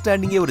மிஸ்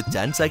அண்டர்ஸ்டாண்டிங்கே ஒரு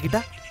சான்ஸ்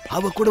ஆக்கிட்டா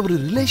அவ கூட ஒரு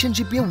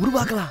ரிலேஷன்ஷிப்பே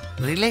உருவாக்கலாம்.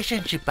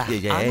 ரிலேஷன்ஷிப்பா?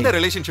 அந்த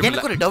ரிலேஷன்ஷிப்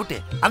எனக்கு ஒரு டவுட்.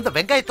 அந்த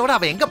வெங்காயத்தோட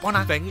அவ எங்க போனா?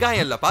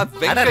 வெங்காயம் இல்லப்பா,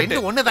 வெங்காயம். ரெண்டு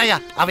ஒண்ணுதாயா.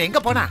 அவ எங்க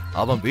போனா?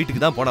 அவன்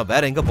வீட்டுக்கு தான் போனா,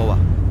 வேற எங்க போவா?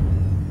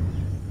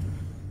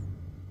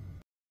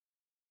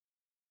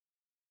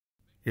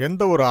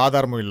 எந்த ஒரு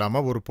ஆதாரமும்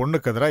இல்லாம ஒரு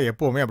பொண்ணுக்கு எதிராக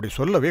எப்பவுமே அப்படி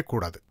சொல்லவே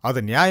கூடாது.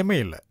 அது நியாயமே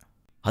இல்ல.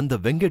 அந்த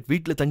வெங்கட்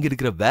வீட்டுல தங்கி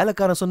இருக்கிற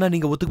வேலைக்காரன் சொன்னா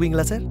நீங்க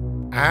ஒத்துக்குவீங்களா சார்?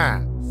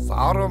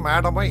 சாரும்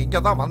மேடமும் இங்க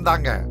தான்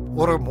வந்தாங்க.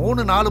 ஒரு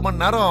 3-4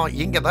 மணி நேரம்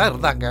இங்க தான்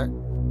இருந்தாங்க.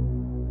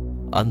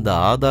 அந்த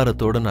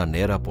ஆதாரத்தோட நான்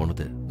நேரா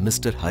போனது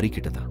மிஸ்டர் ஹரி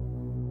கிட்ட தான்.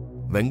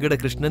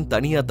 வெங்கடகிருஷ்ணன்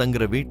தனியா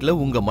தங்குற வீட்டுல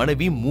உங்க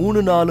மனைவி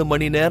 3-4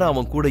 மணி நேரம்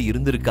அவன் கூட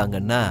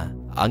இருந்திருக்காங்கன்னா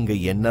அங்க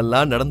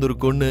என்னெல்லாம்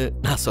நடந்திருக்கும்னு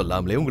நான்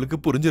சொல்லாமலே உங்களுக்கு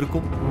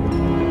புரிஞ்சிருக்கும்.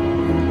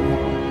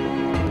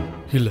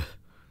 இல்ல,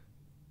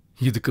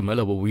 இதுக்கு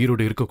மேல அவ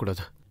உயிரோட இருக்க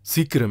கூடாது.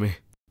 சீக்கிரமே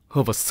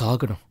அவ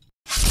சாகணும்.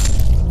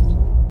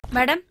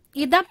 மேடம்,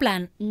 இதான்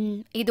பிளான்.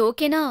 இது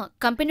ஓகேனா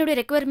கம்பெனியோட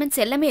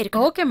ரெக்வயர்மெண்ட்ஸ் எல்லாமே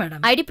இருக்கு. Okay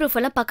madam. ஐடி ப்ரூஃப்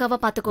எல்லாம் பக்காவா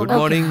பாத்துக்கோங்க.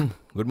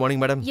 Good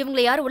morning madam.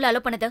 இவங்களை யார் உள்ள அலோ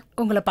பண்ணது?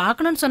 உங்களை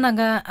பார்க்கணும்னு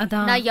சொன்னாங்க.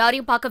 அதான். நான்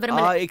யாரையும் பார்க்க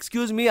விரும்பல.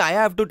 Excuse me, I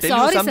have to tell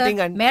you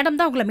something. Madam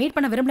தான் உங்களை மீட்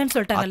பண்ண விரும்பலன்னு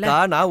சொல்லிட்டாங்கல்ல. அக்கா,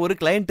 நான் ஒரு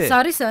கிளையண்ட்.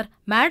 சாரி சார்,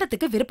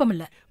 மேடத்துக்கு விருப்பம்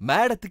இல்ல.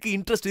 மேடத்துக்கு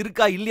இன்ட்ரஸ்ட்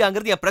இருக்கா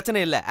இல்லையாங்கிறது என்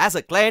பிரச்சனை இல்ல. as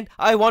a client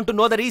I want to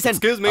know the reason.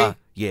 Excuse me.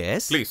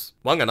 Yes. Please,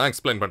 வாங்க நான்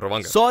எக்ஸ்பிளைன் பண்றேன்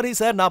வாங்க. Sorry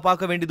sir, நான்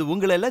பார்க்க வேண்டியது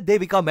உங்களை இல்ல,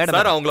 தேவிகா மேடம்.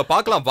 சார், அவங்கள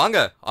பார்க்கலாம் வாங்க.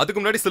 அதுக்கு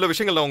முன்னாடி சில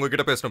விஷயங்கள் நான்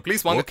உங்ககிட்ட பேசணும்.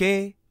 ப்ளீஸ் வாங்க. Okay,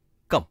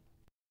 come.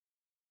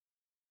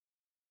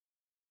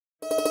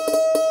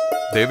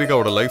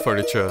 தேவிகாவோட லைஃப்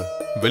அழிச்ச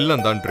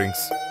வில்லன் தான்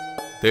ட்ரிங்க்ஸ்.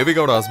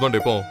 தேவிகாவோட ஹஸ்பண்ட்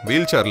இப்போ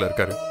வீல் சேர்ல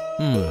இருக்காரு.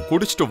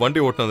 குடிச்சிட்டு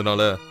வண்டி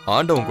ஓட்டினதுனால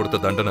ஆண்டவன் கொடுத்த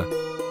தண்டனை.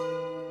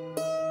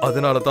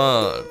 அதனால தான்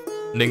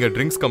நீங்க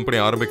ட்ரிங்க்ஸ் கம்பெனி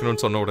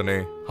ஆரம்பிக்கணும்னு சொன்ன உடனே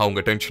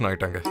அவங்க டென்ஷன்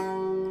ஆயிட்டாங்க.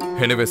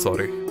 Anyway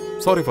sorry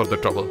for the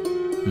trouble.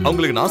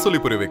 அவங்களுக்கு நான் சொல்லி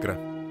புரிய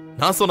வைக்கிறேன்.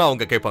 நான் சொன்னா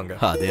அவங்க கேட்பாங்க.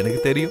 அது எனக்கு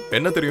தெரியும்.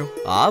 என்ன தெரியும்?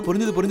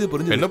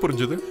 புரிஞ்சது. என்ன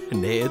புரிஞ்சது?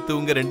 நேத்து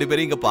உங்க ரெண்டு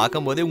பேரும் இங்க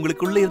பார்க்கும் போதே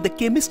உங்களுக்குள்ள இருந்த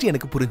கெமிஸ்ட்ரி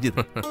எனக்கு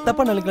புரிஞ்சது.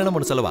 தப்பா நினைக்கலாம்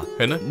ஒன்னு சொல்லவா?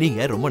 என்ன?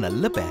 நீங்க ரொம்ப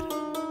நல்ல பேர்.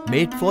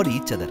 Made for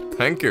each other.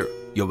 Thank you.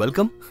 You're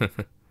welcome.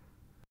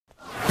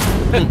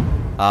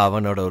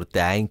 அவனோட ஒரு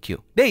தேங்க்யூ.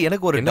 டேய்,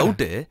 எனக்கு ஒரு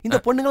டவுட். இந்த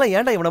பொண்ணுங்களாம்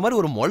ஏன்டா இவன மாதிரி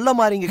ஒரு மொள்ள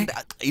மாறிங்க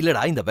கிட்ட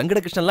இல்லடா இந்த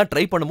வெங்கடகிருஷ்ணன்லாம்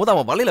ட்ரை பண்ணும்போது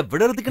அவன் வலையில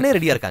விடுறதுக்குனே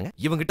ரெடியா இருக்காங்க.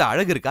 இவங்கிட்ட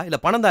அழகு இருக்கா இல்ல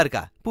பணம் தான்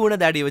இருக்கா? பூனை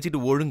தாடியை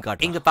வச்சுட்டு ஒழுங்கு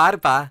காட்டு. இங்க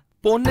பாருப்பா,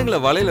 பொண்ணுங்களை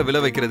வலையில விழ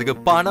வைக்கிறதுக்கு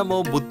பணமோ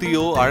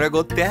புத்தியோ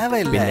அழகோ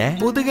தேவையில்லை.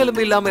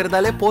 முதுகெலும்பு இல்லாம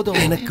இருந்தாலே போதும்.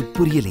 எனக்கு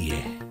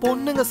புரியலையே.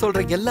 பொண்ணுங்க சொல்ற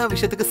எல்லா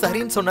விஷயத்துக்கு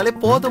சரின்னு சொன்னாலே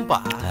போதும்பா.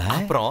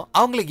 அப்புறம்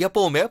அவங்களுக்கு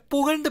எப்பவுமே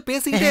புகழ்ந்து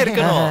பேசிக்கிட்டே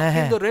இருக்கணும்.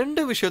 இந்த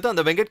ரெண்டு விஷயத்த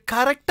அந்த வெங்கட்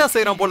கரெக்டா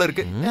செய்யறான் போல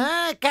இருக்கு.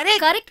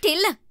 கரெக்ட்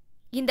இல்ல,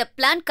 இந்த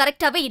பிளான்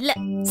கரெக்டாவே இல்ல.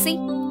 சி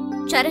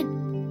சரண்,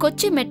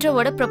 கொச்சி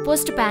மெட்ரோவோட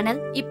ப்ரொபோஸ்ட் பேனல்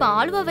இப்ப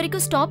ஆலுவா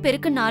வரைக்கும் ஸ்டாப்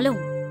இருக்குனாலும்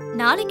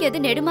நாளைக்கு அது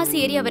நெடுமாசி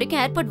ஏரியா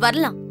வரைக்கும் ஏர்போர்ட்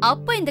வரலாம்.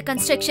 அப்ப இந்த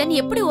கன்ஸ்ட்ரக்ஷன்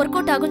எப்படி ஒர்க்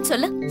அவுட் ஆகும்னு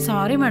சொல்ல?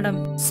 Sorry madam.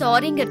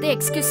 சாரிங்கிறது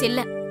எக்ஸ்கியூஸ்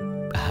இல்ல.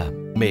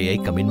 மே I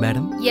come in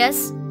madam?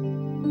 S.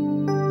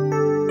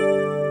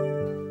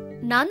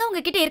 நான் தான்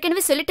உங்ககிட்ட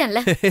ஏற்கனவே சொல்லிட்டேன்ல.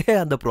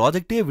 அந்த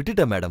ப்ராஜெக்டே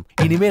விட்டுட்டேன் மேடம்.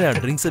 இனிமே நான்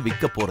ட்ரிங்க்ஸ்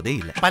விற்க போறதே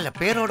இல்ல. பல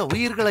பேரோட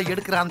உயிர்களை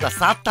எடுக்கிற அந்த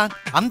சாத்தான்,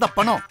 அந்த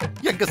பணம்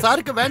எங்க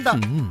சாருக்கு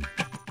வேண்டாம்.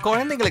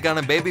 குழந்தைங்களுக்கான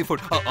பேபி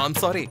ஃபுட், ஐம்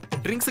சாரி,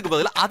 ட்ரிங்க்ஸுக்கு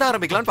பதிலா அத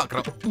ஆரம்பிக்கலாம்னு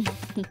பாக்குறோம்.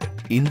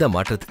 இந்த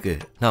மாற்றத்துக்கு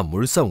நான்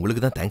முழுசா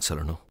உங்களுக்கு தான் தேங்க்ஸ்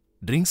சொல்லணும்.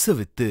 ட்ரிங்க்ஸை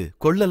வித்து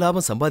கொள்ள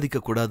லாபம்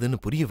சம்பாதிக்க கூடாதுன்னு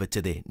புரிய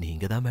வச்சதே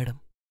நீங்க தான் மேடம்.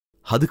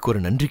 அதுக்கு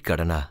ஒரு நன்றி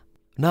கடனா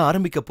நான்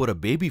ஆரம்பிக்க போற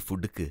பேபி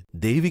ஃபுட்டுக்கு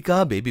தேவிகா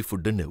பேபி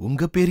ஃபுட்டுன்னு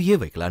உங்க பேரையே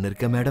வைக்கலான்னு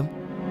இருக்கேன் மேடம்.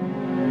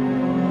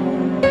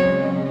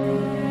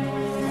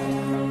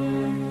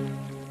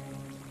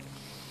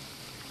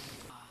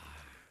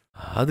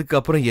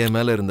 அதுக்கப்புறம் என்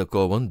மேல இருந்த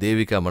கோபம்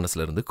தேவிகா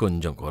மனசுல இருந்து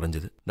கொஞ்சம்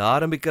குறைஞ்சது. நான்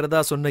ஆரம்பிக்கிறதா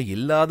சொன்ன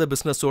இல்லாத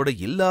பிசினஸோட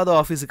இல்லாத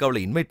ஆபீஸுக்கு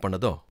அவளை இன்வைட்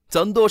பண்ணதும்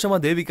சந்தோஷமா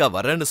தேவிகா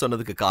வரேன்னு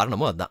சொன்னதுக்கு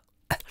காரணமும் அதான்.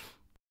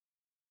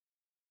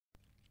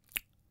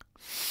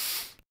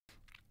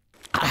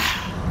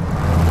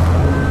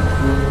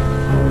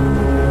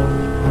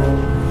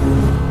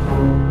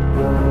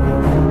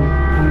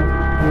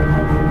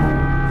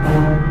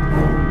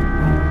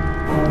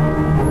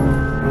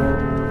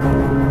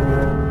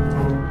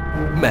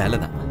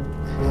 மேலதான்.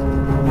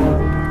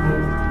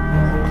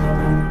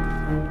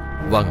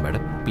 வாங்க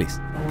madam, please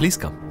please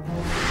come.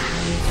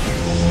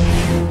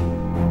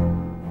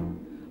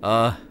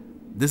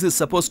 This is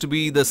suppose to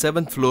be the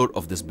 7th floor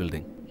of this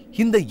building.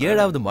 இந்த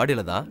 7வது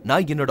மாடியில தான்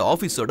நான் என்னோட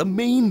ஆபீஸோட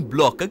மெயின்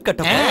பிளாக்க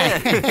கட்டப்போறேன்.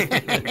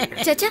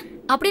 சச்சா,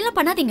 அப்படிலாம்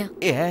பண்ணாதீங்க.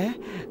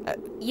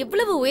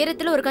 இவ்வளவு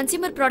உயரத்துல ஒரு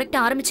கன்சியூமர்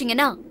ப்ராடக்ட்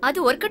ஆரம்பிச்சீங்கன்னா அது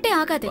ஒர்க் அவுட்டே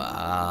ஆகாது.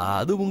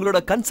 அது உங்களோட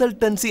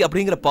கன்சல்டன்சி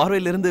அப்படிங்கிற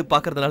பார்வையில இருந்து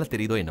பாக்குறதுனால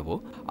தெரியுதோ என்னவோ,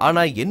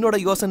 ஆனா என்னோட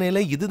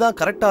யோசனையில இதுதான்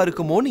கரெக்டா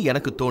இருக்குமோன்னு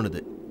எனக்கு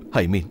தோணுது.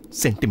 ஐ மீன்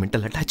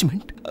சென்டிமெண்டல்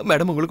அட்டாச்மெண்ட்.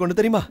 மேடம், உங்களுக்கு ஒண்ணு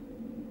தெரியுமா?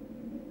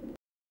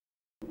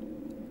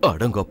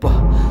 அடங்கப்பா,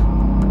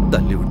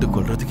 தள்ளி விட்டு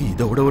கொள்றதுக்கு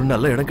இதோட ஒரு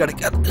நல்ல இடம்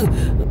கிடைக்காது.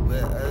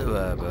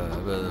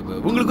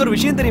 உங்களுக்கு ஒரு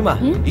விஷயம் தெரியுமா?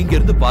 இங்க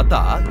இருந்து பார்த்தா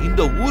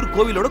இந்த ஊர்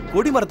கோவிலோட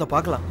கொடிமரத்தை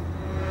பார்க்கலாம்.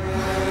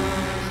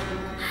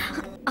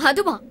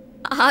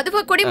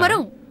 அதுவா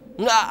கொடிமரம்?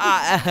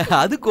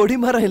 அது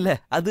கொடிமரம் இல்ல,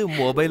 அது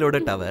மொபைலோட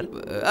டவர்.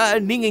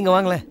 நீங்க இங்க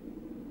வாங்களேன்,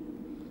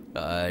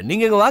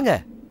 நீங்க இங்க வாங்க.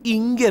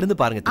 இங்க இருந்து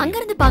பாருங்க. அங்க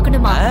இருந்து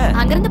பார்க்கணுமா?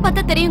 அங்க இருந்து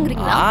பார்த்தா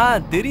தெரியும்ங்கறீங்களா?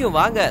 தெரியும்,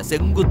 வாங்க.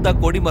 செங்குத்தா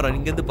கொடிமரம்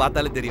இங்க இருந்து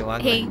பார்த்தாலே தெரியும்,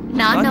 வாங்க. ஹே,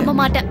 நான் நம்ப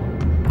மாட்டேன்.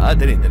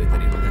 தெரியும் தெரியும்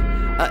தெரியும்.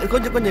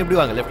 கொஞ்சம் கொஞ்சம் எப்படி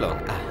வாங்க, லெஃப்ட்ல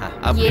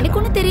வாங்க. எனக்கு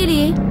ஒண்ணும்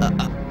தெரியலையே.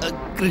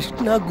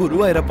 கிருஷ்ணா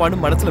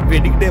குருவாயிரப்பான்னு மனசுல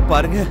வேண்டிக்கிட்டே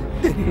பாருங்க.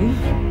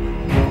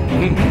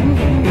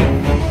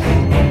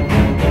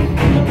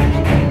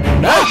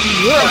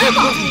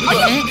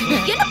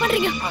 என்ன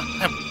பண்றீங்க?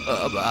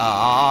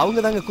 அவங்க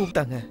தாங்க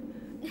கூப்பிட்டாங்க.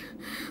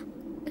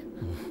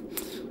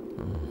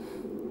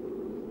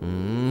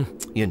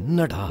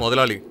 என்னடா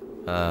முதலாளி?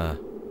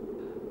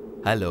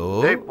 ஹலோ,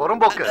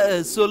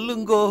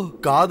 சொல்லுங்க.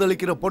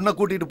 காதலிக்கிற பொண்ணை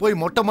கூட்டிட்டு போய்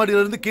மொட்டை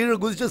மாடியில இருந்து கீழே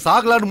குதிச்சு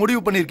சாகலான்னு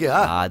முடிவு பண்ணிருக்கியா?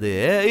 அது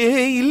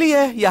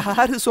இல்லையே,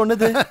 யாரு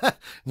சொன்னது?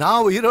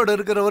 நான் உயிரோட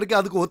இருக்கிற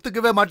வரைக்கும் அதுக்கு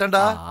ஒத்துக்கவே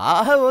மாட்டேன்டா.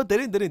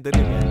 தெரியும் தெரியும்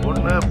தெரியும்.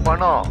 ஒண்ணு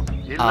பணம்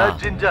இல்ல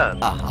ஜிஞ்சர்.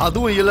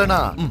 அதுவும்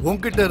இல்லனா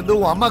உன்கிட்ட இருந்து,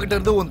 உன் அம்மா கிட்ட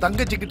இருந்து, உன்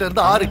தங்கச்சி கிட்ட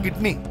இருந்து 6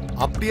 கிட்னி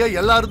அப்படியே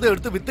எல்லாரும்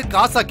எடுத்து வித்து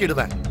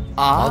காசாக்கிடுவேன்.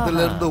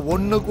 அதுல இருந்து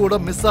ஒண்ணு கூட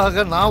மிஸ்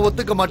ஆக நான்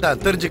ஒத்துக்க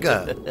மாட்டேன், தெரிஞ்சுக்க.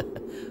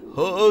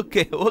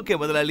 ஓகே ஓகே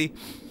முதலாளி,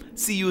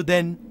 see you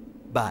then,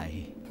 bye.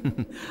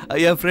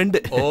 ஐயா ஃப்ரெண்ட்.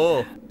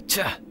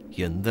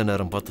 எந்த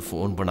நேரம் பார்த்து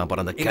ஃபோன் பண்ணா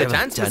பாரு, அந்த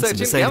சான்ஸ் மிஸ்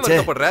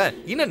ஆயிடுச்சு.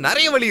 இன்னும்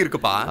நிறைய வழி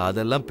இருக்குப்பா.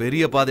 அதெல்லாம்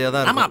பெரிய பாதையா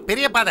தான் இருக்கு. ஆமா,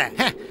 பெரிய பாதை.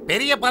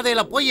 பெரிய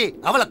பாதையில போய்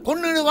அவளை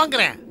கொன்னுன்னு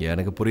வாங்குறேன்.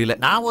 எனக்கு புரியல.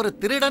 நான் ஒரு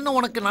திருடன்னு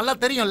உனக்கு நல்லா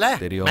தெரியும்ல?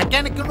 தெரியும்.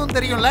 மெக்கானிக்னு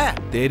தெரியும்ல?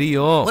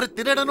 தெரியும். ஒரு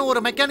திருடனும்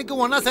ஒரு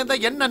மெக்கானிக்கும் ஒண்ணா சேர்ந்தா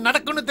என்ன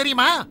நடக்கும்னு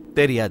தெரியுமா?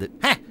 தெரியாது.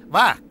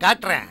 வா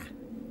காட்டுறேன்.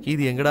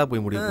 இது எங்கடா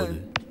போய் முடிய போகுது?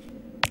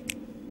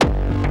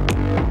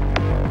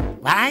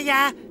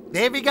 வாயா,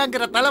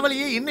 தேவிகாங்கிற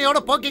தலைவலியை இன்னையோட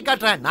போக்கி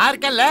காட்டுறேன். நான்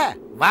இருக்கேன்ல,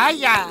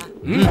 வாயா.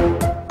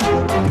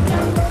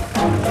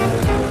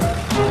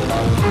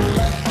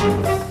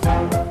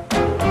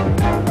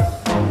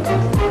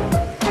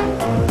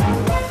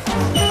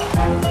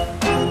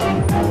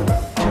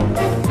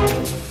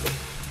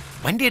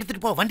 வண்டி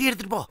எடுத்துட்டு போ, வண்டி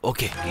எடுத்துட்டு போ.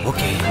 Okay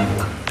okay.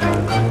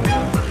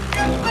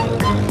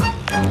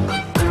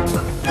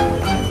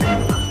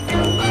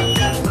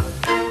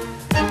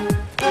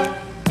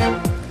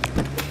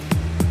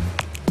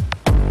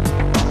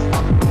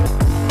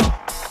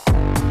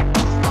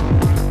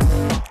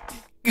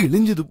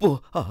 கிழிஞ்சது போ.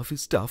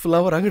 ஆபீஸ் ஸ்டாஃப்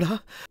எல்லாம் வராங்கடா.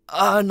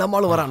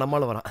 நம்மளும்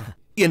வரான்.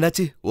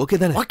 என்னாச்சு? ஓகே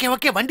தானே? ஓகே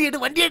ஓகே, வண்டி எடு,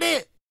 வண்டி எடு.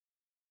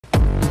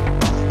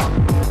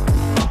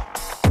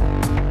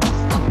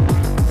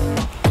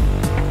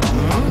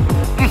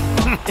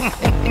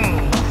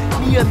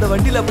 அந்த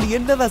வண்டியில அப்படி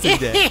என்னதான்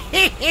செஞ்ச?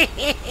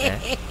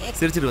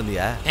 சிரிச்சிட்டு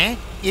வந்தியா?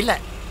 இல்ல,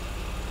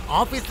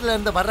 ஆபீஸ்ல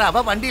இருந்து வர்ற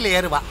அவ வண்டியில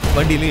ஏறுவா.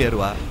 வண்டியிலும்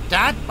ஏறுவா,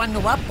 ஸ்டார்ட்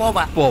பண்ணுவா,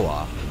 போவா.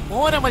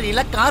 போற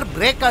வழியில கார்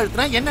பிரேக்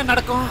அழுத்தினா என்ன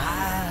நடக்கும்?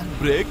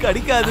 பிரேக்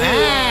அடிக்காது.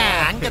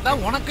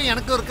 அங்கதான் உனக்கும்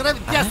எனக்கும் இருக்கிற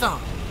வித்தியாசம்.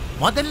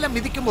 முதல்ல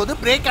மிதிக்கும் போது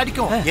பிரேக்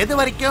அடிக்கும். எது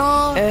வரைக்கும்?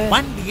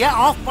 வண்டிய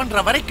ஆஃப்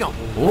பண்ற வரைக்கும்.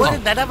 ஒரு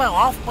தடவை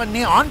ஆஃப்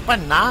பண்ணி ஆன்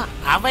பண்ணா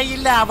அவ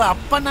இல்ல அவ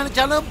அப்ப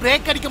நினைச்சாலும்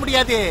பிரேக் அடிக்க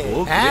முடியாது.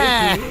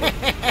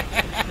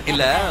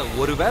 இல்ல,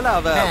 ஒருவேளை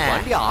அவ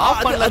வண்டி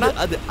ஆஃப் பண்ணல,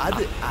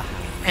 அது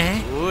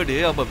ஓடு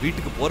அவ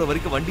வீட்டுக்கு போற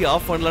வரைக்கும் வண்டி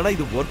ஆஃப் பண்ணலனா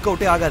இது ஒர்க்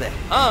அவுட்டே ஆகாதே.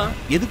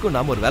 எதுக்கும்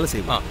நாம ஒரு வேலை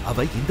செய்வோம்.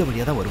 அவ இந்த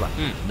வழியா தான் வருவா.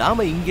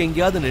 நாம இங்க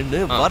எங்கயாவது நின்னு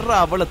வர்ற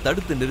அவளை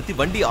தடுத்து நிறுத்தி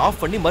வண்டி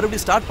ஆஃப் பண்ணி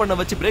மறுபடியும் ஸ்டார்ட் பண்ண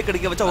வச்சு பிரேக்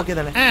அடிக்க வச்சா ஓகே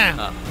தானே?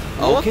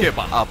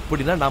 ஓகேப்பா.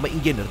 அப்படினா நாம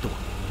இங்கே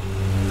நிறுத்துவோம்.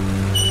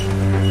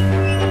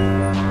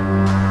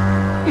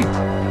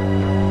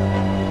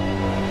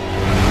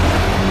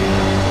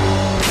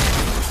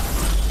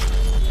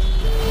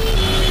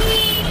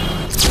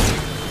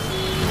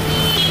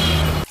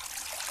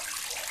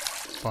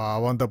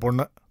 பாவம் அந்த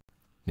பொண்ணு.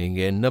 நீங்க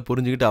என்ன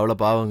புரிஞ்சுக்கிட்டு அவளை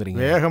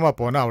பாவங்கிறீங்க? வேகமா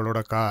போன அவளோட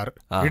கார்,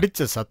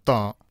 இடிச்ச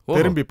சத்தம்,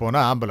 திரும்பி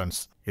போன ஆம்புலன்ஸ்,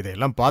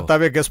 இதெல்லாம்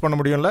பார்த்தாவே கெஸ் பண்ண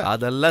முடியும்ல?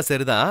 அதெல்லாம்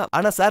சரிதான்.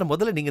 ஆனா சார்,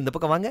 முதல்ல நீங்க இந்த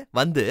பக்கம் வாங்க.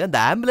 வந்து அந்த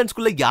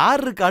ஆம்புலன்ஸ்குள்ள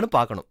யார் இருக்கான்னு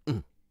பார்க்கணும்.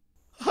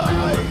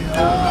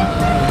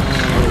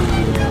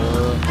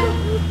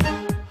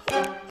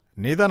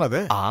 நீதான்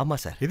அது? ஆமா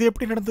சார். இது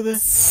எப்படி நடந்தது?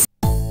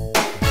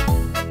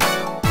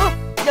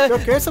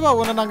 கேசவா,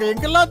 உன்னை நாங்க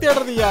எங்கெல்லாம்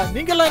தேடுறதுயா?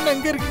 நீங்க எல்லாம் என்ன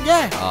எங்க இருக்கீங்க?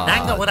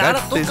 நாங்க ஒரு ஆளை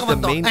தூக்க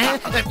வந்தோம்.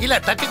 இல்ல,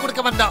 தட்டி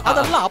கொடுக்க வந்தோம்.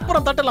 அதெல்லாம்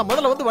அப்புறம் தட்டலாம்.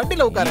 முதல்ல வந்து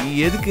வண்டியில உட்காரு.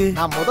 எதுக்கு?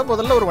 நான்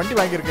முதல்ல ஒரு வண்டி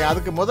வாங்கியிருக்கேன்.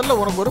 அதுக்கு முதல்ல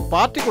உனக்கு ஒரு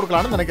பார்ட்டி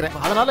கொடுக்கலாம்னு நினைக்கிறேன்.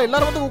 அதனால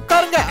எல்லாரும் வந்து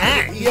உட்காருங்க.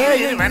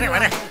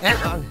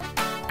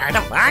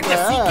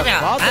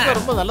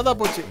 ரொம்ப நல்லதா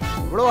போச்சு.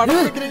 இவ்வளவு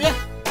அடம் வைக்கிறீங்க.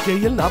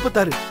 KL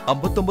 46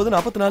 59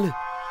 44.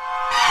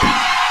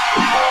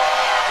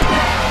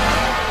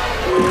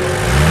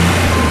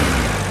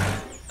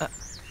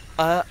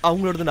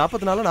 அவங்களோட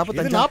 44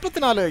 45.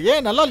 44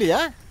 ஏன் நல்லா இல்லையா?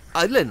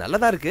 இல்ல,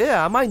 நல்லதா இருக்கு.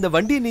 ஆமா, இந்த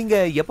வண்டி நீங்க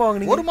எப்ப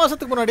வாங்குனீங்க? ஒரு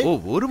மாசத்துக்கு முன்னாடி. ஓ,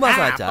 ஒரு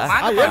மாசம் ஆச்சா?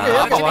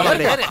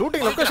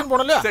 Shooting location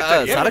போனல.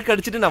 சரக்கு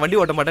அடிச்சிட்டு நான்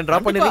வண்டி ஓட்ட மாட்டேன்.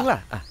 டிராப் பண்ணிடுவீங்களா?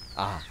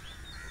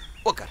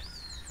 ஓகே.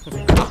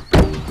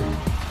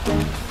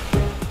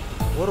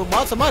 ஒரு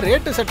மாசமா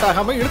ரேட் செட்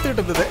ஆகாம இழுத்துட்டு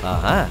இருந்தது.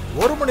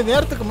 1 மணி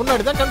நேரத்துக்கு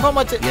முன்னாடி தான் கன்ஃபார்ம்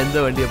ஆச்சு. எந்த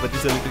வண்டியை பத்தி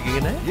சொல்லிட்டு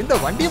இருக்கீங்க? இந்த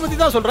வண்டியை பத்தி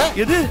தான் சொல்றேன்.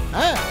 எது?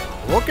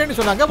 ஓகேன்னு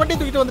சொன்னாங்க, வண்டி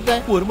தூக்கிட்டு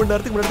வந்துட்டேன். 1 மணி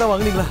நேரத்துக்கு முன்னாடி தான்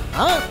வாங்குனீங்களா?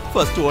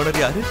 ஃபர்ஸ்ட் ஓனர்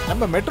யாரு?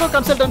 நம்ம மெட்ரோ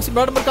கன்சல்டன்சி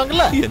மேடம்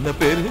இருக்காங்கல்ல. என்ன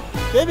பேரு?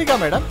 தேவிகா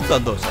மேடம்.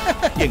 சந்தோஷம்.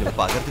 எங்களை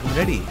பாக்கிறதுக்கு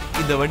முன்னாடி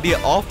இந்த வண்டியை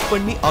ஆஃப்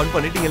பண்ணி ஆன்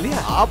பண்ணிட்டீங்க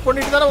இல்லையா? ஆஃப்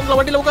பண்ணிட்டு தானே உங்களை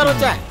வண்டியில உட்கார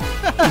வச்சேன்.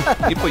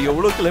 இப்போ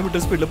எவ்வளவு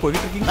கிலோமீட்டர் ஸ்பீட்ல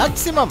போயிட்டு இருக்கீங்க?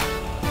 மேக்ஸிமம்.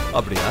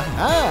 அப்படியா?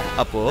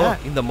 அப்போ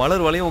இந்த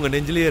மலர் வளையம் உங்க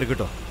நெஞ்சிலேயே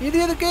இருக்கட்டும். இது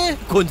எதுக்கு?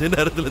 கொஞ்ச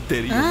நேரத்துல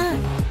தெரியும்.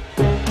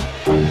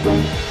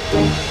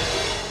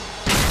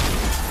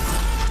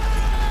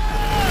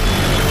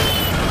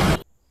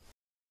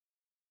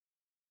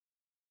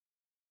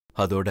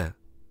 அதோட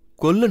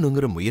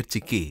கொல்லணுங்கிற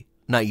முயற்சிக்கு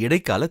நான்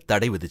இடைக்கால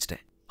தடை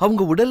விதிச்சிட்டேன்.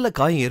 அவங்க உடல்ல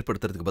காயம்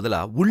ஏற்படுத்துறதுக்கு பதிலா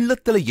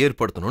உள்ளத்துல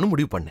ஏற்படுத்தணும்னு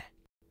முடிவு பண்ணேன்.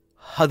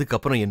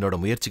 அதுக்கப்புறம் என்னோட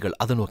முயற்சிகள்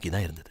அதை நோக்கி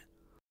தான் இருந்தது.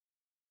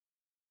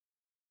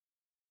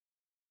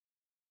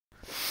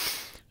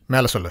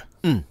 மேல சொல்லு.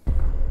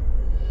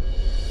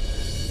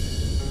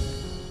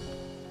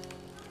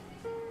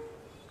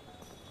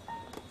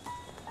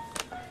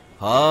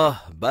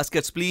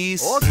 Baskets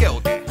please. Okay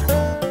okay.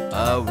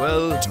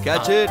 Well,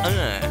 catch it.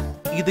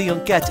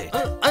 இதையும் கேட்ச் இட்.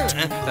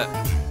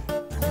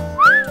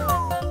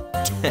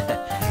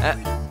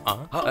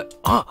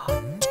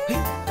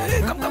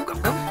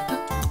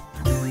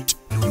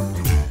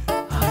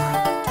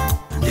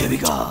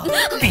 தேவிகா.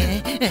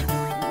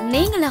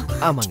 நீங்களா?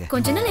 ஆமாங்க.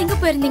 கொஞ்ச நாள் எங்க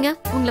போயிருந்தீங்க?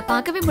 உங்களை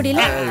பார்க்கவே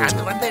முடியல.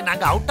 அது வந்து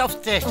நாங்க அவுட் ஆஃப்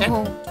ஸ்டேஷன்.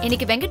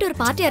 இன்னைக்கு வெங்கட் ஒரு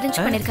பார்ட்டி அரேஞ்ச்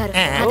பண்ணிருக்காரு.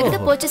 அதுக்கு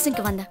தான்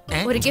பர்ச்சேசிங்க்கு வந்தேன்.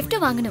 ஒரு gift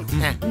வாங்கணும்.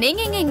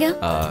 நீங்க எங்க?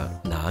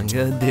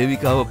 நாங்க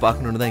தேவிகாவை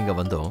பார்க்கணும்னு தான் இங்க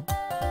வந்தோம்.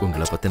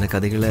 உங்களை பத்தின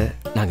கதைகளை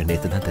நாங்க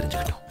நேத்து தான்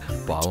தெரிஞ்சுக்கிட்டோம்.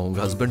 பாவம், உங்க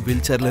ஹஸ்பண்ட்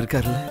வீல் சேர்ல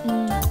இருக்காருல்ல.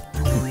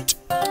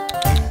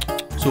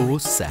 So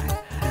sad.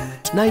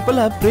 நான்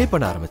இப்பெல்லாம் ப்ரே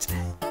பண்ண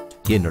ஆரம்பிச்சிட்டேன்.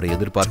 என்னோட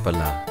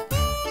எதிர்பார்ப்பெல்லாம்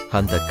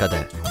அந்த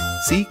கதை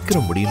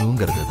சீக்கிரம்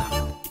முடியணுங்கிறது தான்.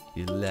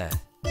 இல்ல,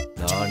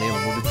 நானே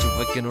முடிச்சு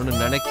வைக்கணும்னு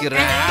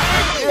நினைக்கிறேன்.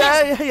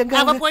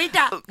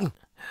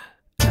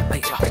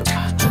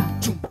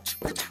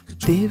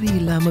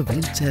 தேவையில்லாம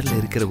வீல் சேர்ல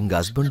இருக்கிற உங்க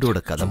ஹஸ்பண்டோட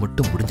கதை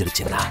மட்டும்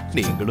முடிஞ்சிருச்சுன்னா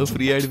நீங்களும்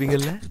ஃப்ரீ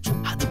ஆயிடுவீங்கல்ல.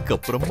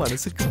 அதுக்கப்புறம்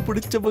மனசுக்கு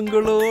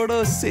பிடிச்சவங்களோட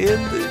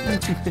சேர்ந்து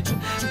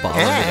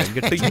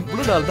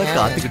இவ்வளவு நாள் தான்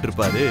காத்துக்கிட்டு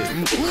இருப்பாரு.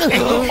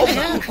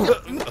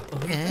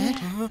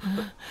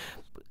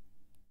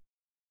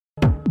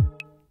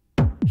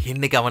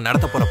 இன்னைக்கு அவன்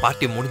நடத்த போற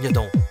பார்ட்டி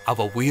முடிஞ்சதும்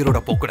அவ உயிரோட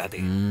போக்கூடாது.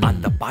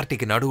 அந்த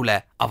பார்ட்டிக்கு நடுவுல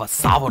அவ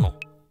சாவணும்.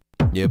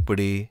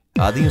 எப்படி?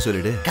 அதையும்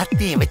சொல்லிடு.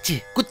 கத்தியை வச்சு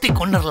குத்தி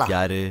கொன்னுறலாம்.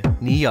 யாரு?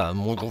 நீயா?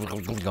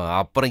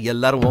 அப்புறம்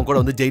எல்லாரும் உன் கூட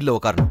வந்து ஜெயில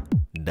உட்காரணும்.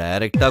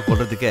 டைரக்டா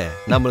கொல்றதுக்கு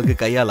நம்மளுக்கு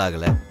கையால்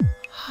ஆகல.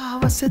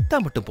 அவ செத்தா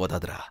மட்டும்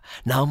போதாதுரா.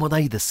 நாம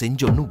தான் இதை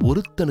செஞ்சோன்னு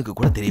ஒருத்தனுக்கு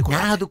கூட தெரியும்.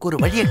 நான் அதுக்கு ஒரு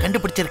வழியை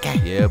கண்டுபிடிச்சிருக்கேன்.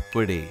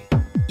 எப்படி?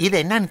 இது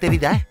என்னன்னு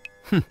தெரியுதா?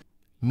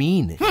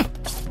 மீன்.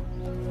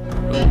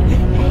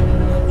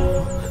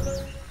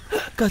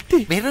 கத்தி.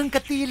 வெறும்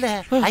கத்தி இல்ல,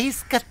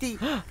 ஐஸ் கத்தி.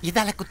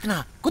 இதால குத்துனா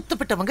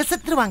குத்துப்பட்டவங்க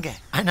செத்துருவாங்க.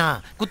 ஆனா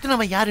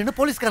குத்துனவன் யாருன்னு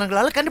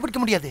போலீஸ்காரங்களால கண்டுபிடிக்க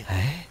முடியாது.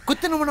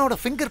 குத்துனவனோட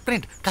ஃபிங்கர்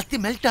பிரிண்ட் கத்தி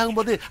மெல்ட்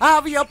ஆகும்போது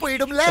ஆவியா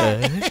போயிடும்ல.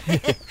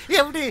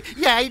 எப்படி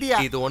ஐடியா?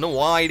 இது ஒண்ணும்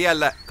உன் ஐடியா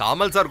இல்ல,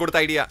 காமல் சார்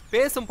கொடுத்த ஐடியா.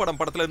 பேசும்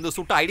படத்துல இருந்து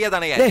சுட்ட ஐடியா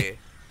தானே.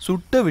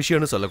 சுட்ட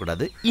விஷயம்னு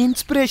சொல்லக்கூடாது,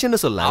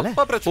 இன்ஸ்பிரேஷன் சொல்லலாம்.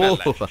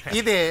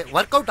 இது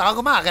ஒர்க் அவுட்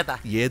ஆகுமா ஆகாதா?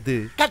 எது?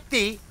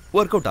 கத்தி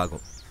ஒர்க் அவுட்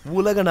ஆகும்.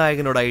 உலக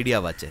நாயகனோட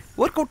ஐடியாவாச்சு,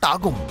 ஒர்க் அவுட்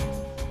ஆகும்.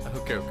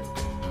 Okay okay.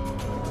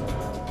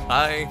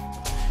 Hi.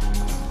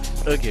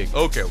 Okay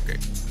okay okay.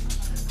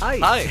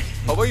 Hi. Hi.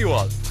 How are you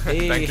all?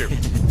 Thank you.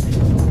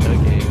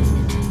 Okay.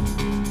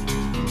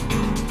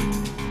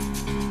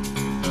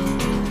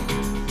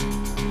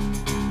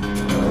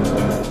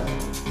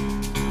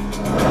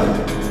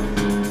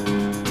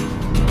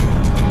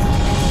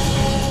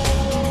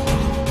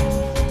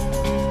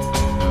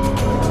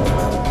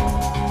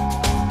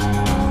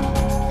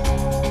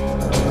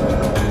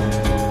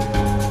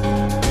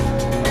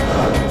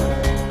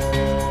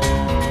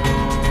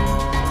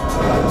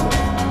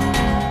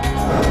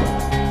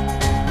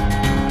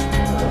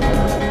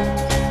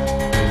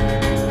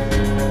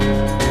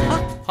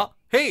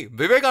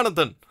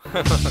 Vivekanandan.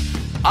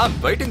 I'm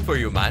waiting for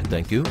you, man.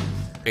 Thank you.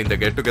 இந்த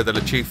கெட்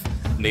டுகெதர்ல சீஃப்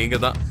நீங்க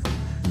தான்.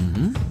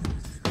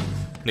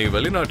 நீ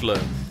வெளிநாட்டுல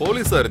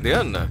போலீஸா இருந்தியா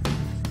என்ன?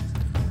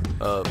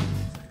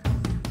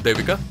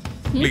 Devika,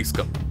 please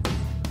come.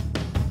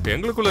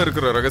 எங்களுக்குள்ள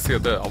இருக்கிற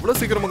ரகசியத்தை அவ்வளவு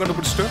சீக்கிரமா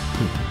கண்டுபிடிச்சிட்டு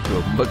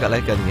ரொம்ப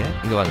கலாய்க்காதீங்க,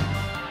 இங்க வாங்க.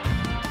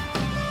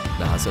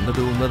 நான்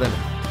சொன்னது உண்மைதானே.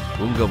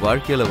 உங்க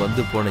வாழ்க்கையில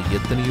வந்து போன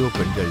எத்தனையோ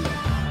பெண்கள்ல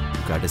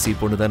கடைசி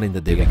பொண்ணுதானே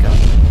இந்த தேவிகா.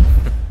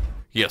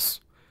 எஸ்,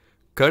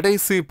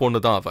 கடைசி பொண்ணு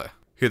தான் அவ.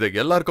 இதை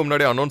எல்லாருக்கும்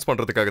முன்னாடி அனௌன்ஸ்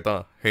பண்றதுக்காக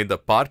தான் இந்த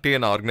பார்ட்டியை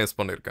நான் ஆர்கனைஸ்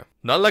பண்ணிருக்கேன்.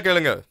 நல்லா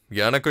கேளுங்க,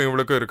 எனக்கும்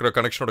இவளுக்கும் இருக்கிற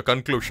கனெக்ஷனோட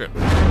conclusion.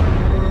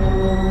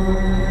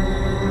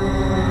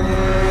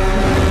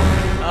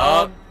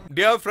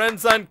 Dear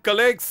friends and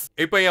colleagues,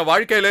 இப்போ என்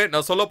வாழ்க்கையில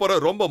நான் சொல்ல போற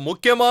ரொம்ப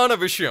முக்கியமான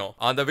விஷயம்.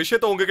 அந்த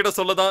விஷயத்தை உங்ககிட்ட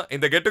சொல்ல தான்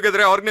இந்த கெட்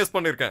டுகெதரை ஆர்கனைஸ்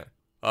பண்ணிருக்கேன்.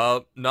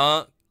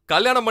 நான்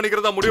கல்யாணம்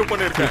பண்ணிக்கிறதா முடிவு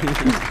பண்ணிருக்கேன்.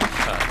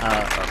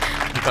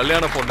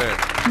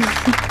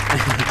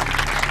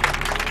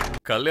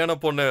 கல்யாண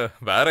பொண்ணு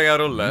வேற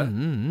யாரும் இல்ல.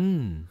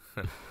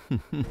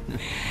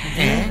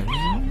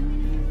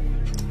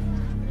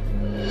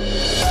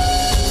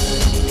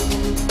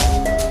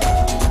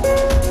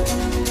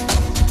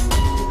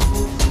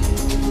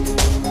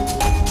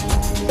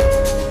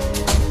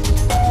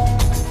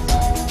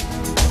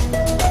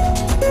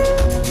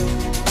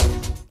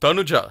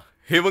 தனுஜா,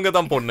 இவங்க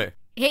தான் பொண்ணு.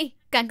 Hey,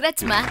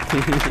 congrats man.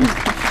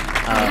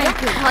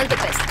 All the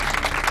best.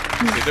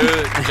 இது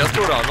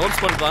ஜஸ்ட் ஒரு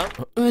அனௌன்ஸ்மென்ட் தான்.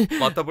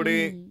 மத்தபடி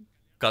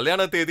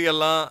கல்யாண தேதி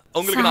எல்லாம்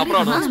உங்களுக்கு நான்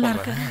அப்புறம் அனௌன்ஸ்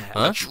பண்றேன்.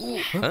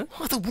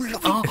 அது உள்ள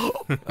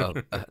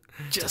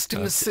just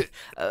miss.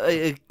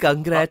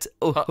 Congrats.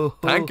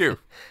 Thank you.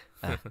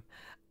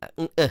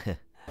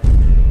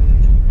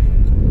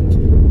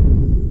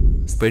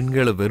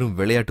 பெண்களை வெறும்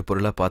விளையாட்டு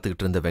பொருளா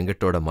பார்த்துக்கிட்டு இருந்த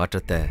வெங்கட்டோட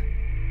மாற்றத்தை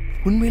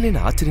உண்மையிலே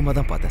நான் ஆச்சரியமா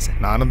தான் பார்த்தேன் சார்.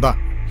 நானும் தான்.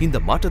 இந்த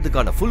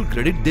மாற்றத்துக்கான ஃபுல்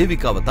கிரெடிட்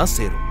தேவிகாவை தான்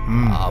சேரும்.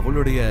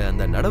 அவளுடைய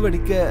அந்த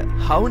நடவடிக்கை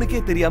அவனுக்கே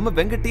தெரியாம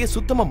வெங்கட்டையே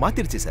சுத்தமா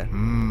மாத்திருச்சு சார்.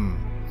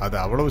 அது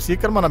அவ்வளவு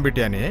சீக்கிரமா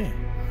நம்பிட்டியா நீ?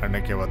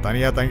 அன்னைக்கு அவ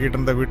தனியா தங்கிட்டு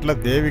இருந்த வீட்டுல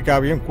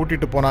தேவிகாவையும்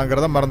கூட்டிட்டு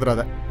போனாங்கிறத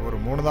மறந்துடாத. ஒரு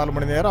 3-4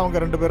 மணி நேரம் அவங்க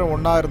 2 பேரும்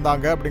ஒன்னா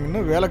இருந்தாங்க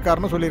அப்படின்னு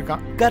வேலைக்காரன்னு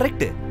சொல்லியிருக்கான்.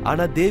 கரெக்ட்.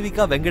 ஆனா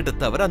தேவிகா வெங்கட்ட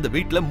தவிர அந்த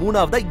வீட்டுல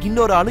 3ஆவதா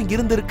இன்னொரு ஆளும்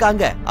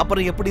இருந்திருக்காங்க.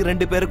 அப்புறம் எப்படி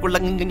 2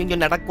 பேருக்குள்ள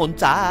நடக்கும்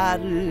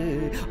சாரு?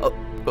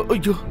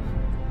 ஐயோ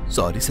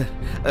சாரி சார்.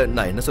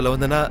 நான் என்ன சொல்ல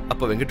வந்தேன்னா,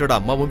 அப்ப வெங்கட்டோட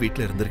அம்மாவும்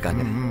வீட்டுல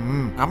இருந்திருக்காங்க.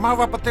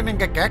 அம்மாவை பத்தி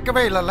நீங்க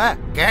கேட்கவே இல்லல.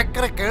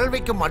 கேட்கிற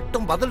கேள்விக்கு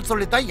மட்டும் பதில்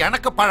சொல்லித்தான்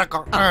எனக்கு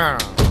பழக்கம்.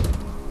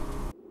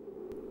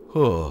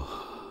 ஓ,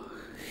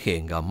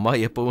 எங்க அம்மா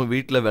எப்பவும்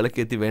வீட்டுல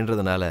விளக்கேத்தி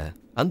வேண்டதுனால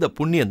அந்த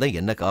புண்ணியம் தான்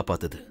என்ன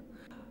காப்பாத்துது.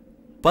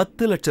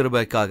 10 லட்சம்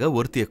ரூபாய்க்காக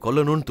ஒருத்திய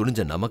கொல்லணும்னு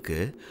துணிஞ்ச நமக்கு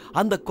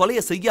அந்த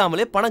கொலையை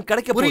செய்யாமலே பணம்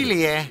கிடைக்க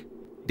புரியலையே.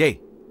 டேய்,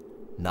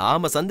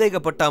 நாம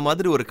சந்தேகப்பட்ட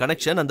மாதிரி ஒரு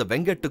கனெக்ஷன் அந்த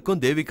வெங்கட்டுக்கும்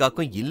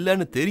தேவிகாக்கும்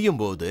இல்லன்னு தெரியும்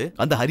போது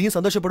அந்த ஹரியும்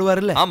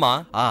சந்தோஷப்படுவாருல்ல? ஆமா.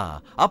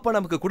 அப்ப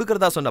நமக்கு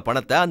கொடுக்கறதா சொன்ன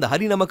பணத்தை அந்த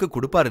ஹரி நமக்கு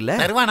கொடுப்பாருல்ல?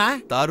 தருவானா?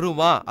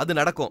 தருவா. அது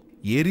நடக்கும்.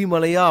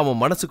 எரிமலையா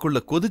அவன்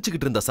மனசுக்குள்ள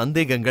கொதிச்சுக்கிட்டு இருந்த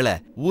சந்தேகங்களை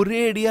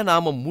ஒரேடியா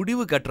நாம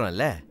முடிவு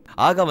கட்டுறோம்ல.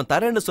 ஆக அவன்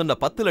தரேன்னு சொன்ன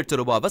 10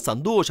 லட்சம் ரூபாவை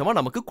சந்தோஷமா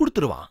நமக்கு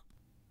கொடுத்துருவான்.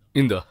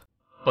 இந்த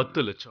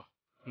 10 லட்சம்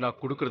நான்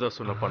கொடுக்கறதா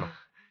சொன்ன பணம்.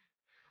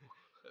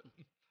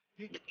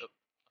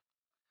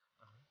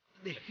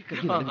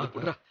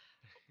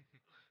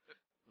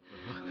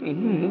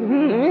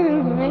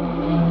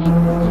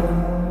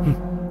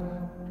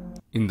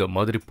 இந்த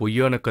மாதிரி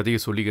பொய்யான கதையை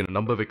சொல்லி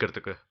நம்ப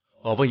வைக்கிறதுக்கு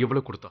அவன்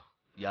எவ்வளவு கொடுத்தான்?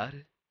 யாரு?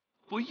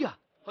 பொய்யா?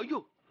 ஐயோ,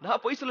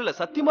 நான் பொய் சொல்லல,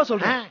 சத்தியமா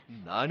சொல்றேன்.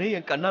 நானே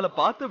என் கண்ணால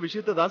பார்த்த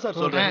விஷயத்தை தான் சார்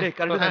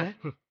சொல்றேன்.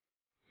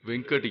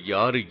 வெங்கட்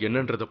யாரு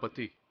என்னன்றத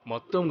பத்தி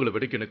மத்தவங்களை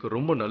விட எனக்கு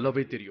ரொம்ப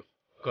நல்லாவே தெரியும்.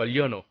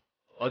 கல்யாணம்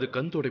அது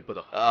கண்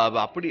துடைப்பதா?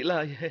 அப்படி இல்ல.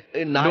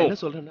 நான் என்ன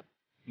சொல்றேன்னா,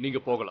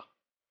 நீங்க போகலாம்.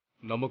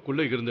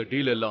 நமக்குள்ள இருந்த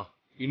டீல் எல்லாம்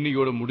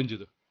இன்னையோட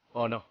முடிஞ்சது.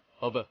 ஆனா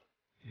அவ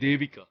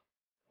தேவிகா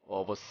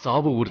அவ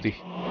சாவு உறுதி.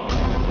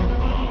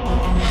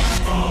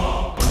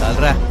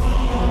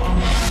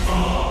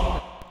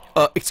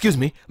 எக்ஸ்கியூஸ்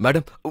மீ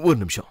மேடம், ஒரு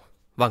நிமிஷம்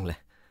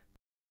வாங்களேன்.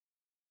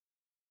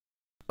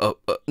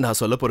 நான்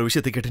சொல்ல போற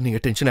விஷயத்தை கேட்டு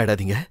நீங்க டென்ஷன்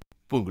ஆயிடாதீங்க.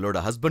 உங்களோட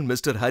ஹஸ்பண்ட்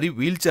மிஸ்டர் ஹரி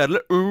வீல் சேர்ல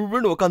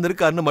உட்கார்ந்து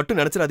இருக்காருன்னு மட்டும்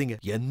நினைச்சிடாதீங்க.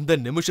 எந்த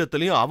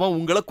நிமிஷத்துலயும் அவன்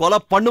உங்களை கொலை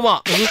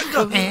பண்ணுவான்.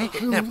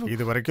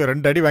 இது வரைக்கும்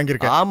 2 அடி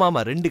வாங்கியிருக்க. ஆமா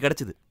ஆமா 2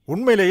 கிடைச்சது.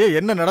 உண்மையிலேயே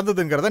என்ன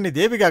நடந்ததுங்கிறத நீ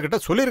தேவிகா கிட்ட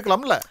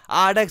சொல்லிருக்கலாம்ல.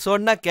 ஆட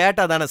சொன்னா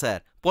கேட்டா தானே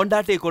சார்.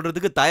 பொண்டாட்டியை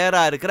கொல்றதுக்கு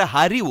தயாரா இருக்கிற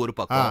ஹரி ஒரு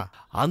பக்கம்,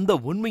 அந்த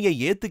உண்மையை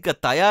ஏத்துக்க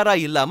தயாரா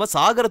இல்லாம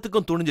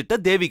சாகரத்துக்கும் துணிஞ்சிட்ட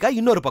தேவிகா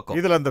இன்னொரு பக்கம்.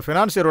 இதுல அந்த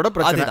பினான்சியரோட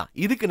பிரச்சனை அதுதான்.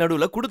 இதுக்கு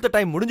நடுவுல கொடுத்த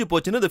டைம் முடிஞ்சு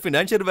போச்சுன்னு இந்த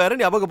பினான்சியர் வேற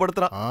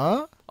ஞாபகப்படுத்துறான்.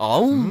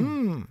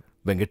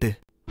 வெங்கட்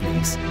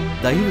ப்ளீஸ்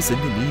தயவு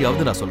செஞ்சு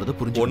நீயாவது நான் சொல்றத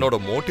புரிஞ்சு. உன்னோட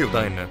மோட்டிவ்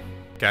தான் என்ன?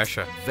 கேஷ்.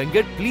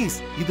 வெங்கட் ப்ளீஸ்,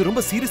 இது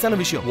ரொம்ப சீரியஸான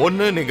விஷயம்.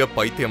 ஒண்ணு நீங்க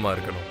பைத்தியமா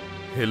இருக்கணும்,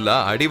 இல்ல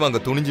அடி வாங்க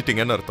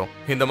துணிஞ்சிட்டீங்கன்னு அர்த்தம்.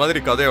 இந்த மாதிரி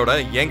கதையோட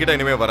என்கிட்ட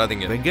இனிமே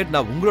வராதீங்க. வெங்கட்,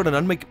 நான் உங்களோட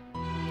நன்மைக்கு.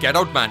 Get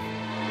out man.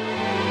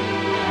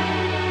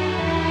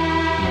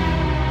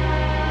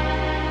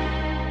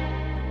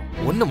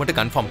 ஒண்ணு மட்டும்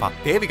கன்ஃபார்ம் பா,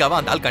 தேவிகாவை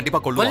அந்த ஆள் கண்டிப்பா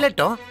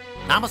கொல்லட்டும்.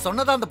 நாம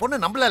சொன்னதா அந்த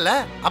பொண்ணு நம்பலல,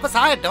 அப்ப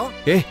சாகட்டும்.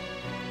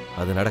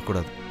 அது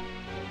நடக்கூடாது.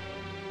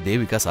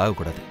 தேவிகா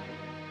சாகக்கூடாது.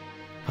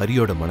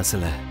 ஹரியோட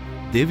மனசுல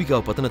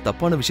தேவிகாவை பத்தின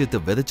தப்பான விஷயத்தை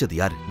விதைச்சது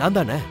யாரு? நான்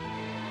தானே.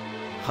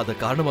 அத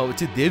காரணமா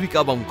வச்சு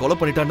தேவிகாவை அவன் கொலை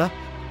பண்ணிட்டான்னா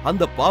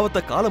அந்த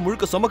பாவத்தை காலம்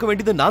முழுக்க சுமக்க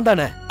வேண்டியது நான்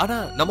தானே. ஆனா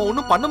நம்ம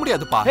ஒண்ணும் பண்ண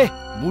முடியாதுப்பா.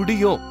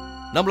 முடியும்,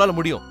 நம்மளால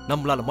முடியும்,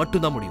 நம்மளால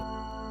மட்டும்தான் முடியும்.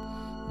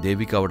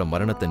 தேவிகாவோட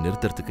மரணத்தை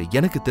நிறுத்துறதுக்கு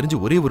எனக்கு தெரிஞ்ச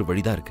ஒரே ஒரு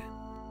வழிதான் இருக்கு.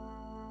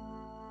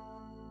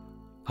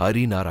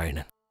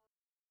 ஹரிநாராயணன்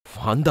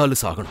அந்த ஆளு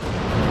சாகணும்.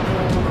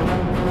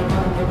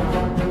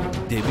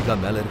 தேவிகா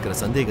மேல இருக்கிற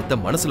சந்தேகத்தை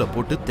மனசுல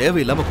போட்டு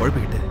தேவையில்லாம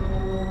குழப்பிக்கிட்டு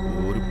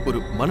ஒரு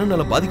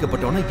மனநலம்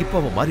பாதிக்கப்பட்டவனா இப்ப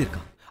அவன் மாறி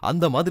இருக்கான்.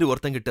 அந்த மாதிரி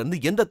ஒருத்தங்கிட்ட இருந்து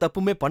எந்த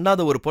தப்புமே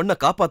பண்ணாத ஒரு பொண்ணை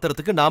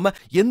காப்பாத்துறதுக்கு நாம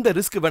எந்த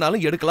ரிஸ்க்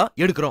வேணாலும்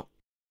எடுக்கிறோம்.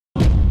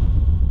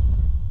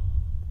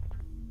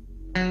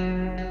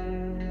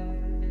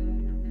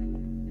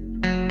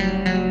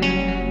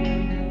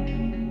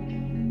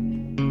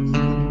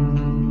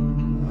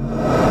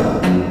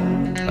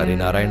 ஹரி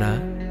நாராயணா,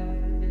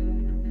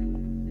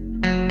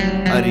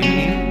 ஹரி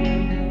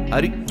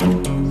ஹரி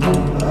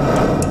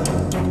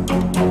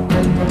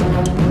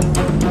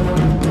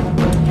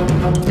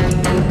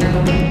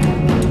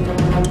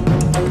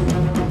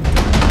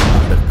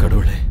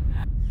கடவுளே,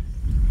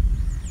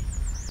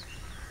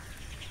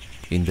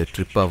 இந்த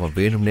ட்ரிப் அவன்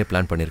வேணும்னே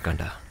பிளான்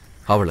பண்ணிருக்கான்டா,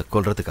 அவளை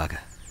கொல்றதுக்காக.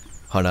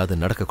 ஆனா அது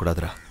நடக்க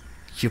கூடாதுடா.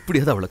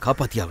 எப்படியாவது அவளை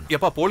காப்பாத்தி ஆகணும்.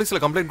 எப்பா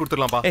போலீஸ்ல கம்ப்ளைண்ட்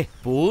கொடுத்துடலாம்பா.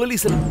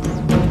 போலீஸ்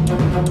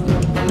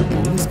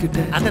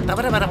கிட்ட அதை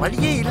தவிர வேற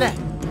வழியே இல்ல.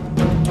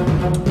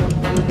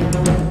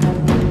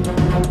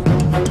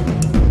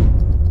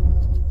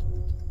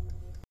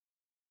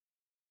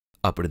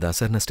 அப்படிதான்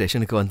சார் நான்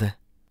ஸ்டேஷனுக்கு வந்தேன்.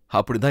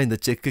 அப்படிதான் இந்த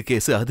செக்கு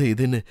கேஸ் அது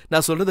இதுன்னு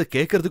நான் சொல்றதை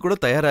கேட்கறது கூட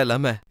தயாரா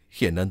இல்லாம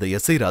என்ன அந்த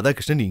எஸ்ஐ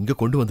ராதாகிருஷ்ணன் இங்க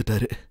கொண்டு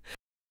வந்துட்டாரு.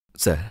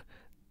 சார்,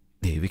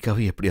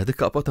 தேவிகாவை எப்படியாவது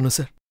காப்பாத்தணும்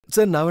சார்.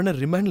 சார், நான் வேணா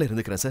ரிமாண்ட்ல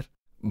இருந்துக்கிறேன் சார்.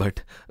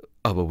 பட்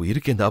அவ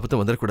உயிருக்கு எந்த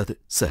ஆபத்தும் வந்துடக்கூடாது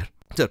sir.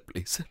 Sir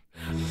please sir.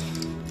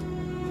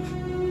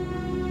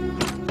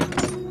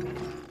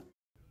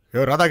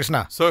 Yo Radhakrishna.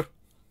 Sir.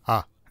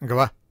 இங்க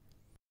வா.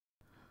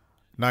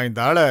 நான் இந்த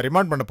ஆளை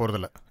ரிமாண்ட் பண்ண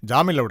போறதில்ல,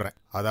 ஜாமீன்ல விடுறேன்.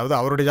 அதாவது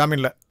அவருடைய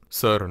ஜாமீன்ல.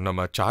 சார்,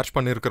 நம்ம சார்ஜ்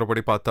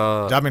பண்ணிருக்கிறபடி பார்த்தா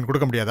ஜாமீன்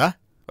கொடுக்க முடியாதா?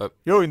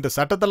 யோ, இந்த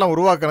சட்டத்தெல்லாம்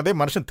உருவாக்குறதே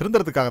மனுஷன்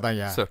திருந்துறதுக்காக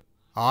தான். சார்,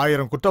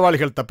 1000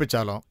 குற்றவாளிகள்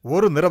தப்பிச்சாலும்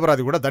ஒரு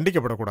நிரபராதி கூட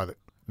தண்டிக்கப்படக்கூடாது.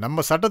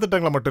 நம்ம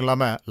சட்டத்திட்டங்களை மட்டும்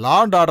இல்லாம லா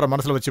அண்ட் ஆர்டர்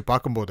மனசுல வச்சு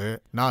பார்க்கும்போது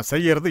நான்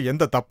செய்யறது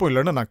எந்த தப்பும்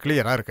இல்லைன்னு நான்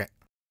கிளியரா இருக்கேன்.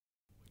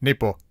 நீ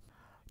போ.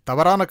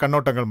 தவறான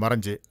கண்ணோட்டங்கள்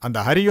மறைஞ்சு அந்த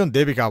ஹரியும்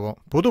தேவிகாவும்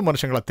புது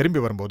மனுஷங்களா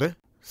திரும்பி வரும்போது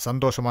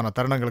சந்தோஷமான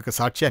தருணங்களுக்கு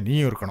சாட்சியா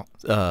நீயும் இருக்கணும்.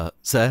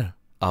 சார்,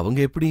 அவங்க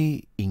எப்படி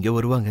இங்க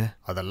வருவாங்க?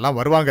 அதெல்லாம்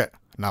வருவாங்க,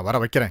 நான் வர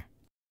வைக்கிறேன்.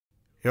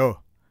 யோ,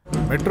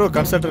 மெட்ரோ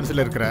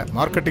கன்சல்டன்சில இருக்கிற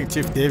மார்க்கெட்டிங்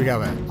சீஃப்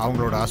தேவிகாவை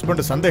அவங்களோட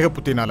ஹஸ்பண்ட் சந்தேக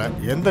புத்தினால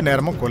எந்த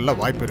நேரமும் கொல்ல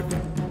வாய்ப்பு இருக்கு.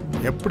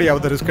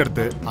 எப்படியாவது ரிஸ்க்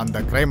எடுத்து அந்த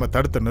கிரைமை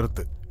தடுத்து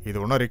நிறுத்து. இது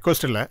ஒன்றும்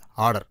ரிக்வெஸ்ட் இல்ல,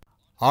 order.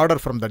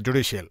 Order from the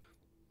judicial.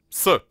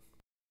 Sir,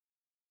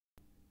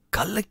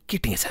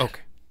 கலக்கிட்டீங்க sir.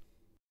 Okay,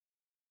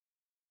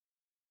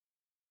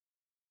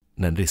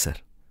 நன்றி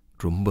சார்,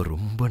 ரொம்ப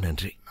ரொம்ப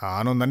நன்றி.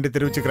 நானும் நன்றி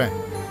தெரிவிச்சுக்கிறேன்.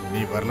 நீ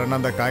வரலன்னா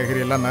அந்த காய்கறி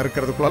எல்லாம்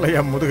நறுக்கிறதுக்குள்ள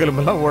என்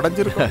முதுகெலும்பெல்லாம்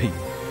உடஞ்சிருக்கும்.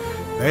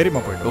 தைரியமா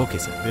போயிட்டு. Okay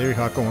sir.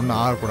 தேவிகாக்கும் ஒன்றும்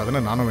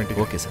ஆகக்கூடாதுன்னு நானும் வேண்டி.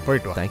 ஓகே சார்,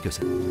 போயிட்டு வா. Thank you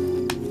sir.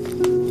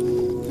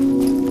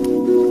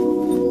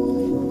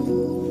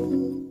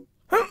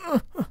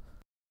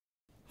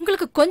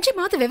 உங்களுக்கு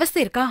கொஞ்சமாவது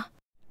விவசாயம் இருக்கா?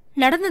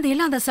 நடந்தது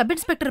எல்லாம் அந்த சப்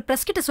இன்ஸ்பெக்டர்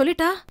பிரஸ் கிட்ட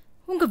சொல்லிட்டா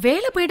உங்க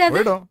வேலை போயிடாது.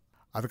 போயிடும்.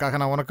 அதுக்காக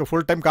நான் உனக்கு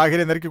ஃபுல் டைம்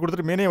காய்கறி நறுக்கி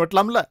கொடுத்துட்டு மீனையும்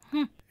வெட்டலாம்ல.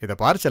 இதை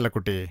பாரு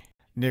செல்லக்குட்டி,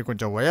 நீ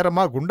கொஞ்சம்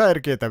உயரமா குண்டா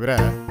இருக்கே தவிர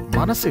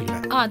மனசு இல்ல.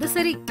 அது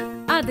சரி,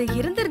 அது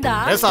இருந்திருந்தா.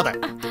 பேசாத.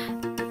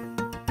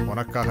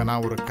 உனக்காக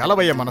நான் ஒரு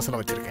கலவைய மனசுல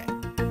வச்சிருக்கேன்.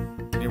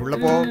 நீ உள்ள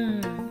போ.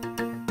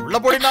 உள்ள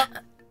போடினா.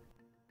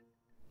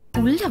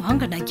 உள்ள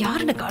வாங்க, நான்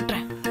யாருன்னு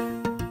காட்டுறேன்.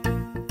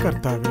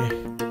 கர்த்தாவே,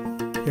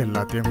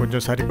 எல்லாத்தையும்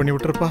கொஞ்சம் சரி பண்ணி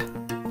விட்டுருப்பா.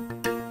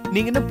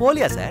 நீங்க என்ன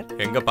போலியா சார்?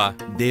 எங்கப்பா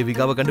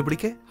தேவிகாவை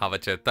கண்டுபிடிக்க? அவ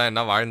செத்தா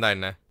என்ன வாழ்ந்தா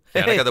என்ன?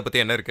 எனக்கு அதை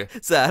பத்தி என்ன இருக்கு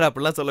சார்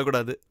அப்படிலாம்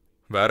சொல்லக்கூடாது.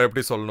 வேற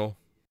எப்படி சொல்லணும்?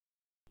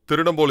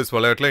 திருடம் போலீஸ்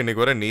விளையாட்டுல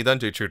இன்னைக்கு வரை நீ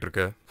தான் ஜெயிச்சிட்டு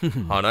இருக்க.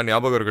 ஆனா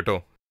ஞாபகம்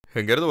இருக்கட்டும்,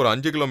 இங்க இருந்து ஒரு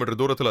 5 கிலோமீட்டர்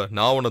தூரத்துல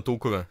நான் உன்னை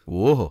தூக்குவேன்.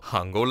 ஓஹோ.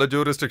 அங்க உள்ள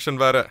ஜூரிஸ்டிக்ஷன்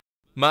வேற,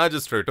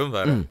 மேஜிஸ்ட்ரேட்டும்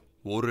வேற.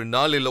 ஒரு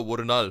நாள் இல்ல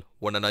ஒரு நாள்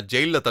உன்னை நான்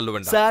ஜெயில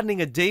தள்ளுவேன். சார்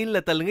நீங்க ஜெயில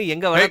தள்ளுங்க,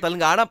 எங்க வேணா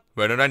தள்ளுங்க. ஆனா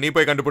வேணும்னா நீ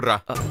போய் கண்டுபிடுறா.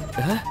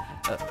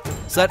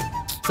 சார்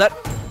சார்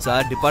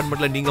சார்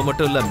டிபார்ட்மெண்ட்ல நீங்க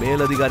மட்டும் இல்ல,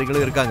 மேல்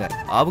அதிகாரிகளும் இருக்காங்க.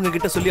 அவங்க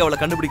கிட்ட சொல்லி அவளை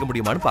கண்டுபிடிக்க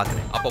முடியுமான்னு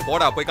பாக்குறேன். அப்ப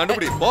போடா, போய்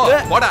கண்டுபிடி.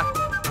 போடா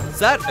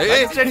சார்.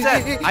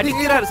 சார்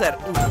அடிக்கிறாரு சார்.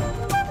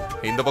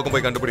 இந்த பக்கம்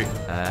போய் கண்டுபிடி.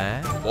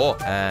 போ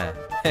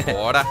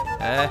போடா.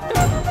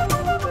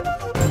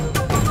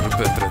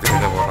 இப்ப எத்துறதுக்கு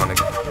இதை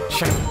போறானுங்க.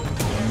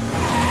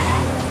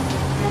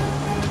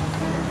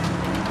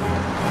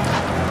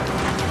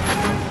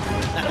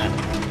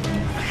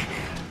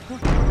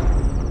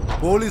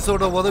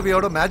 போலீஸோட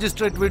உதவியோட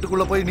மேஜிஸ்ட்ரேட்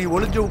வீட்டுக்குள்ள போய் நீ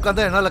ஒளிஞ்சு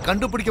உட்கார்ந்தா என்னால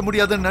கண்டுபிடிக்க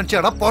முடியாதுன்னு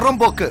நினைச்சாடா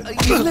புறம்போக்கு.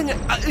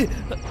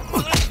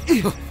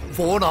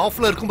 போன்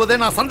ஆஃப்ல இருக்கும்போதே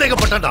நான்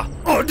சந்தேகப்பட்டேன்டா.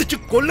 அடிச்சு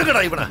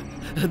கொல்லுங்கடா இவனை.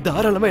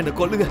 தாராளமா என்ன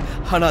கொல்லுங்க.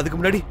 ஆனா அதுக்கு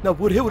முன்னாடி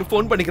நான் ஒரே ஒரு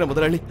போன் பண்ணிக்கிறேன்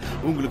முதலாளி.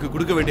 உங்களுக்கு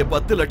கொடுக்க வேண்டிய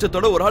 10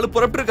 லட்சத்தோட ஒரு ஆளு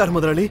புறப்பட்டு இருக்காரு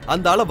முதலாளி.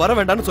 அந்த ஆளை வர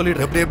வேண்டாம்னு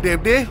சொல்லிடுறேன்.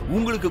 எப்படி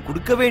உங்களுக்கு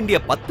கொடுக்க வேண்டிய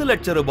 10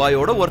 லட்சம்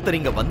ரூபாயோட ஒருத்தர்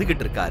இங்க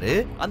வந்துகிட்டு இருக்காரு.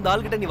 அந்த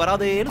ஆள் கிட்ட நீ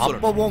வராதேன்னு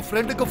சொல்ற. அப்போ உன்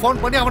ஃப்ரெண்டுக்கு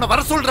போன் பண்ணி அவனை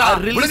வர சொல்றா.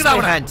 Release my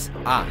hands.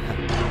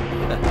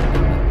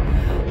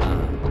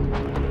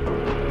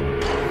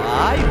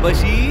 Hi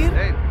Basheer.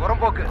 ஏய்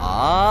புறம்போக்கு.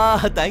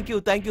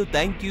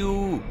 Thank you.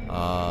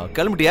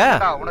 கிளம்பிட்டியா?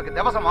 உனக்கு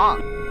தேவசமா?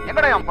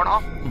 எங்கடா என்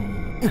பணம்?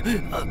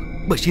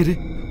 பஷீர்,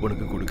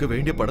 உனக்கு கொடுக்க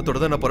வேண்டிய பணத்தோட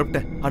தான் நான்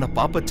புறப்பட்டேன். ஆனா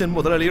பாப்பச்சன்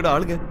முதலாளியோட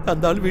ஆளுங்க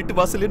அந்த ஆள் வீட்டு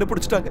வாசல்ல என்ன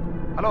பிடிச்சிட்டாங்க.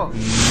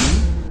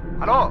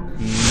 ஹலோ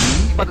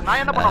அது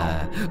நான் என்ன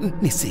பண்ணணும்?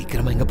 நீ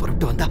சீக்கிரமா இங்க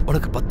புறப்பட்டு வந்தா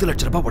உனக்கு 10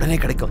 லட்சம் ரூபாய் உடனே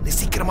கிடைக்கும். நீ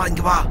சீக்கிரமா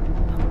இங்க வா.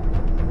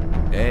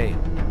 ஏய்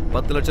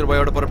 10 லட்சம்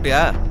ரூபாயோட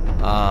புறப்பட்டியா?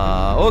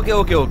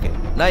 ஓகே.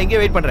 நான் இங்கே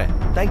வெயிட் பண்றேன்.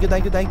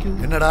 Thank you.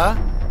 என்னடா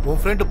உன்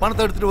ஃப்ரெண்ட்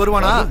பணத்தை எடுத்துட்டு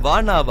வருவானா?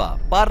 வானாவா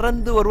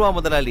பறந்து வருவா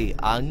முதலாளி.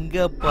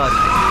 அங்க பாரு.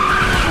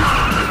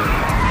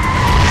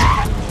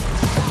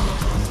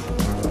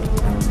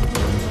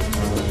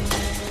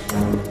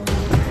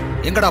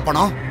 எங்கடா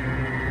பணம்?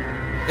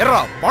 ஏறா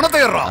பணத்தை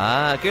ஏறா.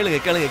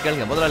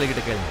 கேளுங்க முதலாளி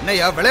கிட்ட கேளுங்க.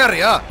 என்னையா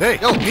விளையாடுறியா? டேய்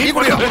நீ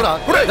குடியா குடுடா.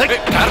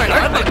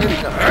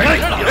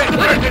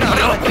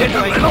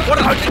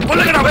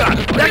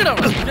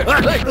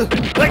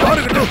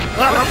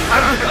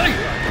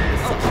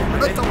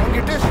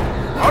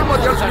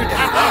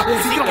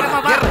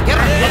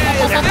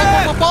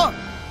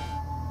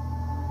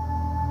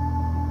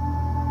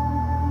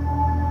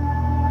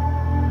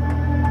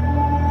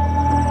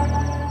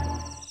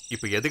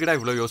 இப்ப எதுக்குடா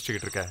இவ்வளவு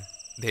யோசிச்சுக்கிட்டு இருக்க?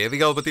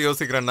 தேவிகாவை பத்தி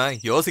யோசிக்கிறேன்னா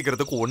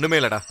யோசிக்கிறதுக்கு ஒண்ணுமே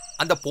இல்லடா.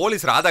 அந்த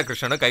போலீஸ்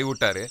ராதாகிருஷ்ணனை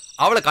கைவிட்டாரு.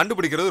 அவளை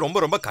கண்டுபிடிக்கிறது ரொம்ப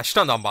ரொம்ப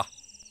கஷ்டம் தான்பா.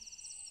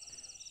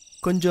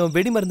 கொஞ்சம்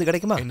வெடி மருந்து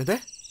கிடைக்குமா? என்னது?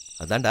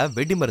 அதான்டா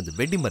வெடி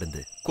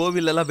மருந்து.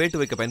 கோவில் எல்லாம் வேட்டு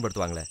வைக்க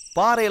பயன்படுத்துவாங்களே,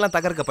 பாறையெல்லாம்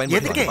தகர்க்க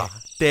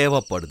பயன்படுத்துவாங்க.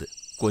 தேவைப்படுது.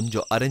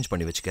 கொஞ்சம் அரேஞ்ச்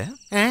பண்ணி வச்சுக்க.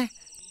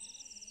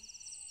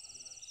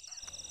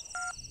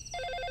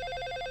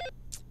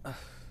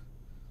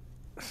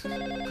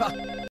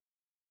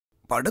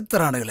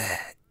 படுத்துறானுங்களே,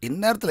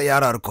 இந்நேரத்துல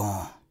யாரா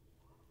இருக்கும்?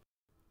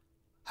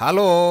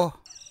 ஹலோ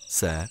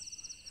சார்,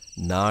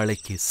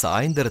 நாளைக்கு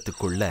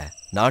சாயந்தரத்துக்குள்ள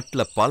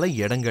நாட்டுல பல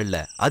இடங்கள்ல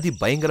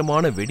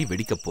அதிபயங்கரமான வெடி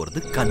வெடிக்க போறது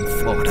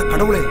கன்ஃபார்ம்.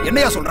 கடவுளே,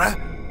 என்னையா சொல்ற?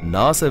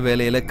 நாச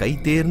வேலையில கை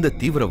தேர்ந்த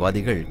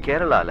தீவிரவாதிகள்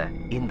கேரளால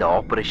இந்த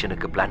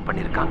ஆபரேஷனுக்கு பிளான்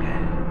பண்ணிருக்காங்க.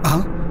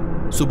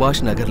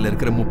 சுபாஷ் நகர்ல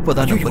இருக்கிற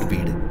 30ஆம் நம்பர்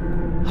வீடு,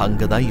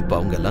 அங்கதான் இப்ப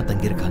அவங்க எல்லாம்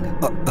தங்கியிருக்காங்க.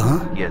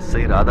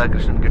 எஸ்ஐ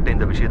ராதாகிருஷ்ணன் கிட்ட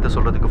இந்த விஷயத்த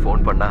சொல்றதுக்கு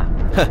போன் பண்ணா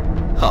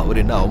அவர்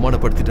என்ன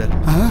அவமானப்படுத்திட்டாரு.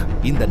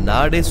 இந்த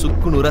நாடே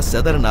சுக்குநூறா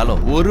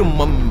செதறனாலும்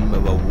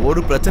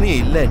ஒரு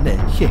பிரச்சனையும் இல்லைன்னு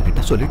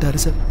என்கிட்ட சொல்லிட்டாரு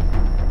சார்.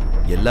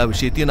 எல்லா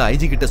விஷயத்தையும் நான்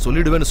ஐஜி கிட்ட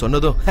சொல்லிடுவேன்னு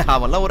சொன்னதும்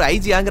அவன்லாம் ஒரு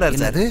ஐஜி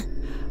ஆங்குறாரு சார்.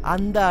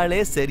 அந்த ஆளே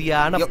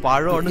சரியான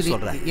பழம்னு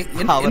சொல்றாரு.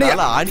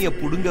 அவரால ஆணிய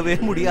புடுங்கவே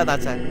முடியாதா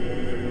சார்?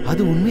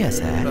 அது உண்மையா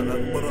சார்?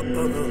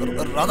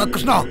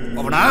 ராதாகிருஷ்ணா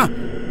அவனா?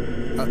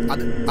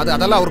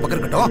 அதெல்லாம் ஒரு பக்கம்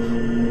இருக்கட்டும்.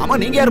 ஆமா,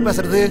 நீங்க யாரு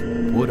பேசுறது?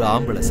 ஒரு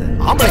ஆம்பளை சார்.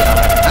 ஆம்பளை?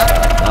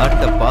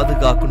 நாட்டை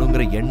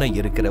பாதுகாக்கணுங்கிற எண்ணம்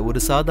இருக்கிற ஒரு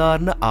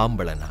சாதாரண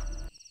ஆம்பளைனா.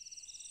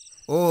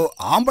 ஓ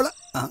ஆம்பளை.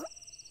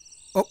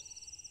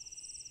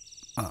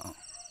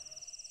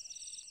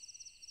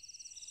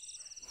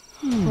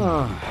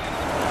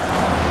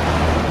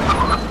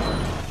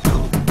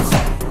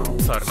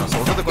 சார், நான்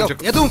சொல்றது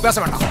கொஞ்சம் எதுவும் பேச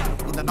வேண்டாம்.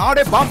 இந்த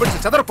நாடே பாம்பு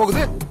அடிச்சு செதற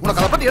போகுது.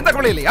 உனக்கு அதை பத்தி எந்த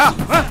கவலை இல்லையா?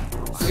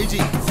 ஐஜி,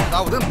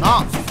 அதாவது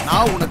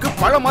நான் உனக்கு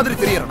பழ மாதிரி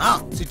தெரியறேனா?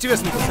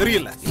 சிச்சுவேஷனுக்கு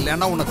சரியில்லை.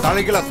 இல்லன்னா உன்னை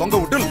தலைகீழ தொங்க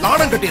விட்டு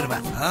லாடம்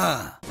கட்டிடுவேன்.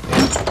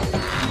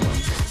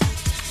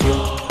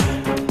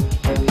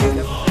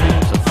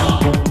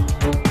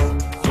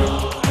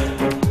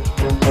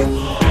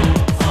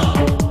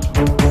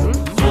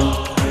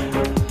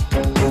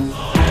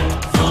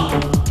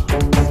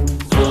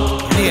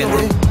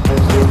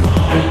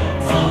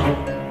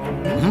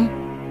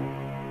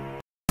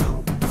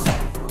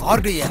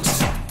 ஆர்டிஎக்ஸ்,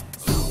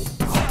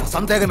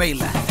 சந்தேகமே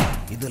இல்ல,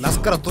 இது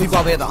லஷ்கர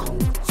தொய்பாவே தான்.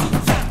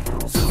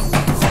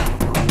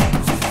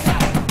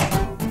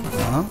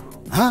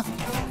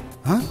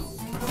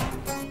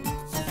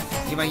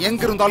 இவன்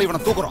எங்க இருந்தாலும் இவனை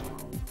தூக்குறோம்.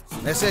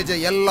 மெசேஜ்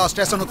எல்லா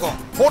ஸ்டேஷனுக்கும்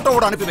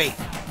போட்டோவோட அனுப்பி வை.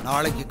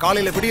 நாளைக்கு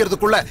காலையில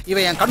விடியறதுக்குள்ள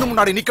இவன் என் கண்ணு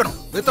முன்னாடி நிக்கணும்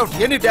வித்அவுட்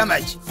எனி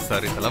டேமேஜ்.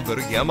 சார் இதெல்லாம்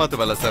வெறும்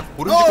ஏமாத்து வேலை சார்.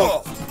 புரிஞ்சுக்கோ.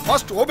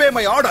 First obey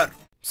my order.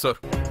 Sir.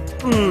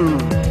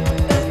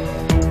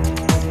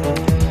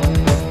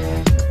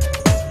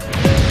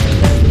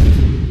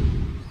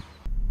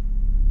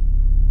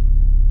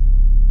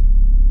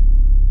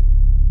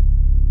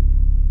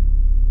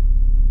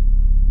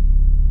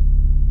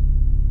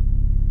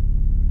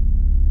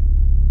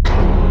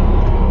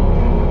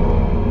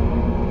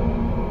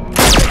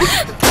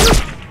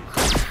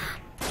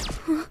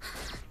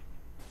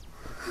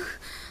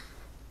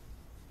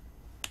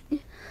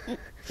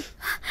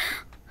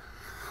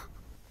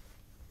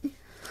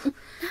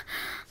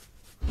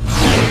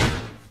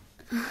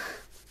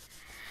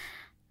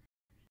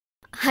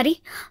 Hari,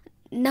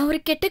 நான் ஒரு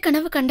கெட்ட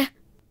கனவு கண்டேன்.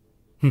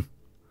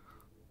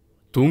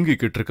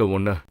 தூங்கிக்கிட்டு இருக்க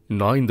உன்ன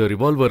நான் இந்த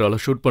ரிவால்வரால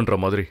ஷூட் பண்ற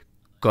மாதிரி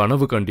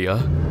கனவு கண்டியா?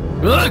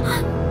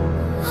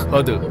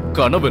 அது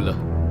கனவு இல்ல,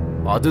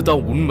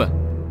 அதுதான் உண்மை.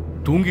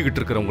 தூங்கிக்கிட்டு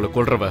இருக்கிறவங்களை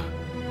கொல்றவ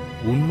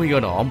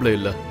உண்மையான ஆம்பளை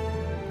இல்ல.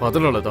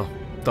 அதனாலதான்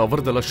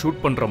தவறுதலா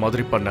ஷூட் பண்ற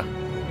மாதிரி பண்ண.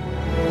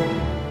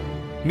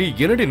 நீ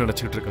என்னடி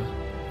நினைச்சுக்கிட்டு இருக்க?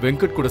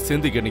 வெங்கட் கூட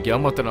சேர்ந்து என்னை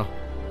ஏமாத்தனா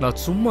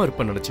நான் சும்மா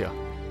இருப்பேன் நினைச்சியா?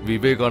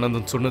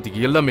 விவேகானந்தன் சொன்னது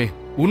எல்லாமே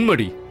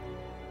உண்மடி.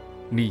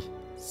 நீ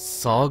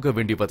சாக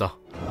வேண்டியவதா.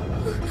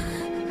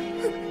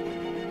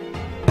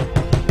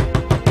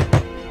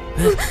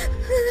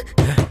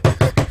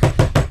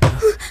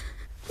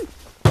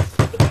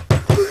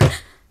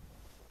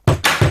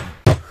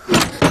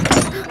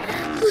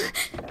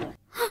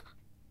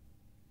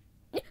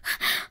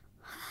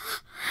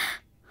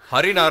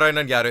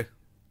 ஹரிநாராயணன் யாரு?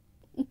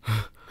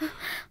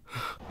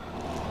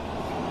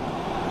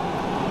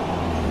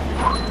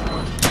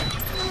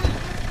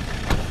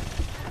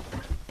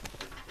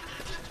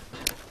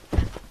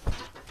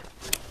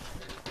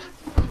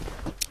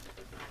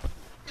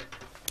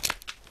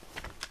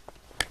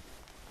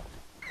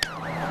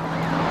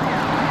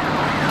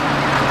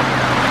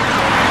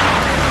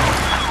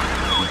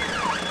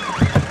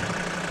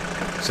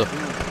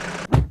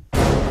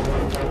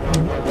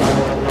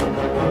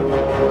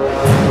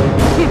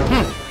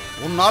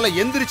 உன்னால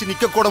எந்திரிச்சு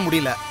நிக்க கூட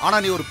முடியல. ஆனா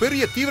நீ ஒரு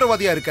பெரிய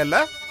தீவிரவாதியா இருக்கல்ல?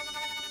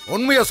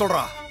 உண்மையா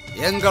சொல்றா,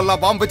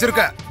 எங்கெல்லாம் பாம்பு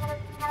வச்சிருக்க?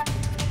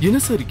 என்ன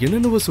சார்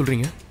என்னென்னவோ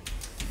சொல்றீங்க?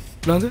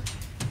 நாங்க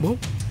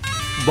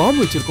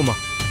பாம்பு வச்சிருக்கோமா?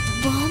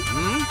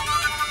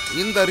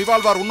 இந்த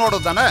ரிவால்வர் உன்னோட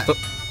தானே?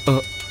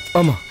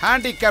 ஆமா.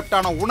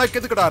 ஹேண்டிகேப்டான உனக்கு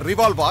எதுக்குடா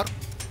ரிவால்வர்?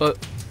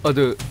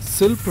 அது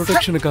செல்ஃப்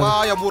ப்ரொடெக்ஷனுக்காக.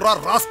 பாயமுரா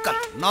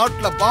ராஸ்கல்,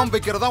 நாட்டுல பாம்பு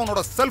வைக்கிறதா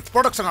உன்னோட செல்ஃப்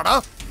ப்ரொடெக்ஷனாடா?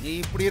 நீ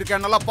இப்படி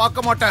இருக்க நல்லா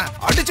பார்க்க மாட்டேன்,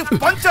 அடிச்சு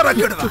பஞ்சர்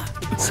ஆக்கிடுவேன்.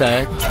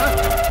 சார்,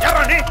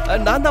 யாரா நீ?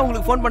 நான் தான்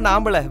உங்களுக்கு ஃபோன் பண்ண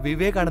ஆம்பளை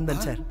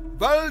Vivekanandan sir.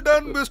 Well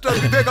done, Mr.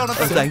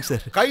 Vivekanandan. Thanks, sir.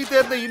 கை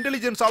தேர்ந்த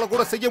இன்டெலிஜென்ஸால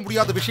கூட செய்ய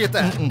முடியாத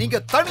விஷயத்தை நீங்க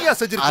தனியா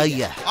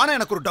செஞ்சிருக்கீங்க. ஆனா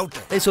எனக்கு ஒரு டவுட்.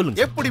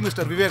 சொல்லுங்க. எப்படி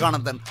மிஸ்டர்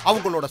விவேகானந்தன்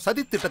அவங்களோட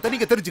சதி திட்டத்தை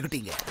நீங்க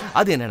தெரிஞ்சுக்கிட்டீங்க?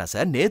 அது என்னன்னா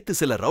சார், நேத்து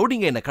சில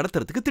ரவுடிங்க என்ன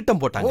கடத்துறதுக்கு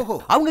திட்டம் போட்டாங்க.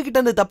 அவங்க கிட்ட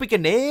இருந்து தப்பிக்க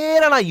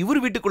நேரா நான்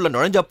இவர் வீட்டுக்குள்ள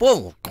நுழைஞ்சப்போ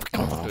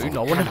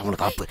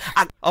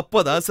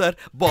அப்பதான் சார்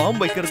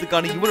பாம்பு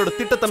வைக்கிறதுக்கான இவரோட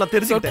திட்டத்தை நான்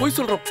தெரிஞ்சுக்கிட்டேன்.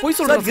 போய்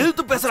சொல்றேன்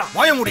எழுத்து பேசுறான்.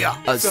 வாய முடியா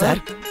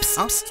சார்?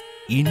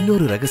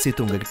 இன்னொரு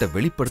ரகசியத்தை உங்ககிட்ட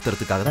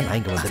வெளிப்படுத்துறதுக்காக தான் நான்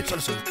இங்க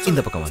வந்திருக்கேன். இந்த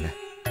பக்கம் வாங்க.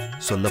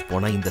 சொல்ல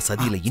போனா இந்த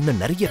சதியில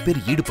இன்னும் நிறைய பேர்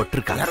ஈடுபட்டு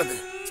இருக்காங்க.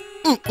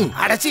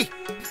 அடச்சி,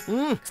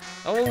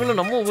 அவங்களும்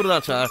நம்ம ஊர்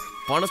தான் சார்.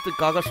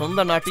 பணத்துக்காக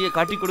சொந்த நாட்டையே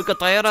காட்டி கொடுக்க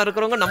தயாரா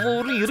இருக்கிறவங்க நம்ம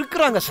ஊர்ல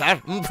இருக்கிறாங்க சார்.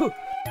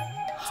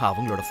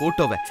 அவங்களோட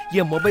போட்டோவை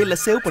என் மொபைல்ல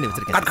சேவ் பண்ணி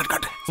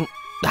வச்சிருக்கேன்.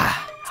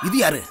 இது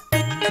யாரு?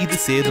 இது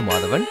சேது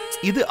மாதவன்.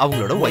 இது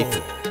அவங்களோட வைஃப்.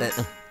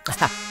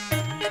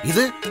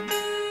 இது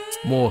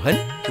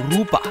மோகன்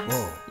ரூபா.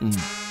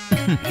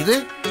 இது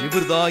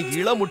இவர்தான்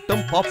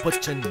இளமுட்டம்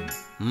பாப்பச்சன்.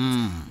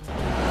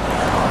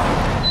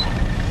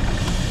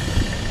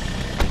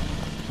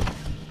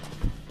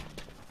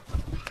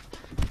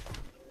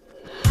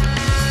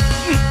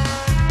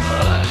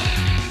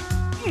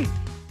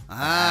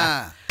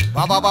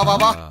 வா வா வா வா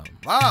வா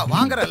வா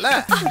வாங்கறல்ல.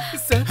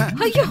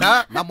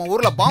 நம்ம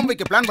ஊர்ல பாம்பு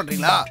வைக்க பிளான்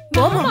பண்றீங்களா?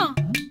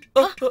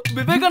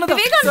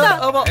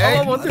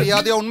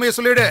 உண்மையை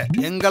சொல்லிடு.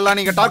 எங்கெல்லாம்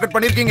நீங்க டார்கெட்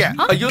பண்ணிருக்கீங்க?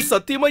 ஐயோ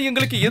சத்தியமா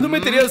எங்களுக்கு எதுவுமே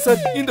தெரியாது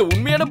சார். இந்த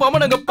உண்மையான பாம்பை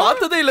நாங்க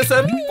பார்த்ததே இல்ல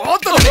சார்.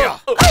 பார்த்ததில்லையா?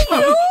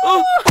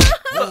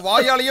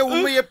 வாயாலேயே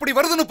உண்மை எப்படி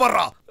வருதுன்னு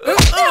பாருடா.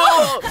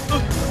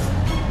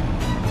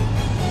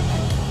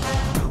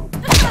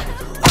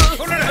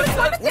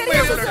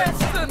 உண்மையை சொல்லு.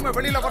 உண்மை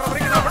வெளியில வர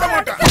வரைக்கும் நான் விட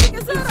மாட்டேன்.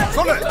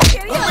 சொல்லு,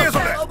 உண்மையை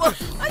சொல்லு.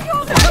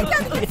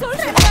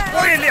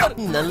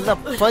 நல்ல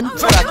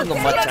பஞ்சர் ஆக்குங்க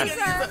மச்சான்.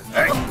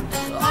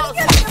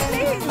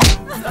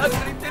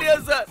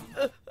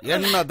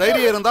 என்ன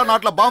தைரியம் இருந்தா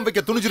நாட்டுல பாம்பு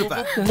வைக்க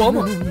துணிஞ்சிருப்பேன்.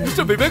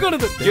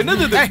 விவேகானந்தன்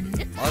என்னது இது?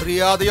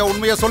 மரியாதையா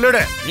உண்மையை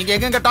சொல்லிடு. நீங்க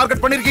எங்க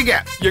டார்கெட் பண்ணிருக்கீங்க?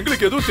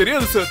 எங்களுக்கு எதுவும்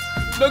தெரியாது சார்.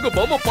 நாங்க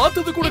பாம்பை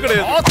பார்த்தது கூட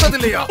கிடையாது. பார்த்தது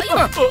இல்லையா?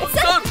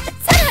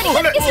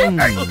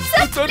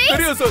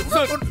 தெரியாது சார்.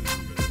 சார்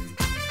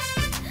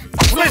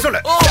உண்மையை சொல்லு.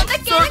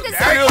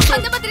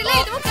 அந்த மாதிரிலாம்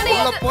எதுவும்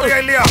கிடையாது. போறியா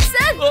இல்லையா?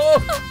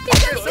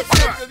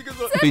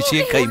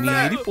 விஷயம் கை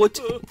மீறி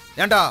போச்சு.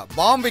 ஏண்டா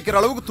பாம்பு வைக்கிற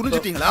அளவுக்கு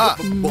துணிஞ்சிட்டீங்களா?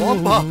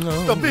 பாம்பா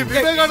தம்பி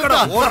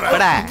விவேகானந்தா,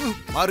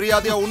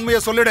 மரியாதையா உண்மையை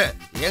சொல்லிடு.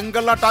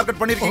 எங்கெல்லாம் டார்கெட்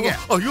பண்ணிருக்கீங்க?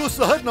 ஐயோ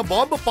சார், நான்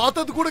பாம்பை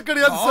பார்த்தது கூட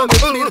கிடையாது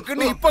சார்.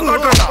 இருக்குன்னு இப்ப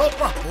காட்டுறா.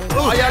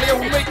 வாயாலேயே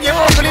உண்மை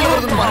ஏன் வெளியில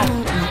வருதுன்னு பாரு.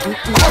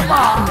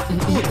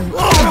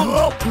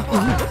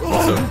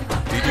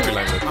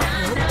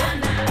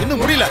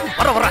 இன்னும் முடியல.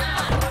 வர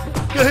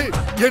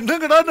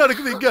என்னங்கடா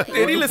நடக்குது இங்க?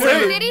 தெரியல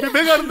சார்.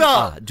 விவேகானந்தா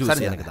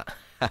ஜூஸ் எனக்கு தான்.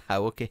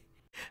 ஓகே.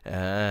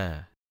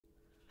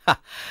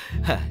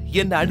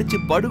 என்ன அடிச்சு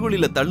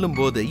படுகொலில தள்ளும்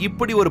போது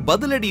இப்படி ஒரு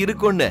பதிலடி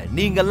இருக்கும்னு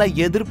நீங்கெல்லாம்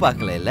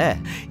எதிர்பார்க்கல.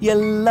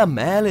 எல்லாம்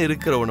மேல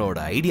இருக்கிறவனோட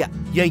ஐடியா.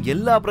 என்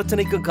எல்லா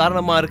பிரச்சனைக்கும்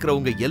காரணமா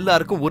இருக்கிறவங்க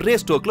எல்லாருக்கும் ஒரே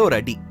ஸ்ட்ரோக்ல ஒரு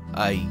அடி.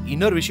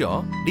 இன்னொரு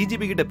விஷயம்,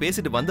 டிஜிபி கிட்ட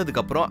பேசிட்டு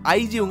வந்ததுக்கு அப்புறம்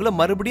ஐஜி உங்களை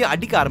மறுபடியும்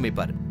அடிக்க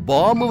ஆரம்பிப்பாரு.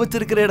 பாம்பு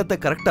வச்சிருக்கிற இடத்தை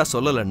கரெக்டா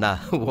சொல்லலன்னா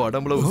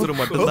உடம்புல உசுறு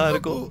மட்டும்தான்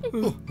இருக்கும்.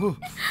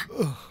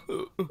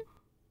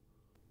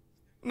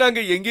 நாங்க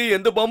எங்கேயும்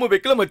எந்த பாம்பும்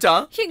வைக்கல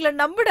மச்சான். எங்களை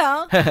நம்புடா.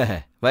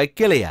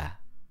 வைக்கலையா?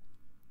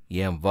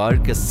 என்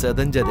வாழ்க்கை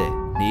செதஞ்சதே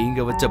நீங்க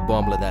வச்ச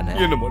பாம்புல தானே.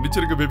 என்ன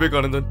மன்னிச்சிருக்க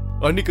விவேகானந்தன்.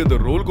 அன்னைக்கு அந்த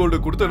ரோல் கோல்டு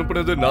கொடுத்து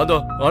அனுப்புனது நாதா.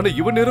 ஆனா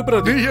இவன்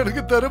நிரப்புறது.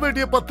 எனக்கு தர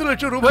வேண்டிய 10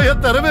 லட்சம் ரூபாய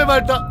தரவே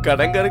மாட்டான்.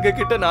 கடங்காரங்க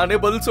கிட்ட நானே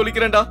பதில்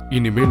சொல்லிக்கிறேன்டா.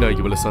 இனிமே நான்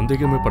இவள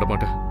சந்தேகமே பட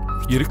மாட்டேன்.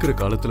 இருக்கிற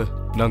காலத்துல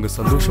நாங்க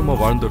சந்தோஷமா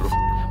வாழ்ந்துடுறோம்.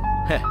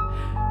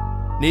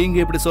 நீங்க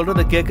இப்படி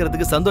சொல்றத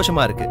கேட்கறதுக்கு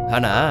சந்தோஷமா இருக்கு.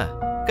 ஆனா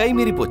கை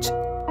மீறி போச்சு.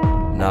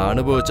 நான்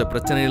அனுபவிச்ச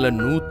பிரச்சனையில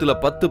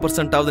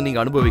 110% நீங்க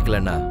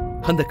அனுபவிக்கலன்னா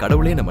அந்த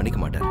கடவுளே என்ன மன்னிக்க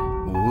மாட்டாரு.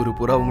 ஊரு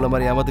பூரா உங்கள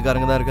மாதிரி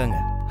ஏமாத்துக்காரங்க தான் இருக்காங்க.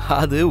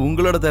 அது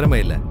உங்களோட திறமை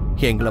இல்ல.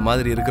 எங்களை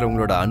மாதிரி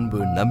இருக்கிறவங்களோட அன்பு,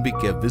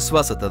 நம்பிக்கை,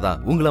 விசுவாசத்தை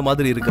தான் உங்களை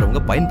மாதிரி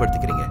இருக்கிறவங்க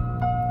பயன்படுத்திக்கிறீங்க.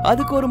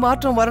 அதுக்கு ஒரு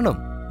மாற்றம் வரணும்.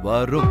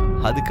 வரும்.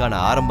 அதுக்கான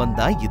ஆரம்பம்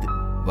தான் இது.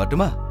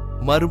 வரட்டுமா?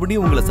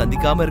 மறுபடியும் உங்களை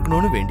சந்திக்காம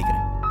இருக்கணும்னு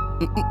வேண்டிக்கிறேன்.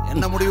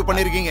 என்ன முடிவு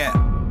பண்ணிருக்கீங்க?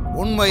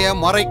 உண்மையை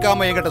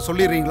மறைக்காம என்கிட்ட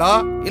சொல்லிடுறீங்களா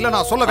இல்ல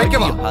நான் சொல்ல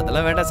வைக்கவா?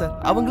 அதெல்லாம் வேண்டாம் சார்,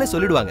 அவங்களே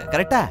சொல்லிடுவாங்க.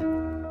 கரெக்டா?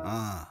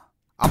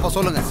 அப்ப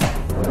சொல்லுங்க,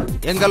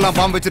 எங்கெல்லாம்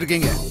பாம்பு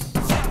வச்சிருக்கீங்க?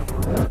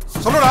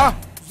 சொல்லுடா,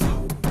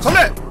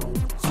 சொல்லு.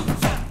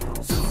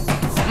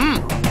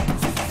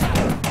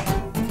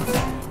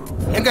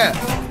 எங்க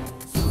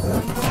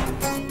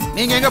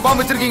நீங்க எங்க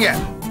பாம்பு வச்சிருக்கீங்க?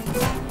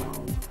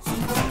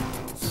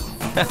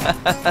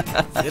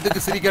 எதுக்கு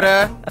சிரிக்கிற?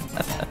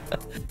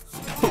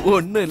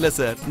 ஒண்ணும் இல்ல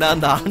சார், நான்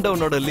அந்த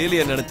ஆண்டவனோட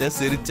லீலைய நினைச்சேன்,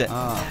 சிரிச்சேன்.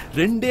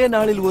 2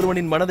 நாளில்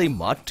ஒருவனின் மனதை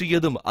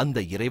மாற்றியதும் அந்த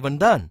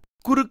இறைவன் தான்.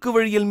 குறுக்கு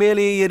வழியில்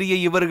மேலே ஏறிய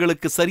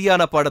இவர்களுக்கு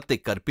சரியான பாடத்தை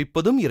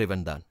கற்பிப்பதும்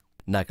இறைவன் தான்.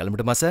 நான்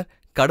கிளம்பிட்டுமா சார்?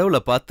 கடவுளை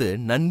பார்த்து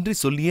நன்றி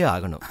சொல்லியே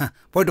ஆகணும்.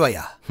 போயிட்டு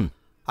வாயா.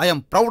 I am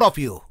proud of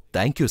you.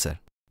 Thank you sir.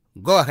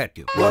 Go ahead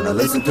you. Wanna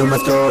listen to my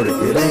story?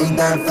 It ain't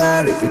that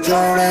fair. If it's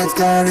your ain't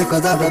scary,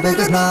 cause I'm the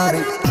biggest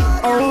naughty.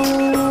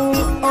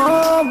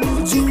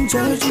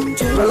 Ginger,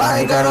 ginger. Well,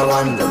 I gotta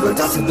wonder, but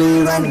just to be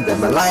random.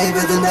 My life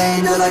is an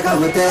angel, like I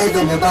would take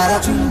in your body.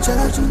 Ginger,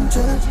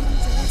 ginger,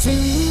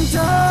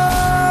 ginger.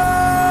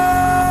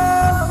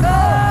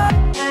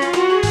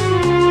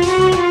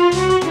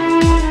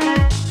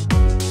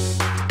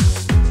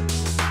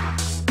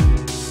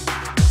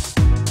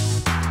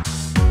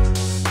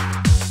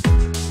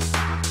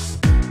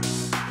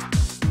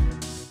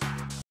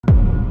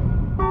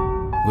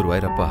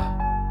 குருவாயிரப்பா,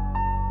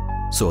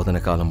 சோதனை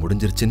காலம்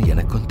முடிஞ்சிருச்சுன்னு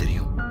எனக்கும்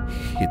தெரியும்.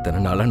 இத்தனை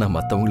நாளா நான்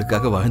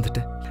மத்தவங்களுக்காக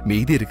வாழ்ந்துட்டேன்.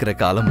 மீதி இருக்கிற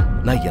காலம்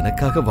நான்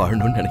எனக்காக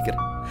வாழணும்னு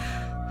நினைக்கிறேன்.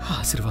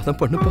 ஆசீர்வாதம்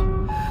பண்ணுப்பா.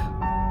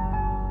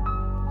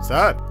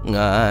 சார்,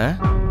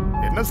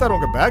 என்ன சார்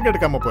உங்க பேக்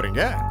எடுக்காம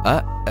போறீங்க?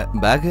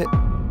 பேக்?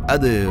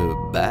 அது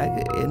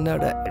பேக்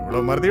என்னோட.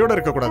 இவ்வளவு மறதியோட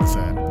இருக்க கூடாது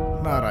சார்.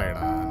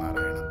 நாராயணா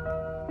நாராயணா.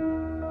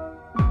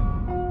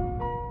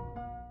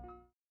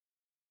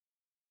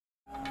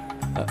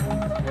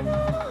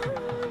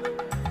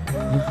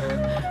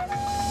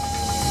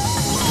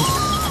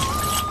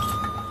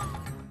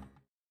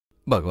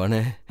 பகவானே,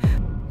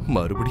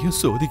 மறுபடியும்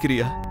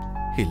சோதிக்கிறியா?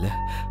 இல்ல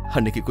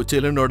அன்னைக்கு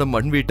குச்சேலனோட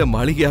மண் வீட்டை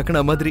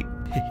மாளிகையாக்கின மாதிரி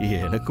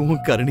எனக்கும்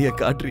கருணைய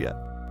காட்டுறியா?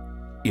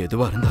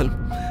 எதுவா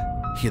இருந்தாலும்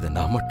இதை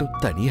நான் மட்டும்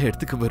தனியா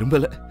எடுத்துக்க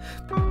விரும்பல.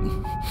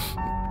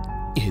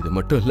 இது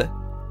மட்டும் இல்ல,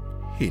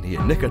 இனி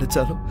என்ன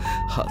கிடைச்சாலும்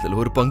அதுல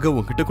ஒரு பங்கை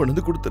உங்ககிட்ட கொண்டு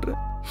வந்து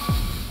கொடுத்துடுறேன்.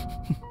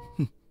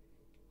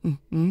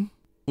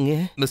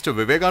 மிஸ்டர்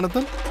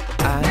விவேகானந்தன்.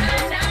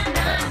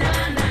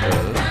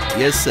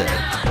 Yes sir.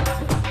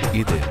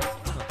 இது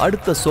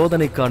அடுத்த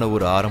சோதனைக்கான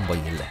ஒரு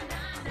ஆரம்பம் இல்ல.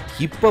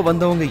 இப்ப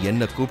வந்தவங்க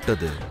என்ன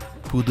கூப்பிட்டது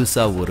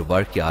புதுசா ஒரு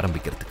வாழ்க்கை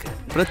ஆரம்பிக்கிறதுக்கு.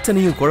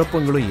 பிரச்சனையும்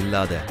குழப்பங்களும்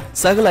இல்லாத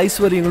சகல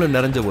ஐஸ்வர்யங்களும்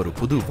நிறைஞ்ச ஒரு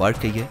புது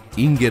வாழ்க்கைய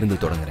இங்க இருந்து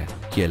தொடங்குறேன்.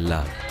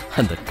 எல்லாம்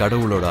அந்த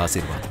கடவுளோட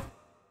ஆசீர்வாதம்.